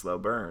know it's a slow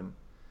burn.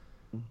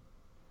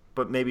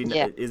 But maybe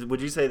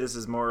would you say this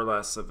is more or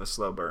less of a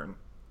slow burn?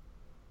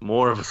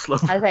 More of a slow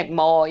burn. I think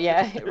more,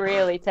 yeah. It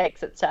really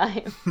takes its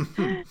time.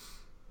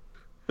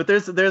 But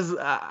there's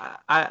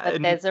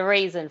a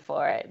reason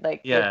for it.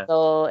 Like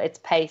it's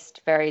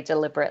paced very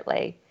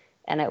deliberately,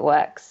 and it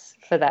works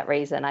for that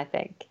reason, I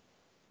think.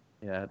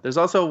 Yeah, there's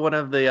also one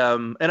of the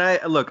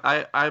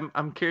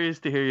I'm curious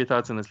to hear your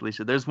thoughts on this,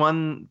 Alicia. There's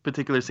one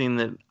particular scene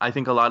that I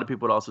think a lot of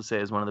people would also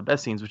say is one of the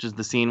best scenes, which is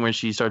the scene where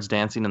she starts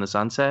dancing in the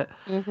sunset.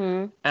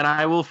 Mm-hmm. And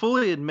I will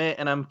fully admit,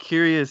 and I'm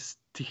curious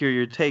to hear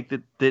your take,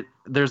 that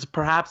there's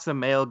perhaps a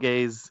male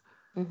gaze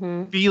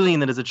feeling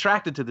that is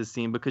attracted to this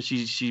scene because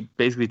she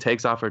basically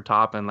takes off her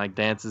top and like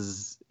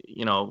dances,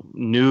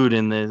 nude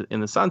in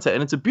the sunset,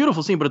 and it's a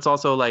beautiful scene, but it's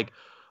also like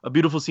a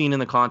beautiful scene in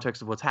the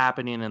context of what's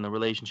happening and the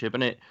relationship.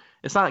 And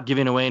it's not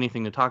giving away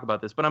anything to talk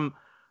about this, but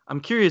I'm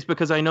curious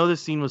because I know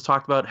this scene was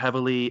talked about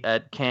heavily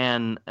at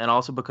Cannes, and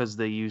also because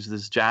they used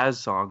this jazz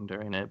song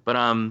during it.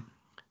 But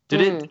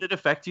did it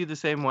affect you the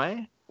same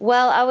way?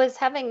 Well, I was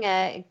having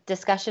a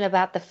discussion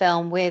about the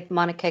film with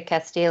Monica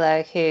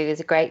Castillo, who is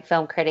a great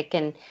film critic,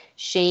 and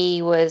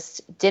she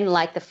didn't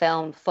like the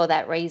film for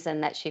that reason,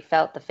 that she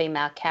felt the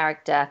female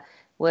character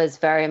was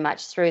very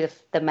much through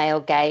the male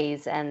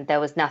gaze and there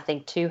was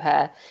nothing to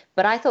her.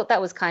 But I thought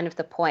that was kind of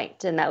the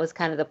point, and that was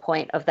kind of the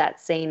point of that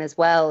scene as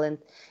well. And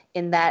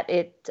in that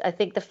I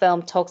think the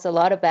film talks a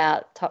lot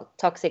about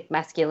toxic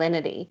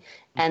masculinity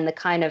and the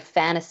kind of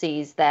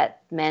fantasies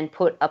that men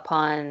put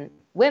upon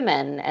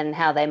women and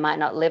how they might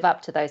not live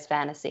up to those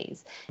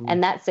fantasies.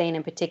 And that scene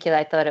in particular,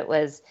 I thought it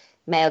was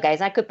male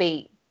gaze. I could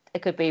be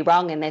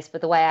wrong in this,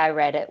 but the way I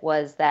read it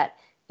was that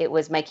it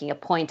was making a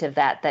point of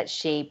that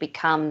she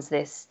becomes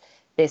this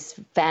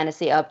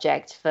fantasy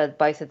object for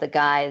both of the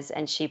guys,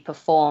 and she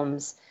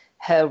performs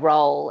her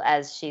role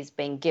as she's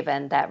been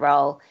given that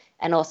role.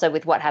 And also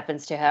with what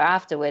happens to her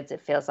afterwards,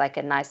 it feels like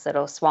a nice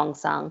little swan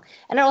song.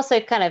 And it also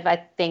kind of,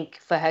 I think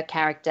for her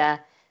character,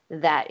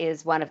 that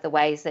is one of the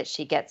ways that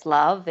she gets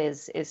love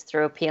is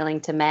through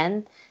appealing to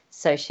men.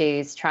 So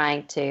she's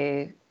trying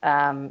to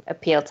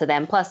appeal to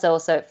them. Plus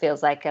also it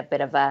feels like a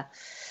bit of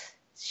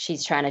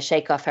she's trying to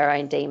shake off her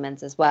own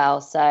demons as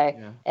well.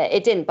 So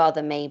it didn't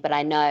bother me, but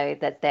I know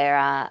that there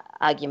are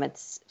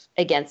arguments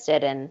against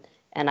it, and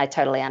I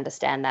totally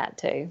understand that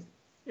too.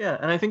 Yeah,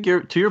 and I think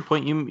to your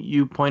point,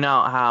 you point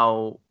out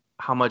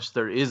how much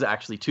there is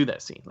actually to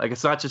that scene. Like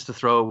it's not just a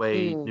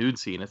throwaway nude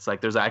scene. It's like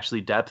there's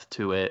actually depth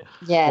to it.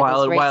 Yeah.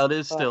 While it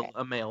is still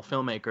a male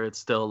filmmaker, it's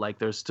still like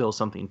there's still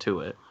something to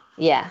it.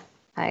 Yeah,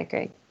 I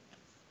agree.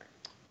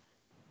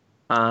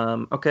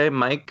 Okay,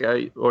 Mike,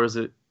 or is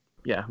it?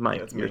 Yeah,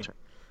 Mike, your turn.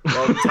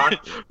 Well,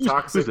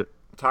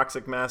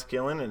 toxic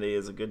masculinity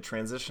is a good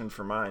transition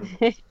for mine.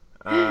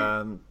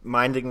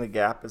 Minding the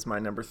Gap is my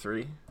number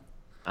 3,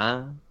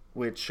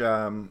 which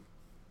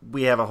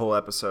we have a whole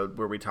episode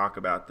where we talk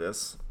about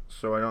this,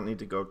 so I don't need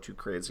to go too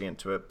crazy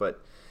into it.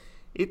 But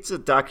it's a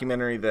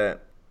documentary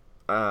that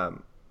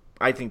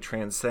I think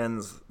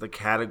transcends the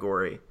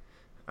category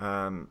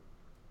and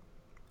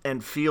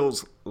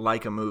feels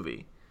like a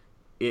movie.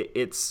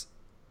 It's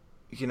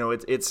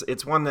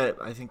one that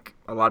I think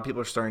a lot of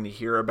people are starting to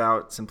hear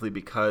about simply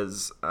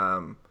because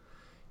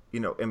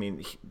I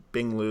mean,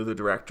 Bing Liu, the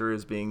director,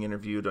 is being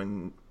interviewed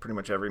on pretty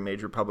much every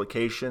major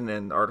publication,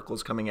 and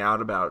articles coming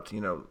out about,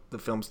 the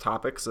film's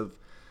topics of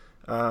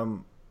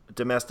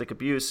domestic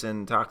abuse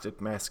and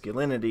toxic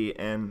masculinity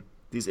and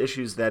these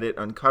issues that it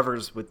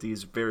uncovers with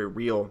these very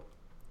real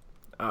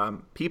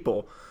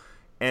people.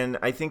 And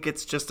I think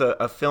it's just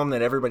a film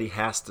that everybody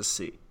has to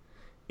see.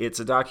 It's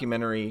a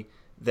documentary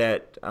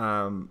that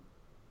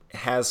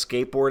has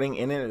skateboarding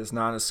in it. It's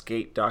not a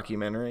skate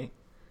documentary.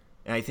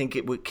 And I think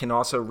it can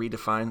also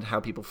redefine how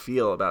people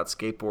feel about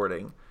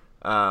skateboarding.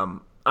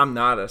 I'm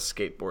not a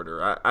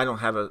skateboarder. I don't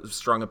have a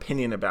strong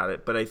opinion about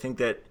it, but I think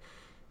that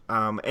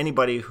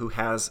anybody who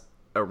has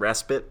a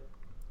respite,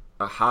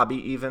 a hobby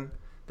even,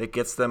 that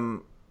gets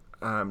them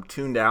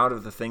tuned out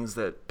of the things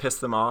that piss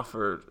them off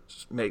or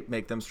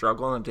make them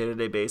struggle on a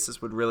day-to-day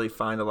basis would really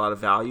find a lot of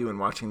value in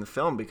watching the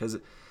film, because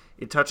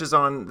it touches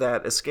on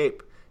that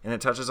escape, and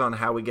it touches on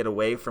how we get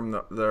away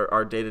from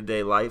our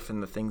day-to-day life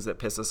and the things that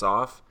piss us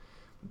off.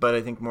 But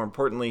I think more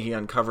importantly, he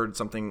uncovered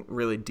something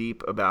really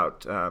deep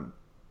about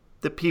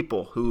the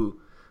people who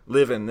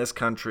live in this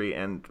country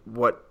and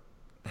what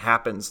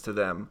happens to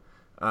them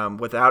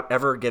without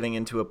ever getting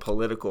into a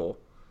political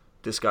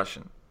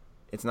discussion.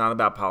 It's not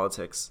about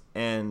politics.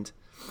 And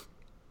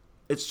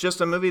it's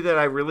just a movie that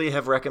I really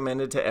have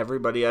recommended to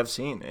everybody I've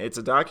seen. It's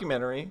a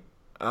documentary,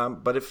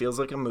 but it feels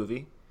like a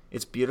movie.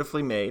 It's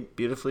beautifully made,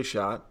 beautifully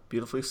shot,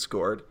 beautifully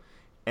scored,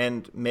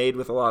 and made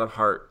with a lot of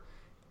heart.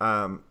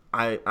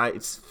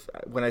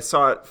 When I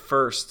saw it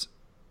first,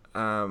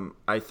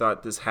 I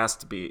thought this has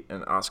to be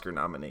an Oscar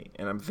nominee,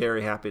 and I'm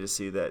very happy to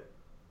see that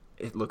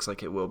it looks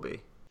like it will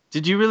be.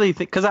 Did you really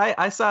think? Because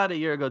I saw it a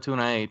year ago too,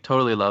 and I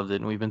totally loved it,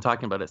 and we've been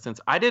talking about it since.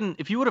 I didn't.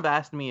 If you would have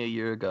asked me a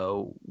year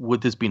ago,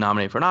 would this be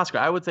nominated for an Oscar?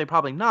 I would say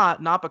probably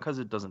not. Not because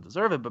it doesn't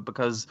deserve it, but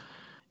because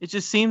it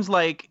just seems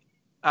like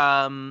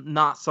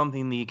not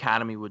something the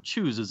Academy would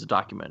choose as a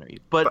documentary.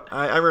 But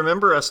I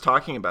remember us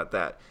talking about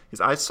that, because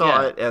I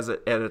saw it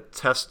at a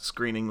test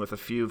screening with a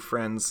few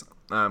friends,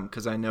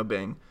 because I know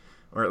Bing,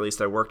 or at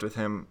least I worked with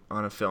him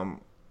on a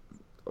film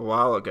a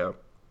while ago.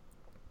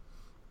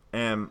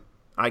 And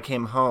I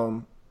came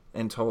home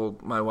and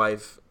told my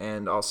wife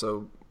and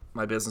also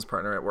my business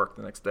partner at work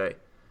the next day,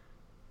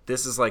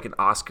 this is like an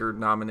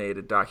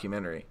Oscar-nominated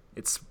documentary.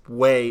 It's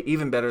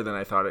even better than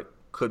I thought it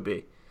could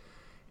be.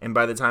 And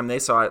by the time they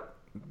saw it,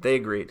 they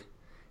agreed.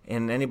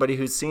 And anybody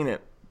who's seen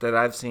it that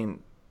I've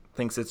seen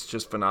thinks it's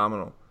just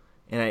phenomenal.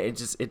 And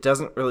it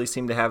doesn't really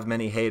seem to have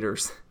many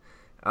haters.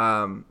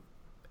 And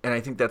I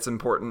think that's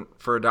important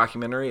for a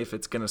documentary if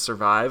it's going to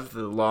survive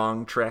the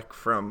long trek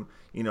from,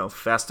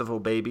 festival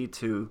baby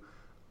to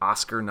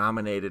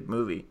Oscar-nominated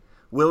movie.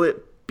 Will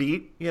it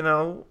beat,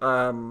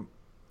 RBG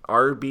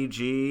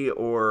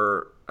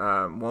or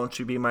Won't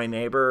You Be My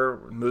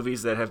Neighbor,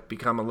 movies that have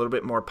become a little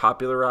bit more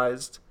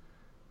popularized?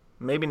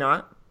 Maybe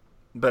not.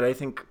 But I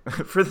think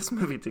for this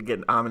movie to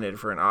get nominated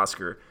for an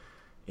Oscar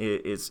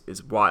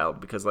is wild,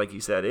 because, like you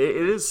said, it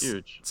is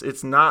huge.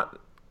 It's not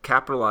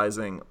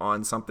capitalizing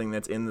on something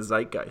that's in the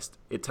zeitgeist.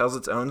 It tells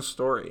its own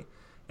story,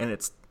 and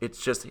it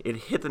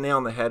hit the nail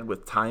on the head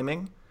with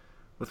timing,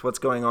 with what's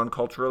going on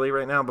culturally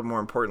right now. But more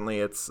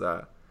importantly, it's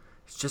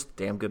just a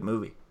damn good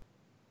movie.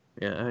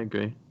 Yeah, I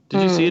agree.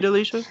 Did you see it,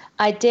 Alicia?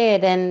 I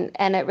did, and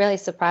it really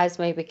surprised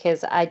me,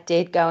 because I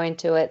did go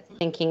into it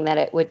thinking that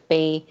it would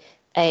be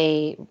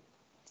a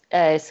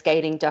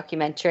skating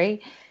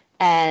documentary,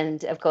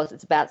 and of course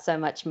it's about so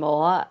much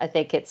more. I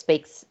think it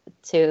speaks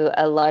to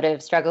a lot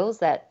of struggles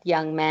that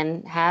young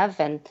men have,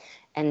 and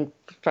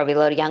probably a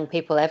lot of young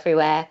people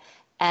everywhere.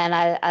 And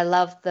I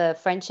love the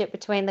friendship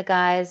between the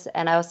guys,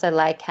 and I also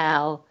like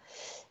how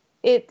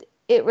it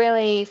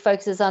really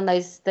focuses on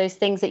those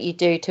things that you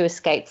do to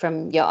escape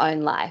from your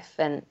own life,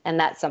 and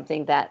that's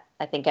something that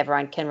I think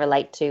everyone can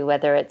relate to,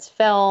 whether it's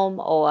film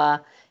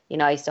or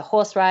I used to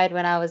horse ride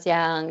when I was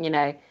young,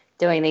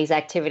 doing these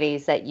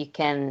activities that you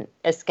can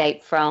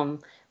escape from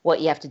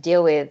what you have to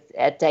deal with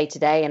at day to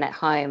day and at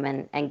home,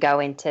 and go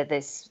into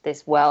this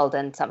world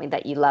and something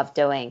that you love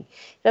doing.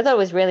 So I thought it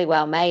was really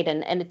well made,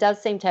 and it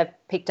does seem to have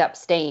picked up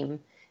steam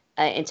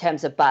in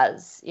terms of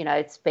buzz.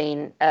 It's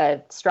been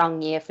a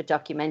strong year for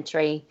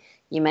documentary.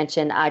 You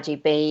mentioned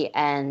RGB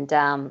and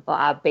or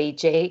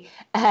RBG,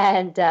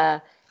 and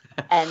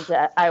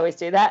I always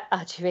do that,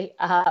 RGB,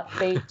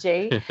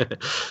 RBG,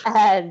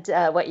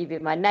 and What You Be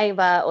My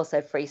Neighbor, also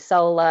Free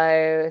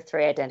Solo,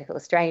 Three Identical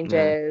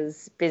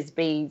Strangers,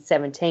 Bisbee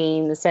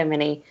 17. There's so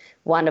many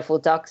wonderful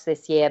docs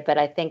this year, but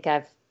I think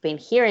I've been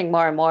hearing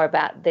more and more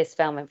about this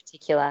film in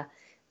particular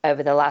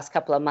over the last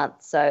couple of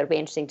months, so it'll be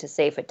interesting to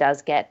see if it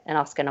does get an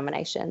Oscar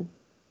nomination.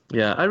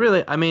 Yeah, I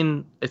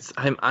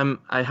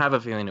have a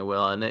feeling it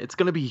will, and it's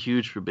going to be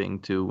huge for Bing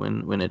too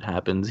when it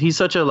happens. He's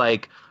such a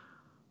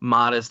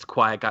modest,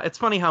 quiet guy. It's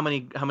funny how many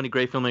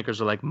great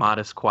filmmakers are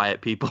modest, quiet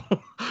people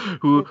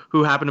who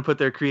happen to put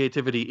their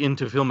creativity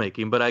into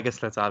filmmaking. But I guess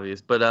that's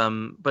obvious. But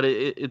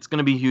it's going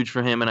to be huge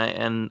for him,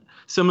 and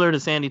similar to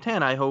Sandy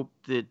Tan, I hope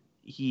that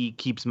he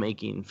keeps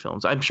making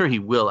films. I'm sure he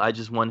will. I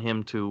just want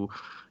him to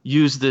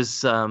use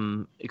this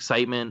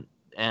excitement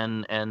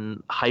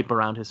and hype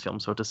around his film,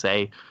 so to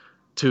say,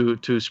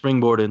 to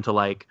springboard into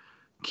like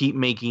keep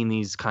making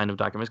these kind of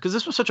documents, because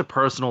this was such a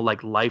personal,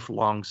 like,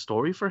 lifelong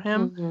story for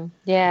him.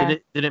 Yeah.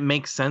 Did it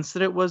make sense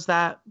that it was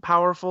that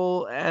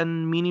powerful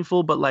and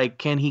meaningful? But like,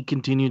 can he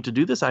continue to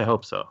do this? I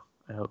hope so.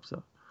 I hope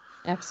so.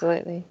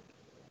 Absolutely.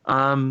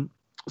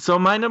 So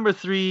my number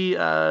 3,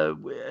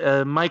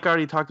 Mike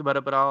already talked about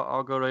it, but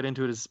I'll go right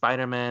into it, is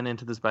Spider-Man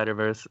Into the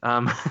Spider-Verse.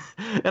 And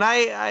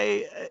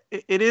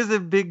it is a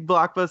big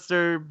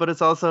blockbuster, but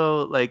it's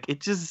also like,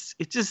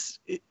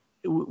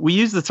 we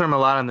use the term a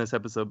lot on this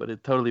episode, but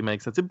it totally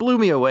makes sense. It blew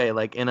me away,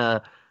 like, in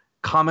a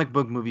comic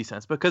book movie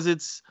sense,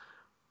 because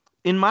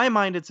in my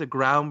mind, it's a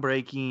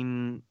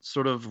groundbreaking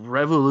sort of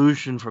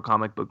revolution for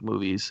comic book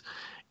movies,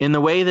 in the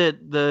way that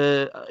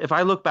if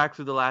I look back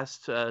through the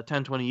last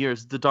 10, 20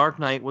 years, The Dark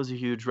Knight was a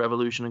huge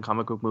revolution in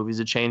comic book movies.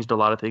 It changed a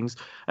lot of things.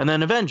 And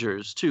then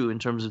Avengers, too, in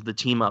terms of the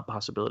team-up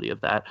possibility of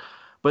that.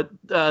 But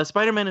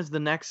Spider-Man is the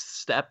next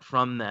step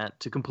from that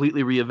to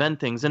completely reinvent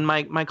things. And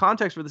my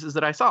context for this is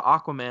that I saw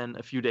Aquaman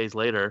a few days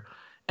later,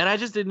 and I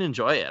just didn't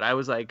enjoy it. I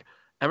was like,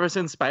 ever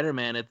since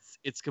Spider-Man,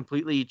 it's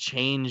completely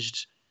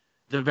changed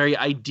the very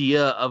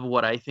idea of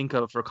what I think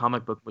of for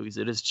comic book movies.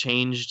 It has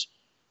changed,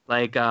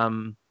 like,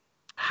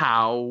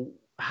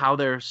 how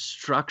they're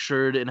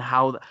structured, and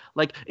how,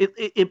 like,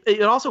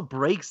 it also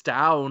breaks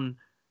down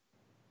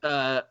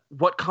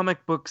what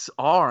comic books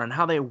are and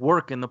how they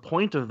work and the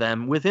point of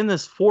them within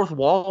this fourth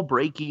wall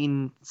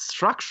breaking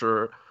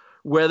structure,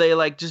 where they,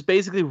 like, just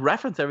basically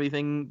reference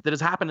everything that has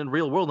happened in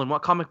real world and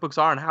what comic books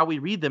are and how we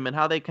read them and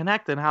how they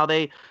connect and how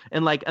they,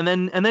 and like, and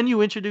then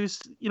you introduce,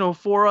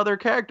 4 other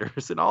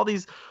characters and all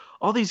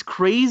these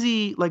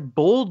crazy, like,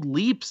 bold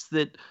leaps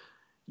that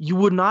you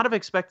would not have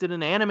expected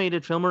an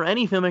animated film or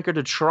any filmmaker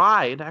to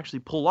try to actually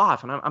pull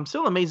off. And I'm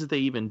still amazed that they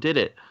even did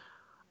it.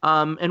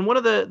 And one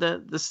of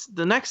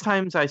the next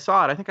times I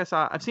saw it,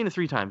 I've seen it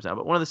 3 times now,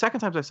 but one of the second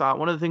times I saw it,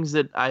 one of the things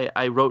that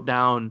I wrote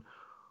down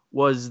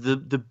was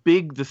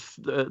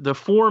the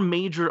 4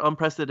 major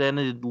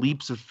unprecedented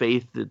leaps of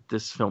faith that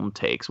this film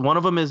takes. One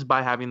of them is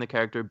by having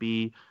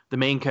the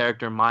main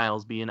character,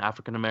 Miles, be an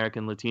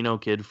African-American Latino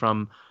kid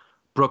from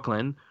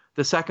Brooklyn.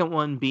 The second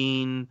one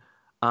being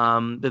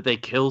that they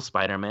kill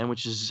Spider-Man,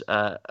 which is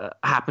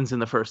happens in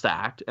the first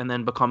act and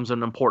then becomes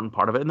an important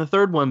part of it. And the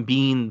third one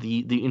being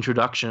the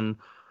introduction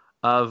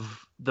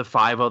of the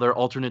 5 other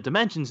alternate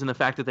dimensions, and the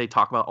fact that they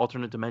talk about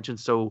alternate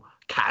dimensions so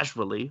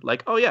casually,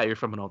 like, oh yeah, you're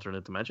from an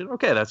alternate dimension.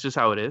 Okay, that's just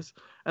how it is.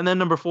 And then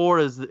number 4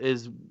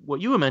 is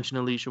what you were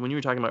mentioning, Alicia, when you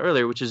were talking about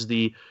earlier, which is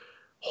the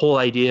whole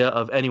idea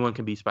of anyone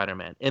can be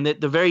Spider-Man. And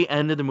at the very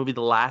end of the movie,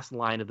 the last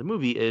line of the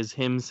movie is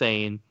him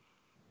saying,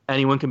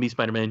 anyone can be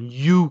Spider-Man,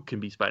 you can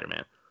be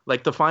Spider-Man.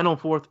 Like, the final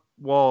fourth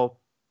wall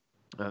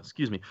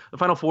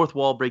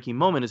breaking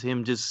moment is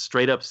him just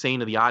straight up saying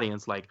to the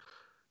audience, like,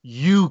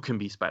 you can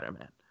be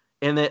Spider-Man.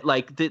 And that,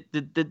 like,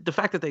 the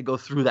fact that they go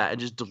through that and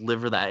just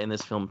deliver that in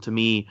this film, to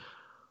me,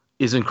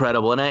 is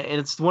incredible. And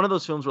it's one of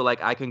those films where,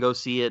 like, I can go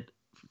see it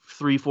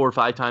 3, 4,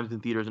 5 times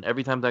in theaters, and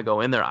every time that I go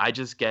in there, I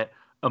just get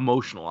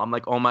emotional. I'm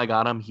like, oh my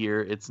God, I'm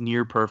here. It's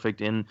near perfect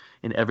in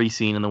every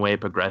scene and the way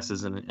it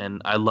progresses,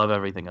 and I love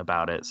everything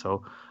about it.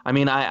 So, I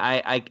mean,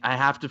 I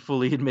have to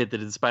fully admit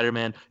that it's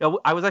Spider-Man.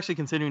 I was actually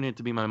considering it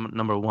to be my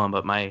number 1,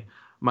 but my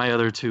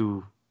other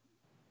 2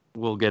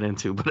 we'll get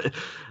into. But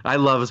I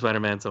love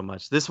Spider-Man so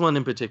much. This one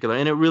in particular,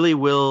 and it really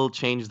will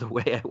change the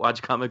way I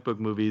watch comic book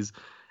movies,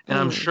 and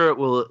I'm sure it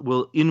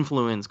will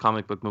influence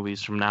comic book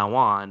movies from now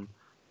on,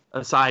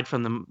 aside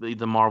from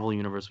the Marvel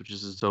universe, which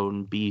is its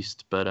own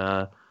beast.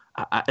 But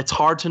it's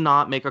hard to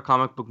not make a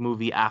comic book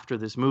movie after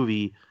this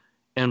movie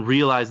and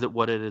realize that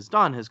what it has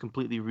done has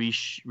completely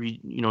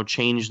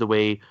changed the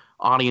way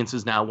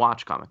audiences now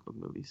watch comic book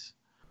movies.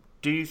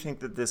 Do you think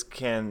that this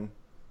can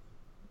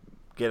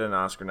get an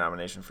Oscar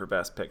nomination for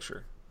Best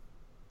Picture?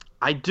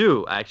 I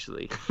do,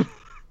 actually.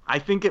 I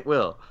think it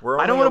will. We're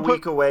only a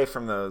week away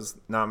from those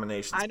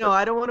nominations. I know.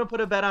 I don't want to put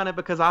a bet on it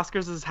because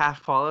Oscars is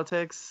half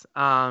politics,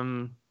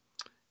 and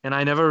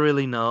I never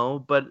really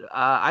know. But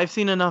I've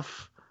seen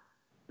enough.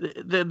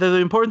 The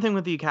important thing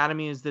with the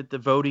Academy is that the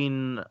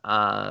voting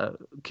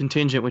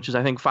contingent, which is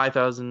I think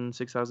 5,000,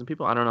 6,000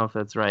 people. I don't know if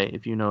that's right,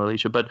 if you know,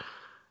 Alicia. But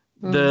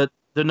the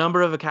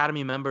number of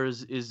Academy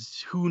members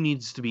is who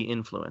needs to be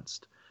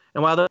influenced.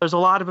 And while there's a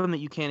lot of them that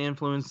you can't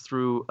influence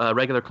through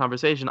regular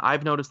conversation,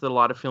 I've noticed that a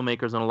lot of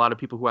filmmakers and a lot of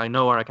people who I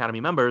know are Academy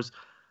members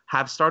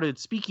have started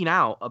speaking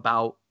out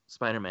about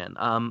Spider-Man.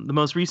 The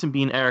most recent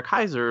being Eric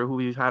Heiser, who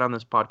we've had on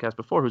this podcast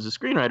before, who's a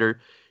screenwriter.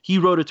 He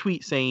wrote a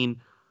tweet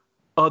saying,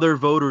 other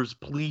voters,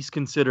 please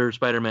consider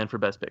Spider-Man for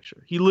Best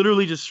Picture. He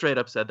literally just straight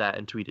up said that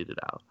and tweeted it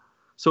out.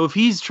 So if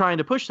he's trying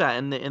to push that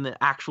and the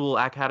actual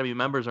Academy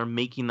members are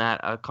making that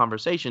a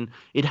conversation,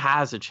 it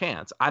has a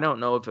chance. I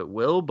don't know if it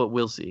will, but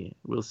we'll see.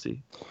 We'll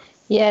see.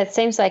 Yeah, it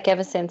seems like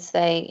ever since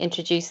they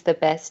introduced the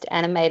Best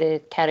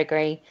Animated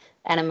category,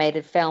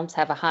 animated films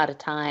have a harder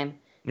time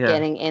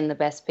getting in the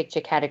Best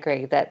Picture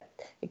category. That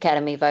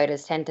Academy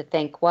voters tend to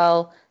think,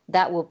 well,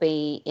 that will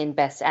be in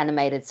Best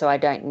Animated, so I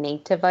don't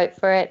need to vote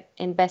for it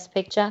in Best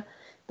Picture.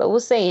 But we'll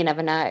see. You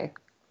never know.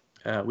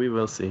 We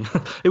will see.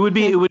 It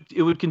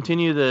would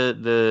continue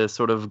the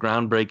sort of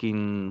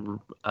groundbreaking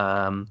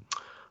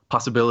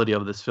possibility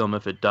of this film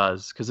if it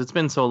does, because it's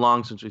been so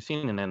long since we've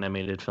seen an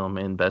animated film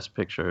in Best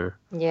Picture.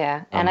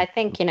 Yeah, and I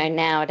think,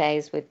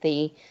 nowadays with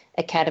the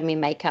Academy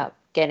makeup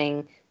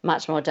getting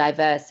much more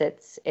diverse,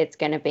 it's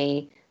going to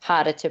be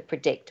harder to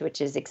predict,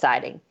 which is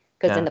exciting.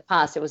 Because in Yeah. the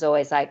past, it was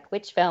always like,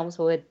 which films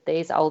would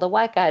these older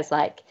white guys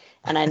like?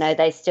 And I know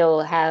they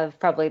still have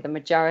probably the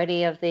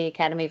majority of the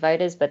Academy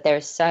voters, but there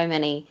are so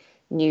many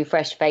new,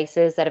 fresh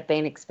faces that have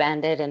been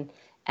expanded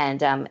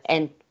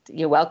and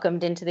you're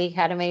welcomed into the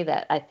Academy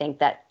that I think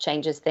that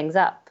changes things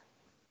up.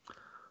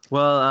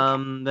 Well,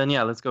 then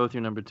yeah, let's go with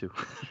your number 2.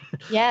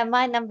 Yeah,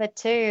 my number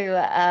two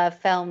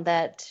film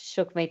that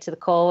shook me to the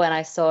core when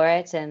I saw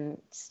it and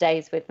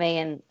stays with me,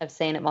 and I've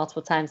seen it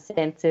multiple times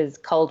since, is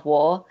Cold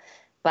War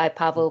by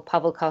Pavel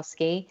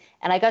Pawlikowski.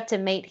 And I got to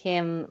meet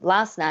him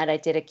last night. I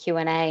did a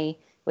Q&A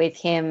with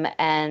him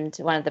and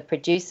one of the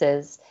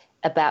producers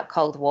about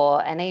Cold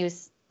War, and he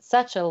was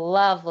such a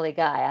lovely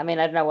guy. I mean,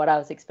 I don't know what I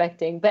was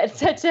expecting, but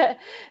such a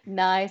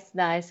nice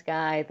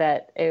guy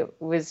that it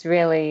was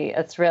really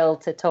a thrill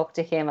to talk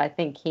to him. I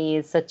think he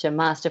is such a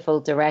masterful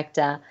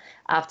director.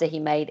 After he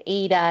made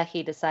Ida,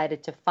 he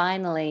decided to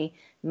finally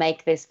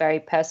make this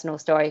very personal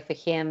story for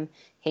him.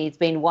 He's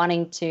been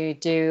wanting to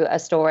do a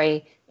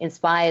story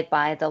inspired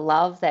by the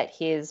love that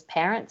his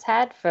parents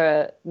had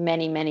for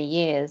many, many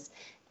years.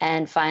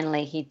 And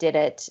finally he did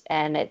it.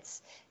 And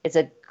it's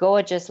a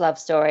gorgeous love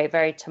story,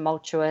 very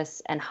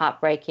tumultuous and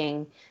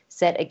heartbreaking,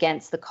 set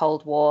against the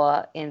Cold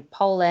War in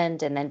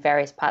Poland and then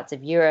various parts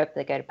of Europe.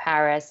 They go to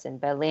Paris and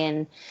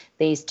Berlin.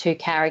 These two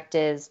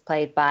characters,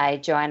 played by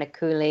Joanna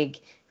Kulig,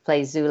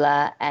 plays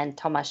Zula, and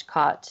Tomasz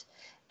Kot,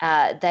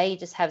 they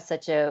just have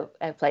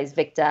plays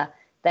Victor.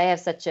 They have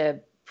such a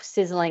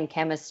sizzling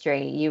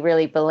chemistry. You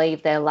really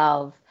believe their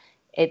love.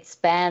 It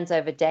spans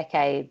over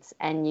decades,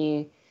 and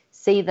you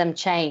see them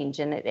change.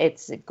 And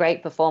it's a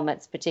great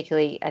performance,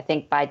 particularly, I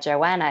think, by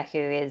Joanna, who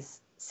is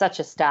such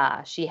a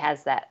star. She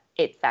has that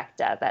it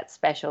factor, that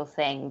special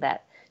thing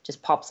that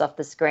just pops off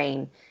the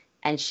screen.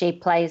 And she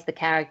plays the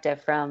character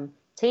from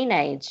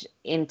teenage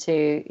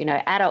into,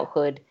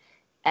 adulthood.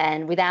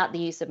 And without the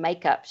use of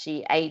makeup,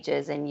 she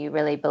ages and you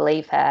really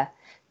believe her.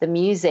 The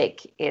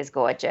music is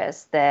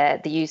gorgeous. The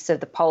use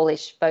of the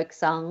Polish folk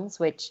songs,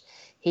 which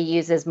he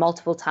uses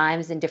multiple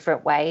times in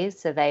different ways.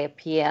 So they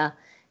appear,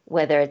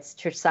 whether it's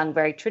sung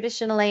very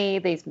traditionally,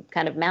 these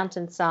kind of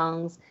mountain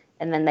songs,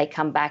 and then they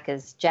come back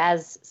as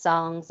jazz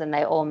songs, and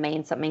they all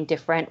mean something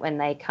different when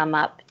they come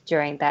up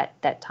during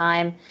that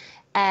time.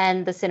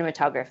 And the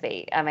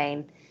cinematography. I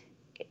mean,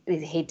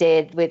 he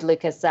did with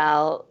Lucas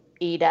Zal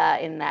Ida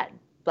in that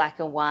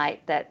black and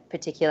white, that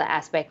particular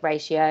aspect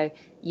ratio,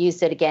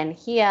 used it again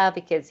here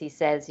because he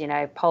says,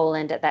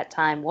 Poland at that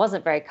time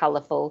wasn't very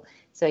colorful.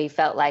 So he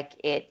felt like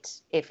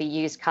if he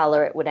used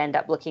color, it would end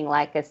up looking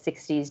like a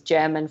 60s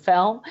German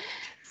film.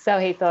 So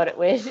he thought it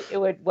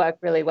would work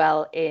really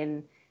well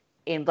in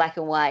black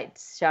and white,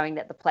 showing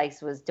that the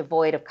place was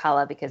devoid of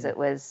color because it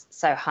was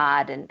so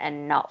hard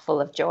and not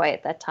full of joy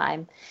at that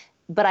time.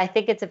 But I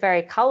think it's a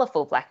very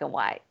colorful black and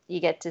white. You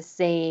get to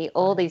see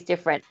all these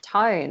different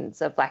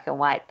tones of black and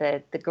white,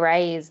 the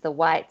grays, the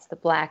whites, the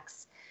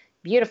blacks,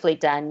 beautifully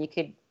done. You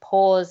could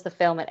pause the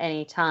film at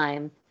any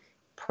time,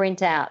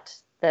 print out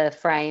the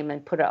frame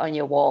and put it on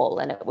your wall,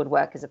 and it would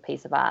work as a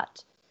piece of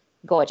art.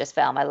 Gorgeous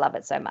film. I love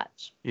it so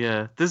much.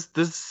 Yeah, this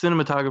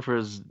cinematographer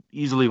is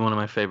easily one of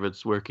my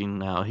favorites working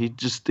now. He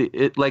just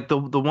it like the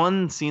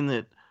one scene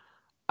that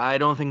I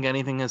don't think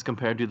anything has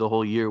compared to the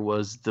whole year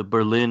was the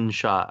Berlin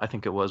shot, I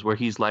think it was, where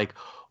he's like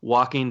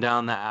walking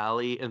down the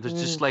alley and there's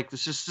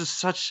just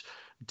such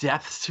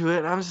depth to it.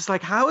 And I was just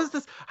like, how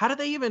did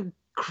they even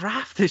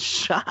craft this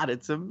shot?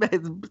 It's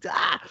amazing.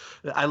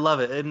 I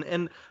love it.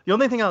 And the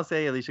only thing I'll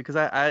say, Alicia, because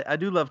I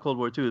do love Cold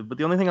War too, but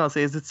the only thing I'll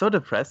say is it's so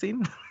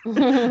depressing.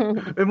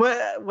 And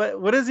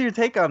what is your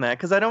take on that?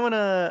 Because I don't want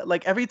to,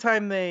 like,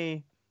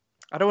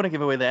 I don't want to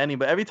give away the ending,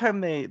 but every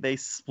time they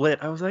split,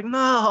 I was like,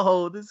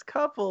 no, this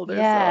couple,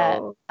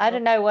 I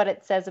don't know what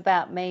it says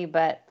about me,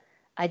 but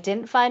I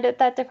didn't find it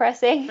that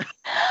depressing.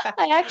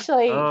 I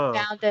actually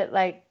found it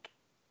like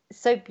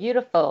so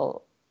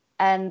beautiful,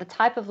 and the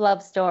type of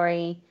love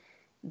story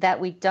that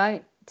we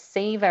don't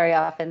see very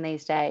often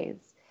these days.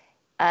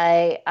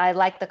 I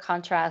like the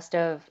contrast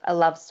of a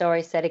love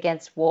story set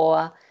against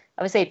war.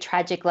 Obviously, a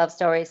tragic love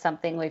story is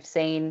something we've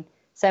seen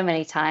so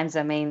many times.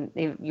 I mean,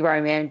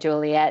 Romeo and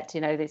Juliet,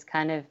 these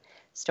kind of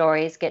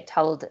stories get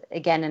told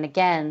again and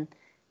again.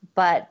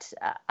 But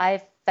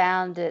I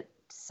found it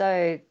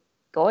so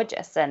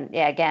gorgeous. And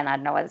yeah, again, I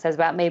don't know what it says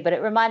about me, but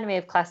it reminded me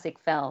of classic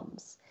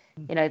films,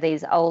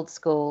 these old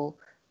school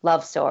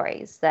love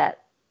stories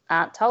that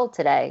aren't told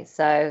today.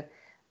 So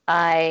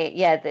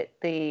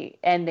the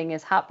ending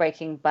is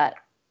heartbreaking, but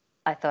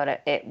I thought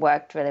it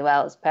worked really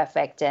well. It was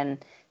perfect.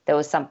 And there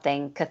was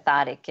something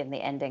cathartic in the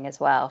ending as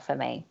well for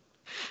me.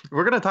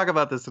 We're going to talk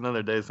about this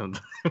another day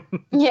sometime.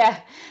 Yeah.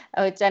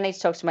 I need to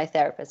talk to my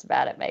therapist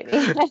about it, maybe.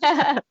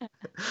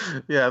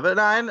 Yeah, but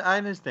I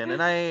understand.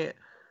 And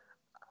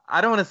I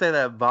don't want to say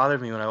that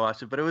bothered me when I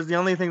watched it, but it was the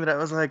only thing that I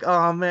was like,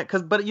 oh man,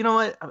 but you know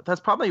what? That's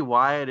probably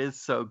why it is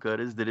so good,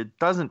 is that it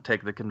doesn't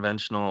take the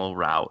conventional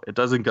route. It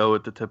doesn't go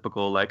with the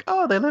typical like,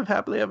 oh, they live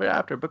happily ever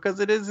after, because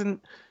it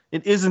isn't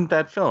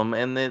that film,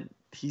 and that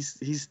he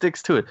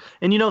sticks to it.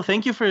 And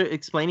thank you for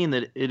explaining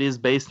that it is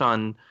based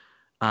on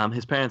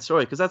his parents'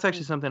 story, because that's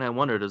actually something I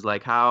wondered, is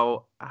like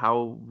how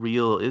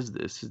real is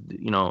this?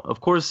 Of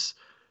course,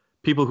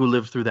 people who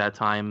lived through that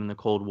time in the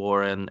Cold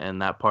War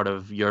and that part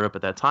of Europe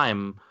at that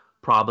time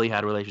probably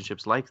had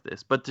relationships like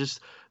this, but just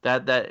I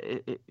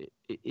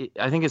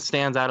think it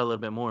stands out a little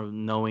bit more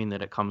knowing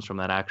that it comes from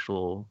that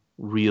actual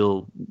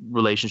real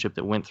relationship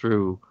that went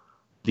through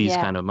these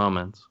kind of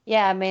moments.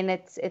 Yeah, I mean,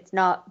 it's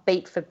not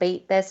beat for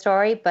beat their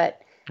story,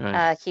 but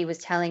Right. he was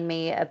telling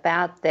me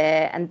about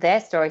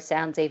their story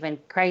sounds even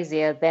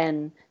crazier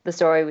than the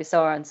story we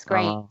saw on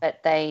screen.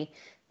 But they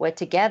were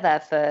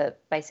together for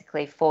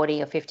basically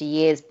 40 or 50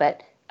 years,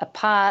 but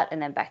apart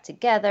and then back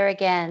together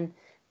again.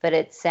 But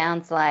it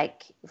sounds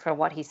like, from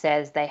what he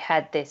says, they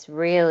had this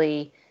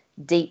really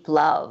deep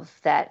love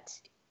that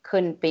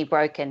couldn't be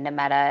broken no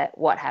matter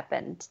what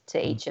happened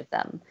to each of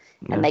them.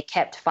 Yeah. And they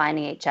kept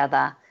finding each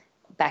other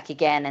back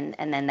again,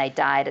 and then they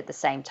died at the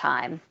same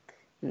time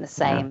in the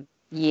same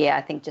year,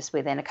 I think just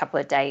within a couple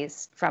of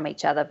days from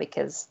each other,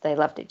 because they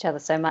loved each other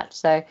so much.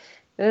 So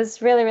it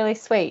was really, really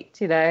sweet,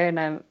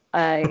 and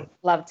I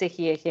love to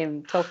hear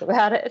him talk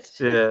about it.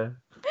 Yeah.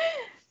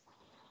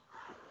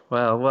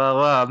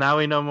 Well. Now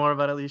we know more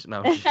about Alicia.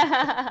 No.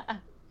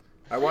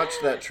 I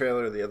watched that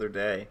trailer the other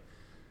day,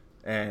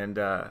 and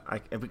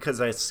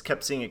because I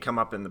kept seeing it come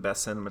up in the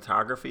best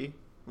cinematography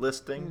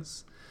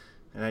listings,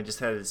 and I just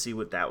had to see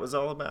what that was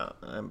all about.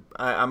 I'm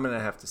gonna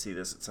have to see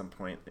this at some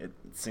point. It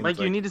seems Mike,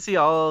 like, you need to see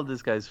all of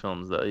this guy's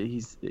films, though.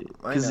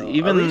 I know.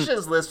 Even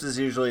Alicia's list is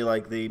usually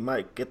like the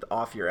Mike, get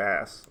off your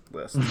ass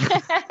list.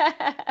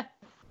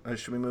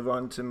 Should we move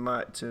on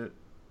to?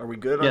 Are we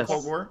good on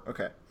Cold War?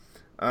 Okay.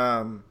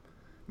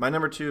 My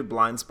number 2,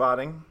 Blind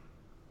Spotting,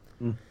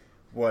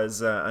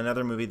 was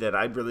another movie that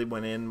I really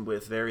went in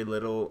with very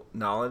little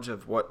knowledge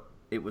of what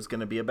it was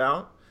going to be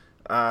about.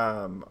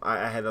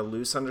 I had a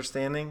loose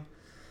understanding,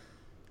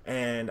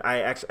 and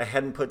I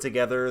hadn't put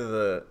together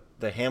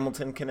the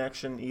Hamilton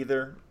connection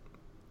either.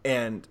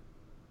 And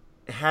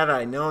had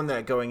I known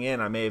that going in,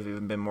 I may have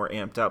even been more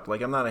amped up.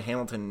 Like, I'm not a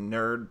Hamilton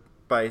nerd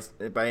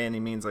by any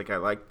means. Like, I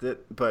liked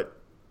it, but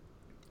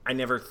I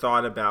never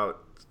thought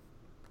about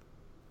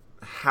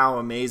how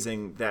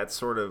amazing that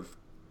sort of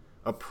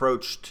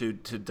approach to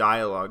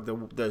dialogue,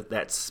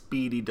 that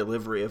speedy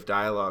delivery of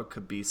dialogue,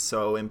 could be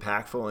so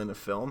impactful in a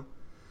film.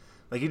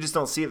 Like, you just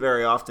don't see it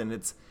very often.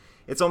 It's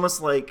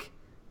almost like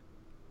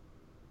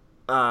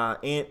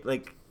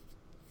like,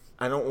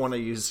 I don't want to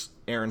use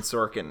Aaron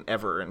Sorkin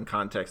ever in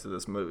context of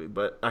this movie,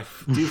 but I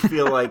do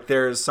feel like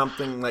there's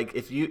something like,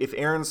 if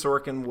Aaron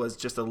Sorkin was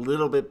just a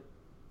little bit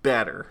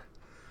better,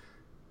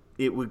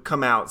 it would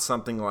come out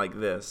something like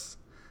this.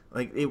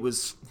 Like,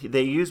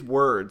 they use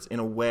words in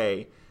a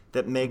way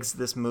that makes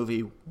this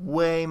movie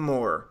way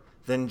more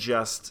than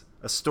just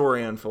a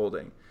story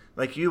unfolding.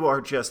 Like, you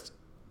are just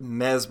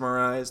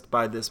mesmerized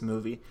by this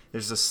movie.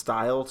 There's a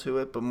style to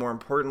it, but more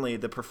importantly,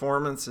 the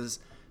performances,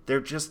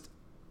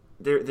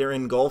 they're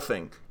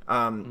engulfing.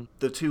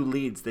 The two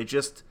leads, they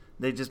just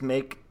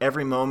make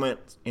every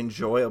moment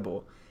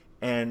enjoyable.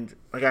 And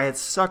like, I had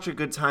such a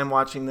good time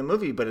watching the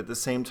movie, but at the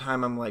same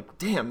time, I'm like,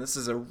 damn, this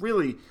is a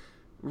really,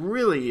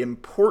 really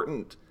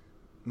important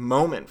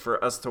moment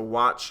for us to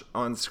watch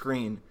on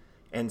screen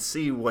and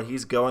see what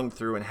he's going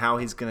through and how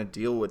he's going to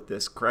deal with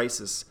this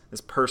crisis,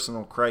 this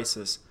personal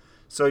crisis.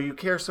 So you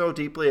care so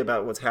deeply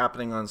about what's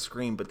happening on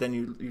screen, but then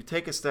you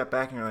take a step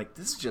back and you're like,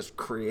 this is just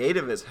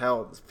creative as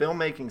hell. This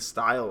filmmaking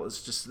style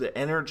is just the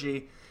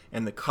energy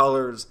and the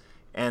colors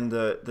and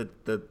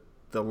the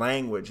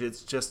language.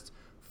 It's just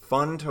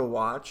fun to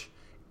watch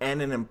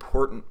and an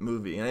important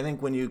movie. And I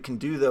think when you can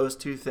do those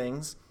two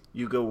things,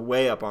 you go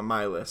way up on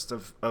my list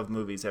of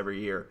movies every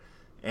year.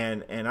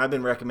 And I've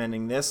been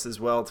recommending this as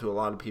well to a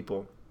lot of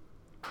people,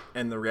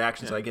 and the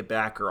reactions I get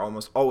back are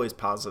almost always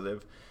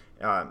positive.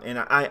 And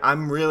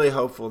I'm really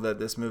hopeful that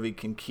this movie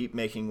can keep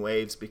making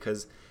waves,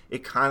 because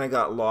it kind of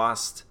got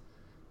lost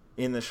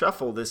in the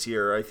shuffle this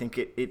year. I think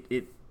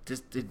it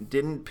just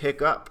didn't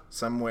pick up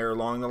somewhere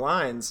along the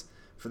lines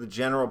for the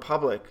general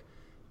public.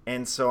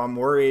 And so I'm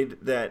worried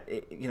that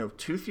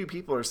too few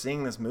people are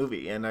seeing this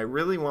movie, and I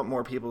really want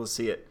more people to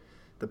see it.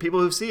 The people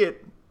who see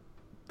it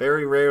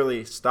very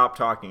rarely stop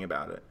talking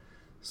about it.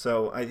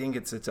 So I think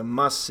it's a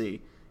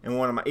must-see,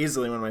 and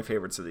easily one of my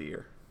favorites of the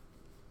year.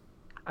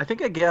 I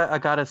think I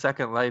got a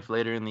second life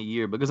later in the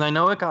year, because I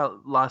know it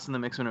got lost in the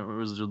mix when it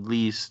was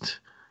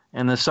released,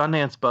 and the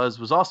Sundance buzz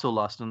was also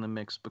lost in the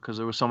mix because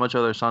there was so much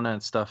other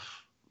Sundance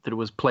stuff that it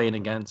was playing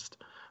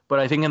against. But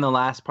I think in the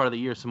last part of the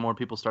year, some more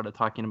people started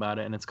talking about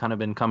it, and it's kind of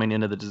been coming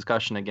into the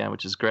discussion again,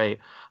 which is great.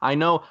 I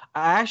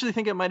actually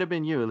think it might have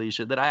been you,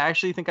 Alicia, that I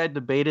actually think I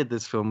debated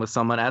this film with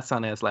someone at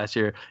Sundance last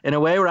year in a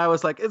way where I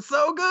was like, it's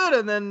so good.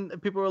 And then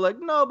people were like,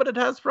 no, but it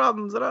has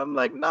problems. And I'm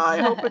like, no,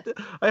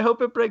 I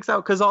hope it breaks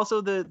out. Because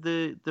also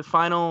the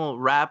final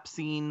rap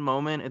scene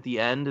moment at the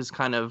end is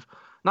kind of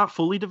not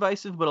fully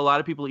divisive, but a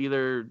lot of people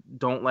either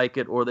don't like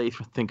it or they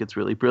think it's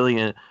really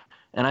brilliant.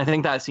 And I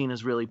think that scene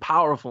is really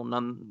powerful.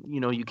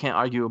 You can't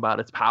argue about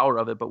its power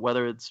of it, but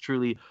whether it's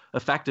truly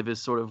effective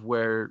is sort of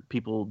where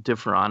people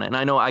differ on it. And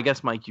I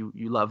guess, Mike, you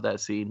love that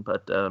scene,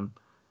 but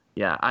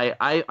yeah,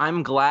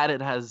 I'm glad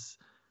it has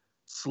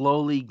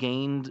slowly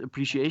gained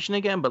appreciation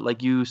again. But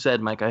like you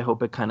said, Mike, I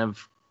hope it kind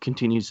of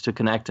continues to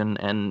connect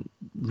and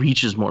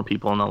reaches more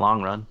people in the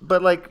long run.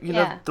 But like,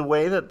 know, the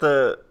way that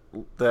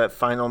that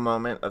final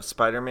moment of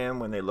Spider-Man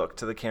when they look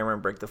to the camera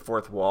and break the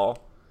fourth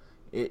wall,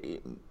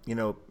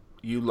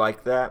 you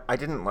like that. I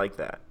didn't like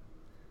that.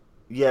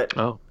 Yet,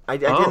 I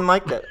didn't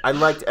like that. I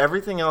liked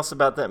everything else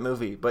about that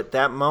movie, but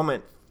that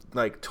moment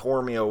like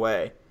tore me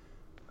away.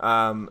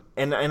 And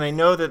I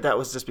know that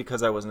was just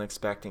because I wasn't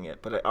expecting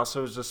it, but it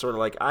also was just sort of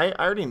like I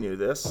already knew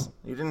this.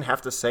 You didn't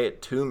have to say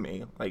it to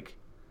me, like,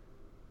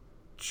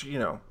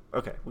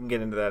 Okay, we can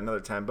get into that another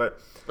time, but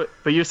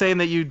you're saying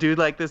that you do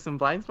like this in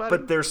Blindspotting?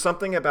 But there's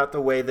something about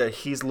the way that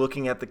he's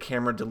looking at the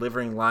camera,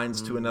 delivering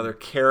lines to another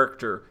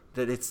character,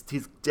 that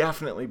he's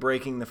definitely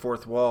breaking the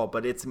fourth wall,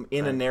 but it's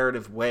in a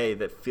narrative way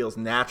that feels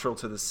natural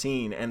to the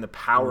scene, and the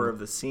power of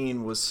the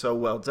scene was so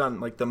well done.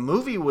 Like, the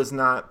movie was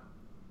not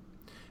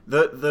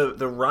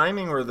the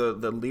rhyming or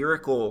the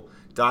lyrical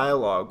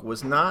dialogue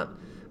was not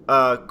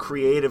a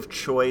creative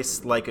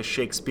choice like a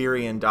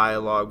Shakespearean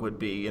dialogue would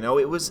be.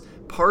 It was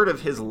part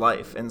of his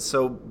life. And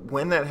so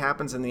when that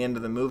happens in the end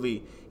of the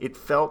movie, it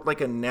felt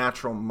like a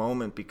natural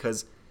moment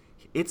because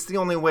it's the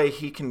only way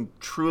he can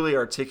truly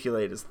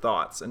articulate his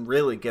thoughts and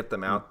really get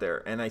them out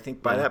there. And I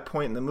think by that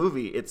point in the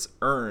movie, it's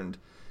earned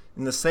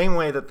in the same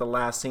way that the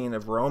last scene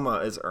of Roma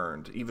is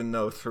earned, even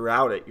though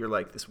throughout it, you're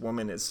like, this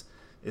woman is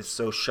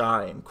so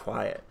shy and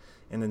quiet.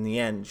 And in the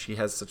end, she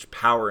has such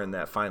power in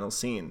that final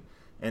scene.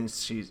 And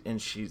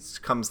she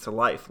comes to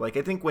life. Like,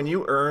 I think when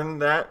you earn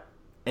that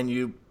and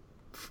you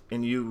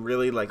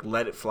really like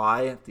let it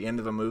fly at the end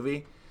of a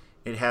movie,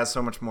 it has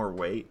so much more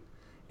weight.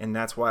 And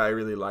that's why I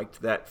really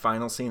liked that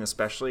final scene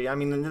especially. I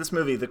mean, in this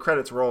movie, the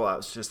credits roll out.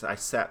 It's just, I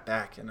sat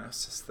back and I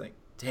was just like,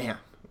 damn,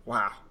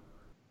 wow.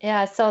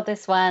 Yeah, I saw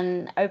this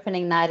one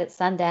opening night at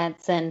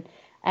Sundance, and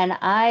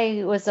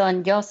I was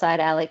on your side,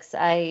 Alex.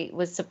 I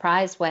was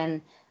surprised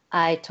when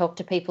I talked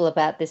to people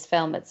about this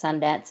film at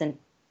Sundance, and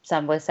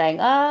some were saying,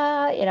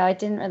 I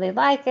didn't really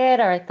like it,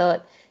 or I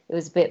thought it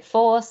was a bit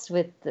forced,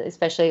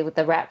 especially with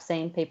the rap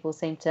scene. People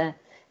seem to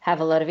have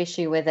a lot of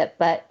issue with it.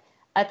 But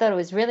I thought it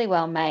was really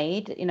well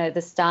made.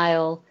 The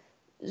style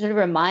sort of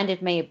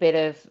reminded me a bit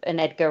of an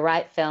Edgar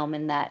Wright film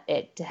in that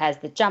it has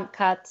the jump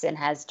cuts and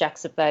has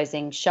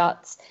juxtaposing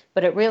shots,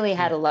 but it really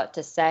had a lot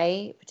to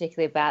say,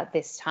 particularly about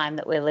this time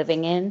that we're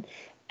living in.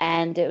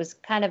 And it was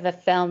kind of a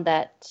film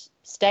that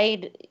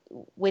stayed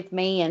with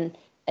me, and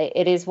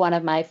it is one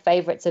of my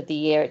favorites of the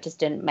year. It just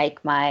didn't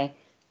make my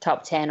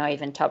top 10 or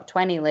even top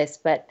 20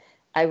 list, but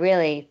I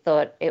really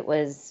thought it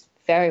was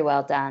very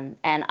well done.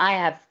 And I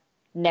have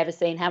never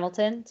seen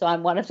Hamilton, so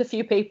I'm one of the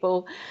few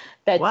people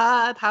that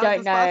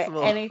don't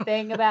know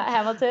anything about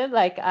Hamilton.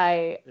 Like,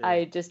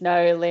 I just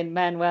know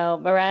Lin-Manuel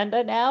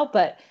Miranda now,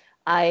 but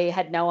I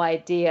had no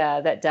idea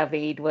that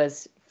David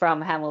was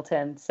from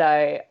Hamilton.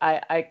 So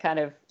I kind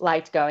of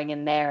liked going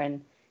in there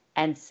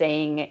and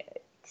seeing,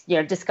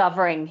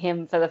 discovering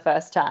him for the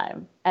first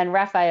time. And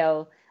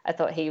Raphael, I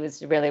thought he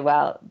was really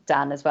well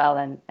done as well,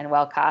 and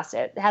well cast.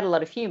 It had a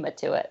lot of humor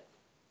to it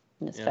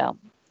in this film.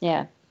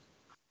 Yeah.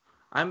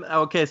 I'm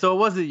okay. So it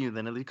wasn't you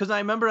then, because I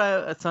remember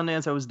at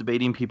Sundance I was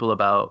debating people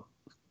about,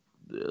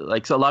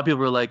 like, so a lot of people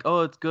were like,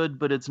 "Oh, it's good,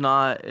 but it's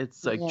not.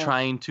 It's like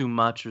trying too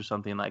much or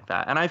something like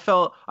that." And I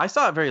saw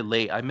it very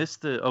late. I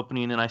missed the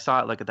opening, and I saw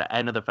it like at the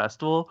end of the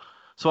festival.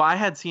 So I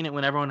had seen it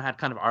when everyone had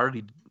kind of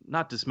already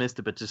not dismissed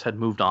it, but just had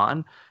moved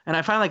on. And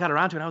I finally got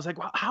around to it. And I was like,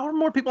 "Wow, how are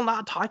more people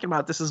not talking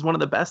about this? Is one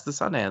of the best of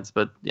Sundance?"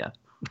 But yeah.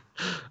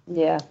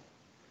 Yeah.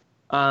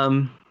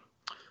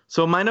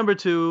 So my number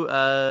two,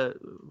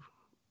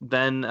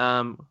 then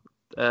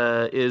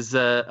is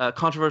a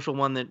controversial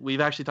one that we've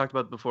actually talked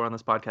about before on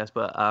this podcast,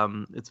 but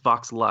it's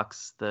Vox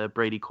Lux, the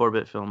Brady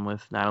Corbett film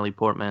with Natalie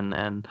Portman.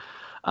 And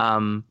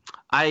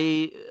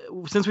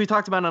since we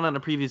talked about it on a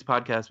previous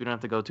podcast, we don't have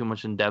to go too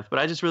much in depth, but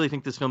I just really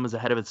think this film is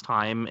ahead of its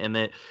time, and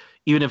that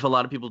even if a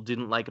lot of people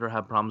didn't like it or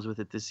have problems with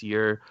it this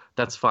year,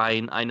 that's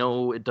fine. I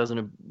know it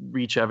doesn't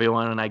reach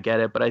everyone, and I get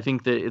it, but I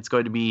think that it's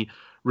going to be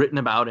written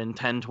about in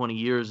 10, 20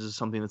 years as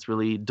something that's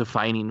really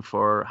defining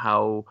for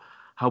how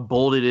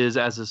bold it is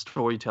as a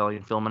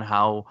storytelling film, and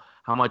how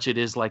much it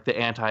is like the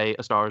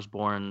A Star is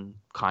Born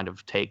kind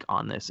of take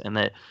on this. And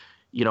that,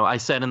 I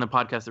said in the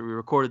podcast that we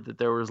recorded that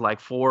there was like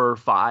 4 or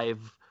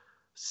 5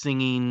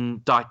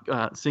 singing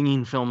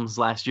films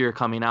last year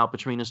coming out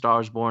between A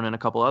Star is Born and a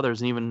couple others,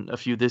 and even a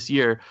few this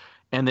year.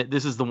 and that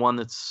this is the one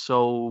that's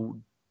so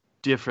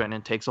different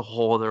and takes a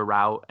whole other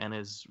route, and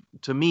is,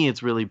 to me,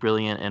 it's really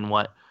brilliant in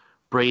what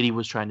Brady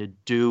was trying to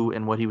do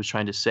and what he was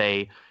trying to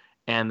say.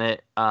 And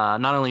that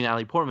not only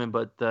Natalie Portman,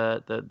 but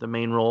the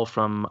main role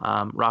from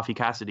Rafi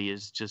Cassidy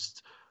is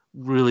just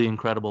really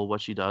incredible,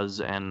 what she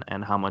does and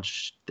how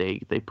much they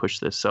push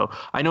this. So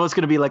I know it's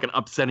going to be like an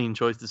upsetting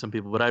choice to some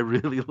people, but I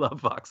really love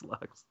Vox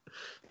Lux.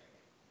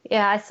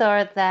 Yeah, I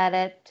saw that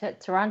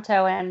at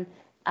Toronto, and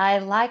I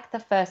like the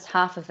first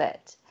half of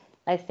it.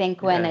 I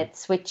think when it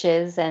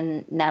switches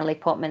and Natalie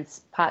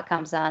Portman's part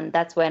comes on,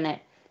 that's when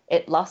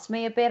it lost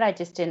me a bit. I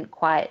just didn't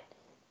quite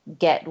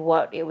get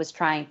what it was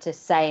trying to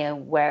say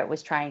and where it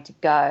was trying to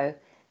go.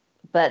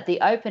 But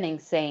the opening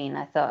scene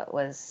I thought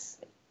was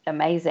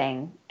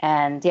amazing.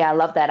 And yeah, I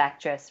love that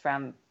actress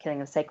from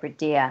Killing of a Sacred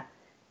Deer.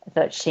 I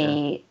thought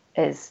she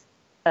is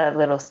a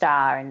little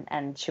star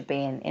and should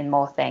be in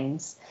more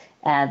things.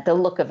 And the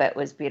look of it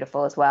was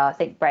beautiful as well. I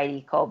think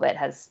Brady Corbett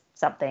has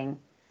something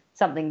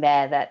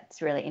there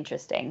that's really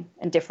interesting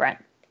and different.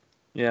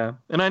 Yeah,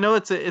 and I know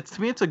it's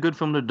to me it's a good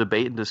film to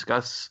debate and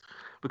discuss,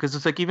 because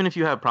it's like, even if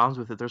you have problems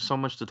with it, there's so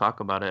much to talk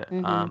about it.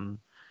 Mm-hmm.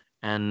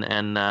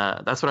 And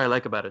that's what I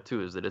like about it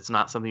too, is that it's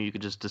not something you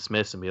could just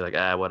dismiss and be like,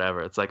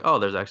 whatever. It's like, oh,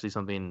 there's actually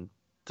something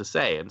to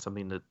say and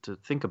something to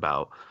think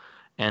about.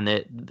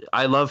 And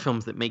I love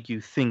films that make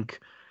you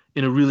think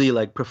in a really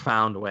like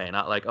profound way,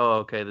 not like, oh,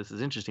 okay, this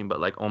is interesting, but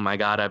like, oh my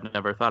God, I've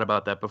never thought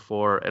about that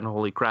before, and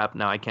holy crap,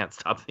 now I can't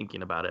stop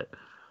thinking about it.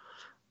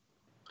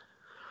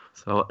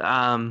 So,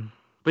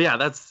 but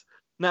yeah,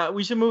 now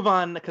we should move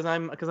on, because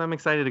I'm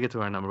excited to get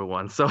to our number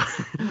one. So,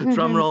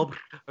 drum roll.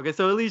 Okay,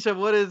 so Alicia,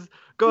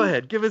 go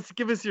ahead, give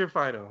us your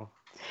final.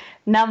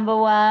 Number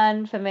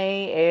one for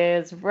me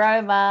is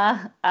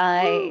Roma.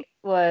 I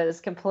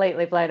was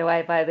completely blown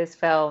away by this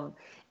film.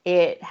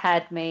 It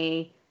had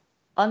me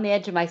on the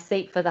edge of my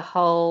seat for the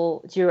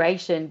whole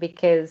duration,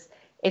 because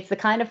it's the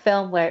kind of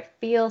film where it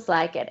feels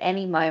like at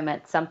any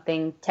moment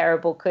something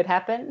terrible could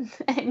happen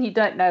and you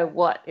don't know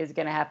what is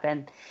going to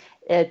happen.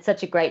 It's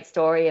such a great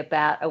story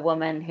about a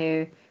woman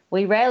who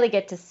we rarely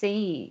get to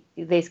see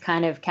these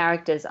kind of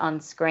characters on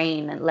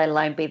screen, and let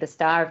alone be the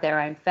star of their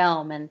own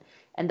film. And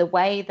the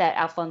way that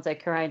Alfonso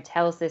Cuarón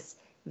tells this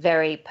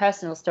very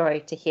personal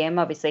story to him,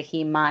 obviously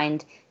he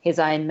mined his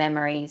own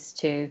memories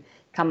to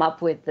come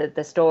up with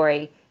the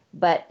story,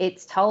 but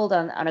it's told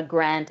on a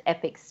grand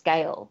epic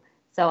scale.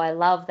 So I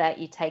love that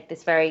you take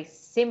this very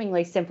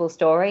seemingly simple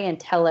story and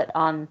tell it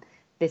on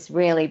this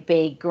really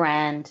big,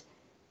 grand,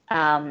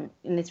 in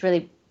this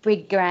really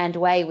big, grand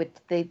way with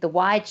the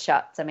wide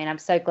shots. I mean, I'm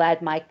so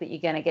glad, Mike, that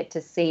you're going to get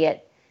to see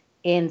it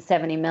in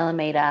 70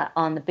 millimeter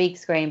on the big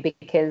screen,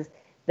 because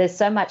there's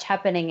so much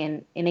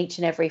happening in each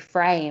and every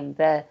frame.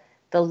 The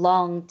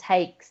long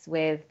takes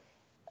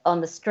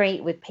on the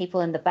street with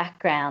people in the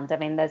background. I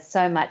mean, there's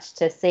so much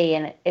to see,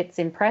 and it's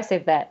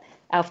impressive that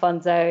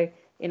Alfonso,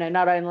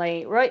 not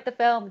only wrote the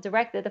film,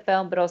 directed the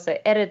film, but also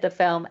edited the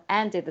film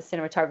and did the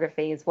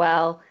cinematography as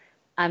well.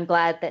 I'm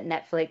glad that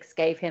Netflix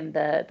gave him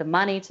the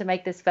money to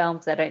make this film,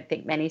 because I don't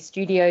think many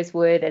studios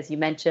would. As you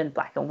mentioned,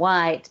 black and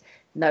white,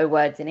 no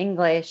words in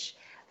English.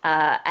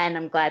 And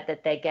I'm glad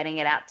that they're getting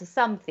it out to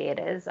some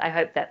theaters. I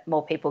hope that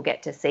more people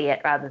get to see it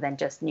rather than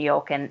just New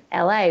York and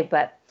LA,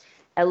 but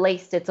at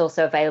least it's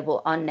also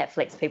available on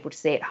Netflix for people to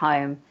see at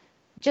home.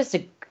 Just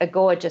a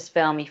gorgeous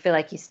film. You feel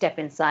like you step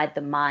inside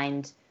the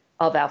mind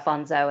of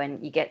Alfonso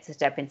and you get to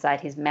step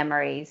inside his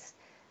memories.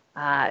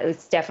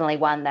 It's definitely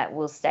one that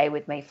will stay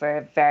with me for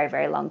a very,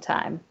 very long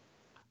time.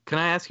 Can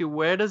I ask you,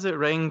 where does it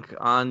rank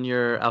on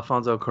your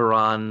Alfonso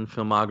Cuarón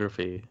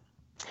filmography?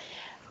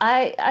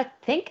 I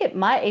think it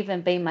might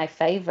even be my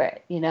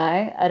favorite.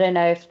 I don't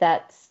know if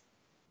that's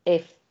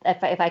if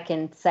I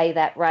can say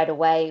that right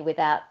away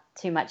without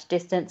too much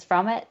distance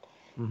from it.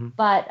 Mm-hmm.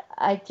 But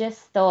I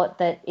just thought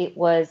that it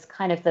was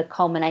kind of the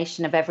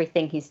culmination of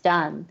everything he's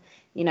done.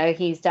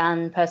 He's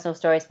done personal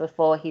stories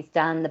before. He's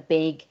done the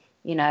big,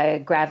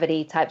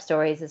 gravity type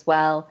stories as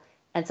well.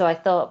 And so I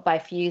thought by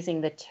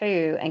fusing the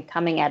two and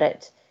coming at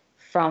it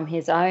from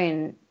his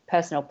own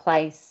personal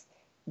place,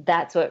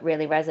 that's what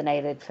really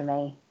resonated for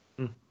me.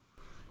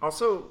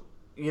 Also,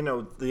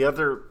 the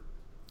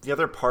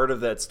other part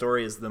of that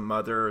story is the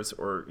mother's,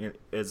 or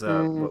is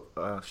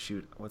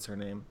shoot, what's her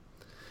name?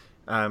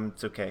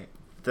 It's okay.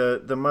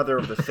 The mother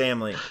of the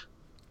family,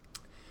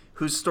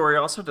 whose story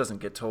also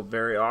doesn't get told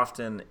very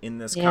often in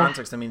this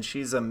context. I mean,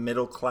 she's a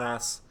middle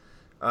class.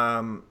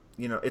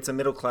 It's a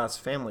middle class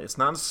family. It's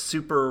not a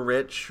super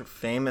rich,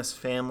 famous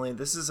family.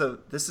 This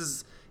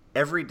is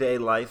everyday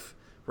life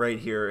right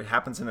here. It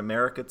happens in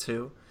America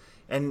too.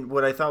 And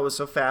what I thought was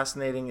so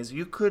fascinating is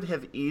you could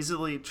have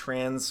easily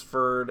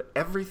transferred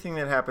everything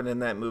that happened in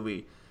that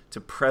movie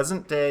to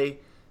present day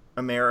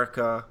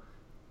America,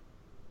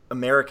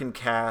 American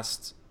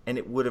cast, and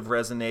it would have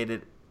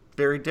resonated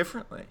very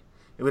differently.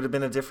 It would have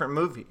been a different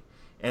movie.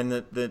 And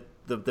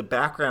the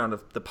background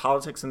of the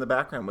politics in the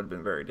background would have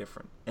been very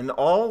different. And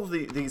all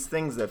these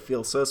things that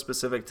feel so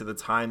specific to the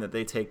time that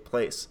they take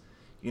place,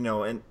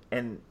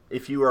 and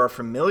if you are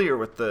familiar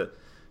with the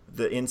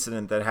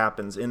incident that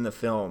happens in the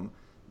film,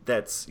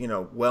 that's, you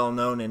know, well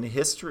known in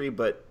history,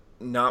 but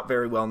not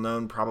very well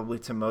known probably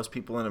to most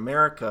people in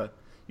America.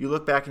 You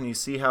look back and you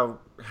see how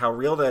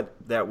real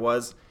that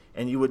was,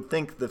 and you would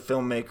think the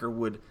filmmaker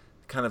would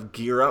kind of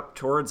gear up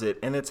towards it,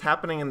 and it's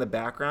happening in the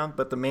background,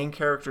 but the main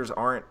characters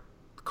aren't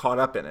caught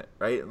up in it,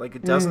 right? Like,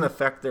 it doesn't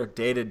affect their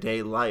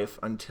day-to-day life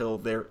until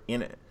they're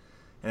in it.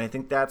 And I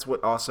think that's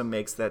what also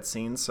makes that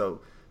scene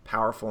so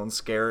powerful and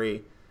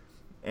scary,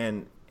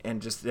 and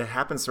just it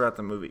happens throughout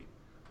the movie.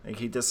 Like,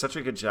 he does such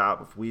a good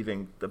job of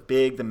weaving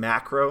the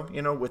macro,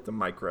 you know, with the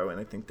micro, and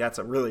I think that's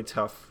a really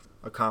tough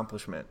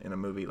accomplishment in a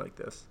movie like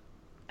this.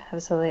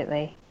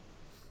 Absolutely.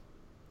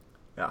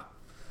 Yeah.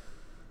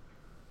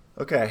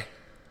 Okay.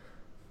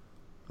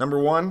 Number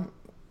one,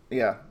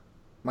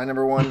 my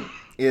number one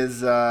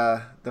is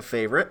The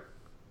Favorite.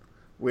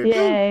 Which,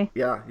 Yay.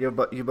 yeah, you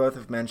both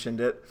have mentioned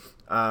it.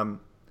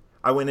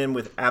 I went in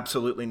with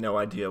absolutely no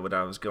idea what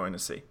I was going to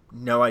see.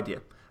 No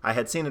idea. I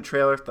had seen a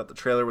trailer, thought the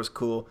trailer was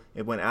cool.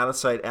 It went out of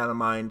sight, out of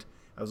mind.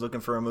 I was looking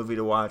for a movie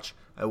to watch.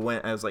 I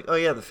was like, oh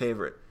yeah, The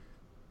Favorite.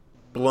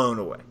 Blown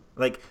away.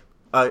 Like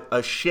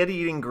a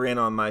shit-eating grin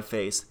on my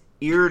face,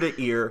 ear to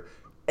ear,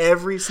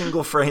 every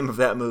single frame of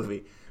that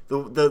movie.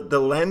 The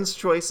lens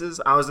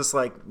choices, I was just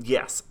like,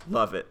 yes,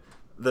 love it.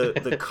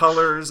 The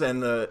colors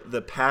and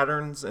the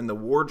patterns and the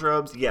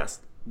wardrobes, yes,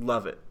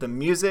 love it. The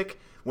music,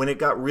 when it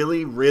got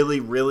really, really,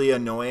 really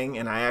annoying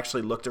and I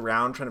actually looked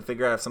around trying to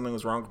figure out if something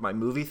was wrong with my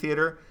movie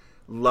theater,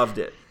 loved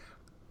it.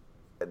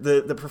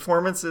 The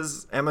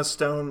performances, Emma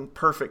Stone,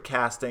 perfect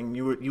casting.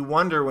 You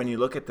wonder when you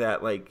look at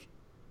that, like,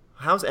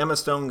 how's Emma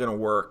Stone going to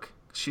work?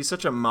 She's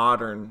such a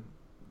modern,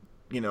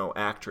 you know,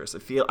 actress.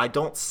 I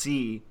don't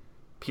see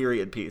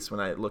period piece when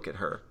I look at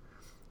her.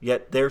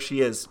 Yet there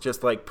she is,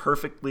 just like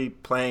perfectly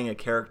playing a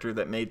character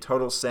that made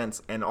total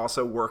sense and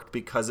also worked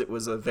because it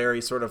was a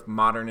very sort of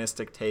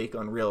modernistic take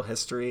on real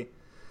history.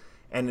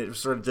 And it was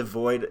sort of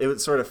devoid.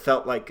 It sort of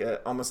felt like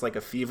almost like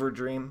a fever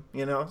dream,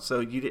 you know? So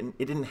it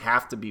didn't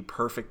have to be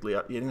perfectly,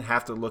 you didn't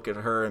have to look at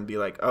her and be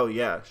like, oh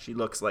yeah, she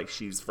looks like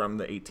she's from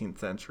the 18th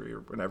century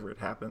or whenever it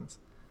happens.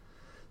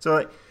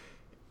 So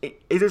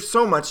there's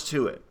so much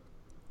to it.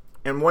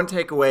 And one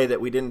takeaway that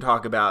we didn't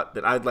talk about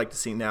that I'd like to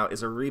see now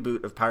is a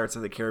reboot of Pirates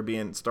of the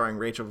Caribbean starring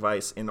Rachel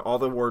Weisz in all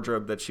the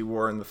wardrobe that she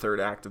wore in the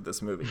third act of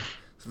this movie.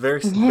 It's a very,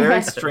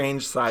 very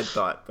strange side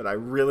thought, but I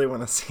really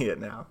want to see it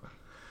now.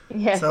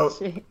 Yes, so,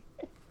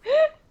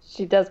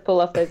 she does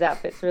pull off those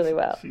outfits really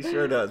well. She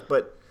sure does.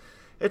 But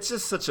it's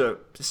just such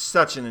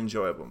an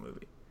enjoyable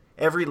movie.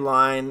 Every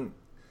line,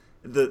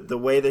 the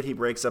way that he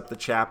breaks up the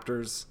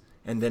chapters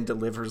and then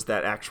delivers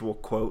that actual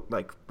quote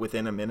like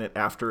within a minute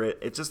after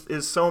it just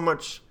is so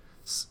much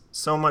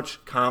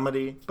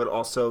comedy, but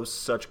also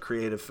such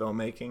creative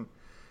filmmaking,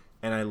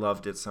 and I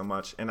loved it so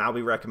much, and I'll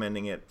be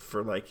recommending it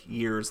for like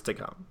years to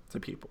come to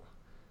people.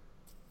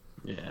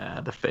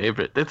 Yeah, The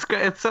Favorite. It's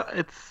great. It's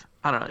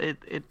I don't know.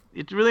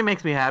 It really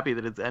makes me happy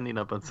that it's ending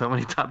up on so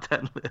many top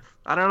 10 lists.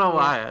 I don't know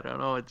why. I don't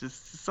know. It's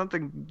just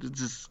something.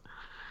 Just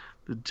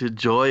the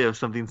joy of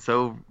something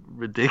so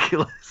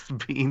ridiculous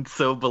being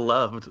so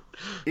beloved.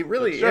 It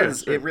really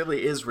is. Sure. It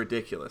really is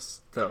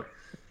ridiculous, though,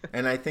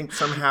 and I think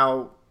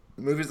somehow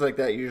movies like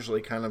that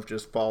usually kind of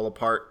just fall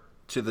apart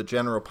to the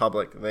general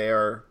public. They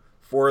are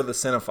for the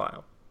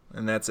cinephile,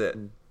 and that's it.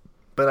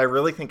 But I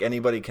really think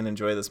anybody can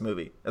enjoy this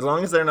movie, as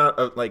long as they're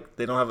not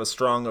they don't have a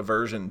strong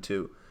aversion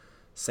to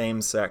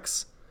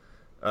same-sex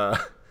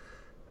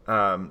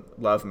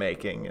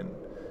lovemaking and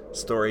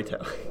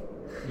storytelling.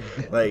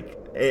 Like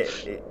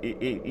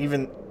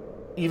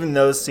even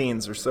those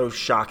scenes are so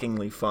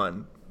shockingly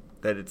fun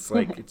that it's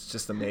like it's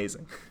just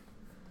amazing.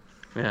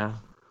 Yeah.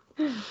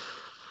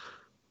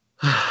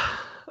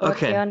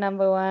 What's your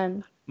number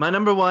one? My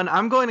number one,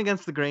 I'm going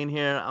against the grain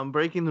here. I'm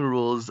breaking the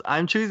rules.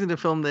 I'm choosing a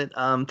film that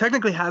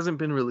technically hasn't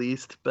been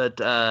released, but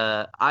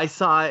I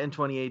saw it in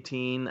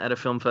 2018 at a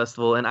film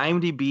festival, and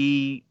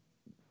IMDb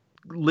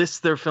lists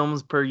their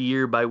films per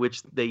year by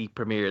which they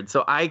premiered.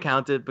 So I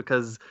count it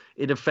because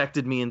it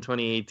affected me in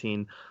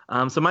 2018.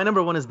 So my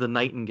number one is The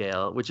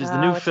Nightingale, which is the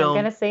new film.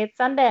 I'm going to see at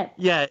Sundance.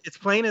 Yeah, it's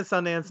playing at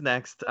Sundance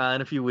next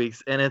in a few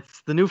weeks, and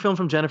it's the new film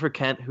from Jennifer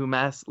Kent, who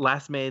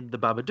last made The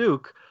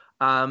Babadook.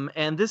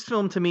 And this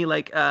film to me,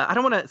 like, I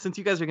don't want to, since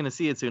you guys are going to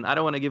see it soon, I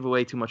don't want to give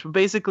away too much. But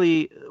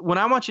basically, when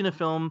I'm watching a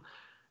film,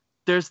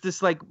 there's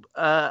this like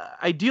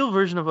ideal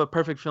version of a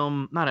perfect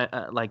film,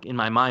 not like in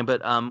my mind,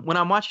 but when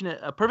I'm watching it,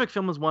 a perfect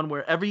film is one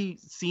where every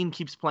scene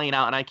keeps playing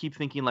out, and I keep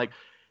thinking like,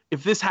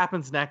 if this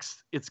happens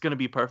next, it's going to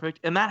be perfect.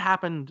 And that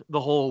happened the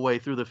whole way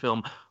through the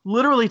film,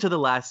 literally to the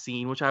last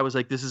scene, which I was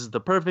like, this is the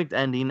perfect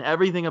ending.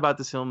 Everything about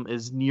this film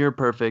is near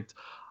perfect.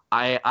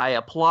 I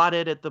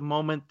applauded at the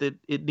moment that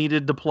it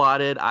needed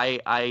applauded.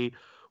 I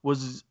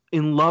was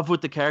in love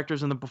with the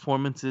characters and the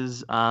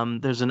performances.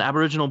 There's an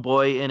Aboriginal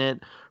boy in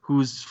it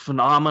who's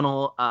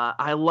phenomenal.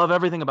 I love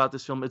everything about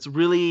this film. It's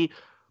really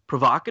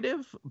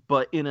provocative,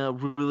 but in a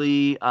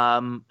really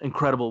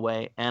incredible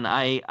way. And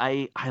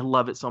I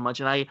love it so much.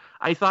 And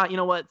I thought, you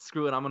know what,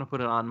 screw it, I'm going to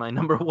put it on my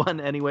number one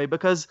anyway,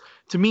 because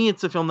to me,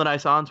 it's a film that I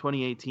saw in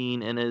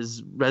 2018 and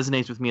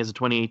resonates with me as a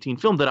 2018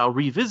 film that I'll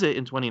revisit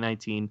in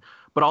 2019,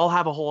 but I'll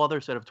have a whole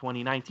other set of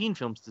 2019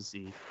 films to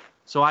see.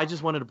 So I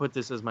just wanted to put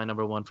this as my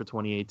number one for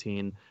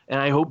 2018. And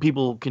I hope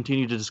people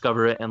continue to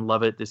discover it and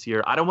love it this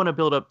year. I don't want to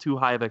build up too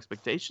high of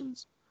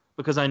expectations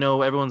because I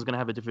know everyone's going to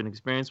have a different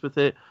experience with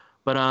it.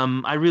 But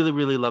I really,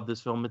 really love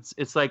this film.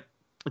 It's like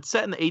it's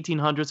set in the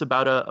 1800s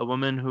about a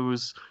woman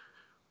who's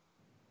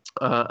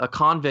a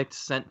convict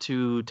sent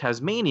to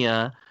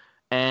Tasmania,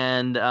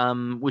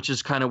 and which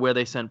is kind of where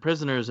they sent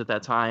prisoners at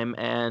that time.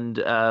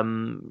 And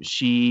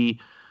she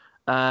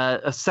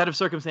a set of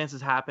circumstances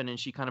happen, and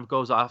she kind of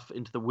goes off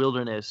into the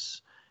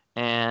wilderness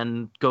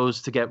and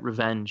goes to get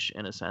revenge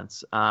in a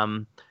sense.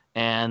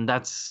 And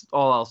that's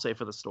all I'll say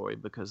for the story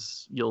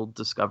because you'll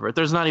discover it.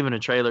 There's not even a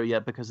trailer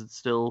yet because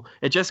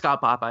it just got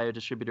bought by a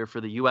distributor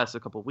for the U.S. a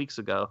couple of weeks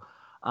ago.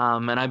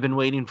 And I've been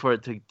waiting for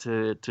it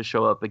to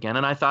show up again.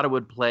 And I thought it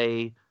would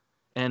play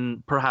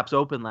and perhaps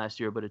open last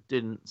year, but it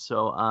didn't.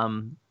 So,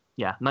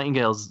 yeah,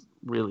 Nightingale's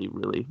really,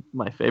 really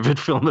my favorite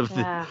film of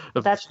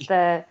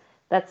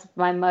that's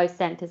my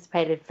most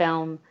anticipated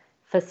film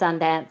for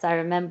Sundance. I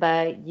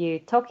remember you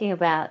talking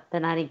about The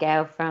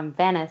Nightingale from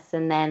Venice,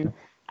 and then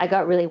I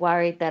got really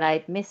worried that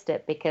I'd missed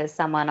it because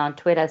someone on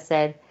Twitter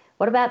said,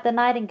 "What about The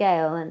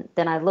Nightingale?" And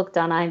then I looked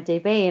on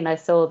IMDb and I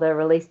saw the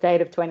release date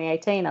of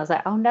 2018. I was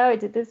like, oh no,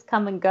 did this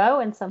come and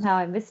go? And somehow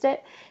I missed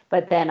it.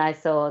 But then I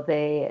saw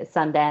the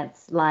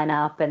Sundance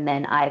lineup, and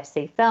then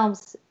IFC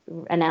Films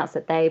announced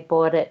that they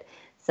bought it.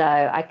 So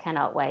I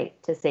cannot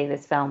wait to see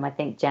this film. I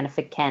think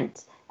Jennifer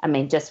Kent,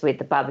 just with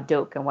the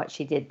Babadook and what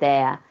she did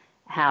there,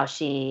 how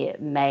she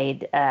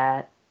made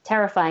a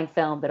terrifying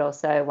film, but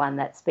also one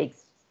that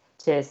speaks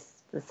to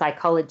the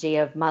psychology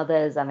of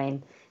mothers.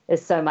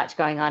 There's so much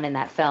going on in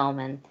that film,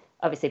 and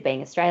obviously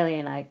being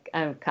Australian, I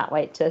can't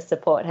wait to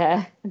support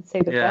her and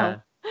see the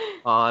film.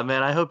 Oh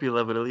man, I hope you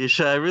love it,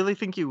 Alicia. I really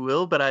think you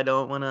will, but I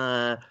don't want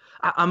to.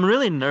 I'm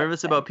really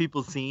nervous about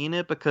people seeing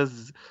it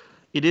because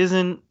it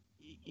isn't.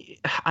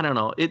 I don't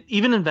know.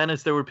 Even in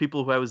Venice, there were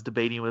people who I was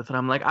debating with, and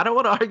I'm like, I don't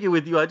want to argue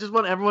with you. I just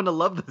want everyone to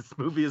love this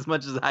movie as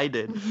much as I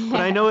did. But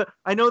I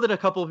know that a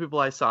couple of people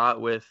I saw it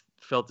with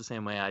felt the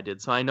same way I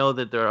did. So I know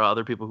that there are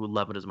other people who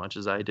love it as much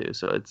as I do.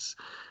 So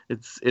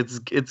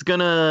it's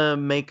gonna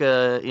make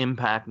a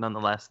impact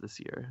nonetheless this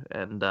year.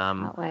 And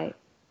can't wait.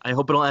 I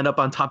hope it'll end up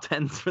on top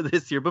 10s for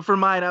this year. But for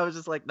mine, I was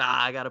just like,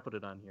 nah, I gotta put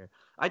it on here.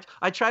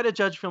 I try to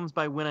judge films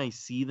by when I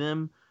see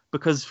them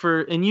because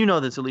and you know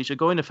this, Alicia,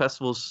 going to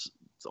festivals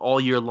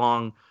all year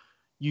long,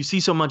 you see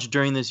so much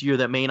during this year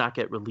that may not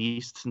get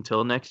released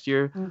until next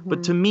year. Mm-hmm.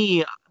 But to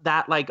me,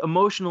 that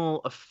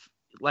emotional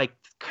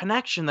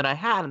connection that I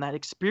had and that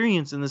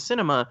experience in the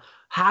cinema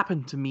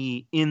happened to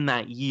me in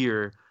that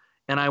year.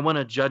 And I want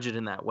to judge it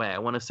in that way. I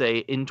want to say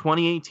in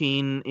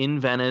 2018 in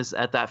Venice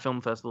at that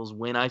film festival is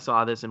when I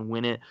saw this and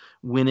when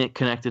it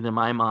connected in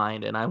my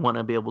mind. And I want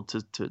to be able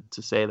to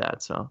say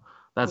that. So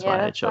that's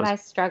why I chose. That's what I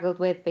struggled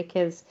with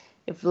because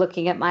if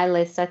looking at my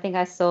list, I think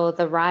I saw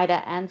The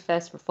Rider and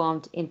First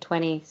Reformed in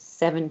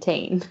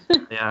 2017.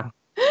 Yeah.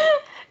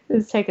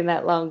 It's taken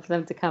that long for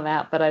them to come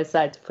out, but I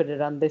decided to put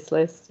it on this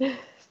list.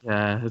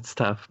 Yeah, it's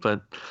tough,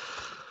 but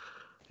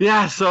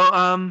yeah.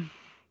 So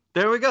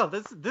there we go.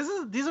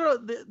 These are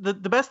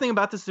the best thing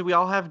about this is that we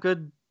all have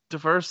good,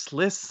 diverse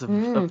lists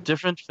of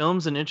different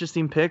films and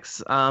interesting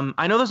picks.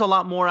 I know there's a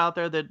lot more out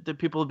there that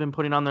people have been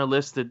putting on their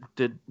list that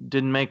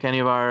didn't make any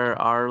of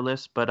our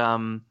lists, but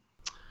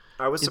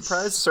I was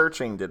surprised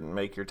Searching didn't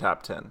make your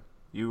top 10.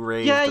 You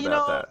raved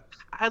about that.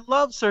 I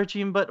love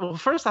Searching, but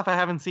first off, I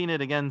haven't seen it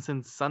again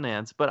since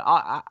Sundance. But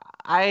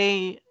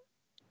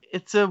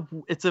it's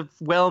a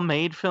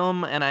well-made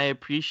film, and I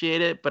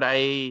appreciate it. But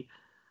I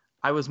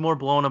was more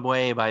blown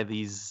away by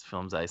these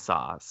films I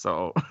saw.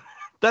 So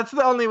that's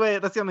the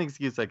only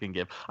excuse I can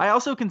give. I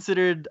also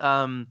considered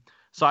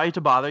Sorry to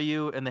Bother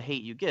You and The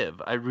Hate You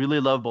Give. I really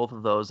love both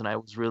of those, and I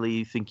was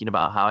really thinking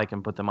about how I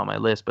can put them on my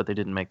list, but they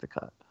didn't make the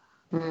cut.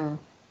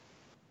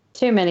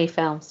 Too many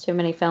films,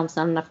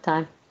 not enough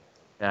time.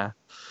 Yeah.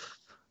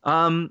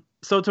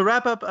 So to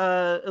wrap up,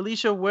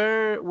 Alicia,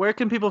 where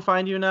can people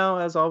find you now?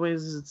 As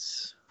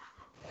always,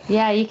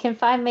 you can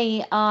find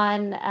me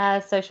on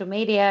social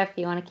media if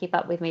you want to keep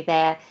up with me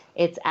there.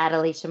 It's at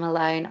Alicia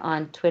Malone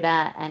on Twitter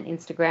and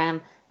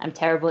Instagram. I'm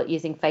terrible at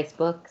using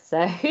Facebook,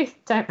 so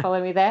don't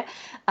follow me there.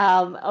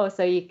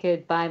 Also, you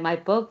could buy my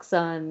books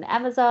on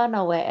Amazon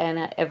or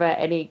wherever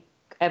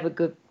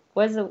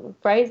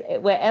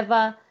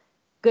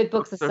good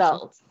books are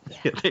sold.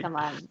 Yeah, come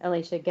on,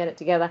 Alicia, get it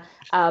together.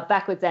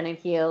 Backwards and in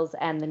Heels,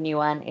 and the new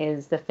one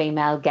is The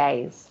Female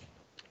Gaze.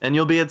 And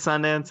you'll be at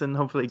Sundance and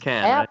hopefully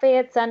can. I'll be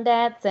at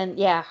Sundance and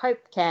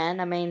hope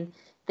can.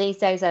 These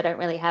days I don't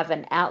really have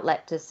an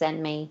outlet to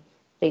send me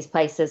these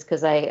places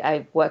because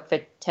I work for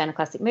Turner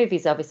Classic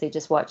Movies, obviously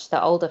just watch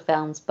the older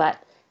films,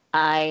 but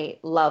I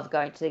love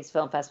going to these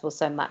film festivals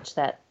so much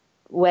that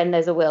when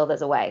there's a will,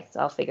 there's a way. So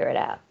I'll figure it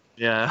out.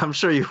 Yeah, I'm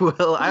sure you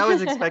will. I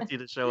always expect you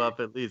to show up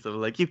at least. I'm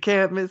like, you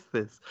can't miss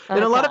this. And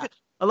Okay.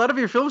 a lot of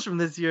your films from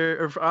this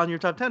year or on your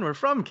top 10 were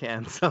from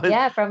Cannes. So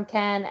Yeah, from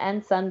Cannes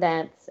and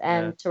Sundance yeah,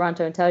 and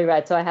Toronto and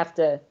Telluride. So I have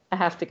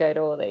to go to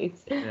all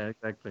these. yeah,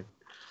 exactly.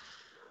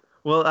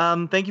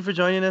 Well, thank you for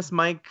joining us,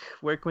 Mike.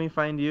 Where can we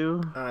find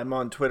you? I'm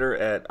on Twitter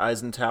at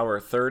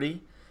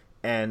Eisentower30,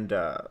 and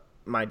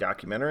my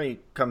documentary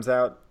comes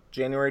out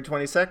January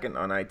 22nd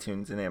on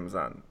iTunes and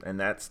Amazon, and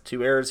that's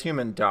To Air is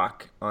Human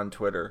Doc on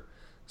Twitter.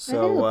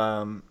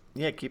 So,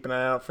 yeah, keep an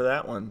eye out for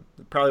that one.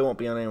 It probably won't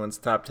be on anyone's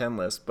top 10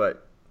 list,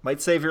 but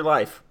might save your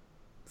life.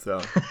 So,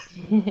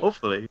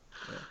 Hopefully.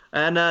 yeah.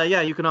 And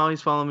yeah, you can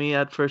always follow me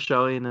at First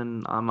Showing,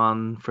 and I'm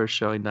on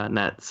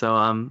firstshowing.net.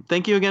 So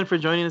thank you again for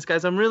joining us,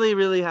 guys. I'm really,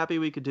 really happy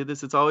we could do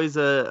this. It's always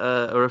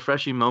a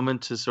refreshing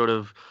moment to sort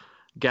of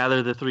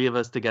gather the three of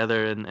us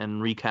together and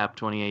recap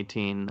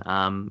 2018.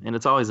 And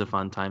it's always a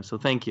fun time. So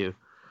thank you.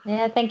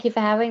 Yeah, thank you for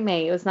having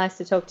me. It was nice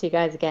to talk to you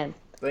guys again.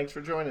 Thanks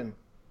for joining.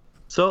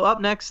 So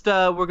up next,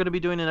 we're going to be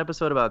doing an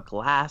episode about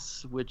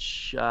Glass,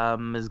 which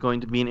is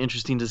going to be an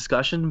interesting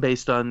discussion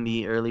based on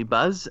the early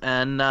buzz.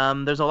 And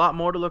there's a lot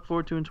more to look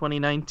forward to in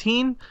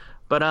 2019.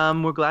 But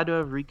we're glad to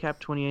have recapped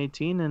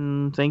 2018.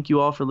 And thank you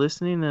all for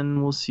listening.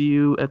 And we'll see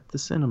you at the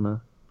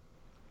cinema.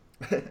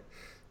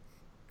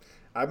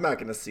 I'm not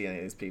going to see any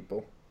of these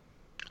people.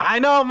 I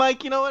know,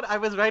 Mike. You know what? I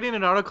was writing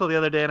an article the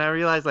other day, and I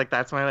realized like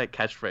that's my like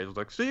catchphrase. It's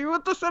like, "See you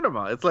at the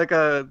cinema." It's like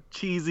a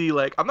cheesy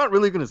like I'm not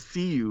really gonna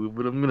see you,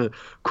 but I'm gonna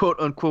quote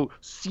unquote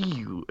see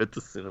you at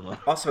the cinema.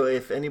 Also,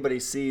 if anybody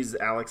sees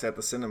Alex at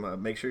the cinema,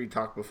 make sure you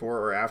talk before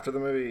or after the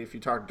movie. If you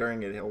talk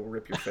during it, he'll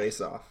rip your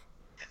face off.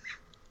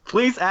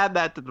 Please add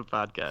that to the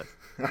podcast.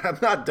 I'm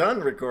not done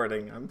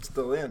recording. I'm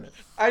still in it.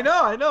 I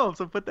know.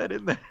 So put that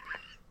in there.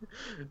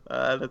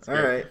 That's all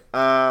great.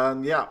 right.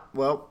 Yeah.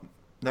 Well,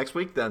 next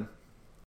week then.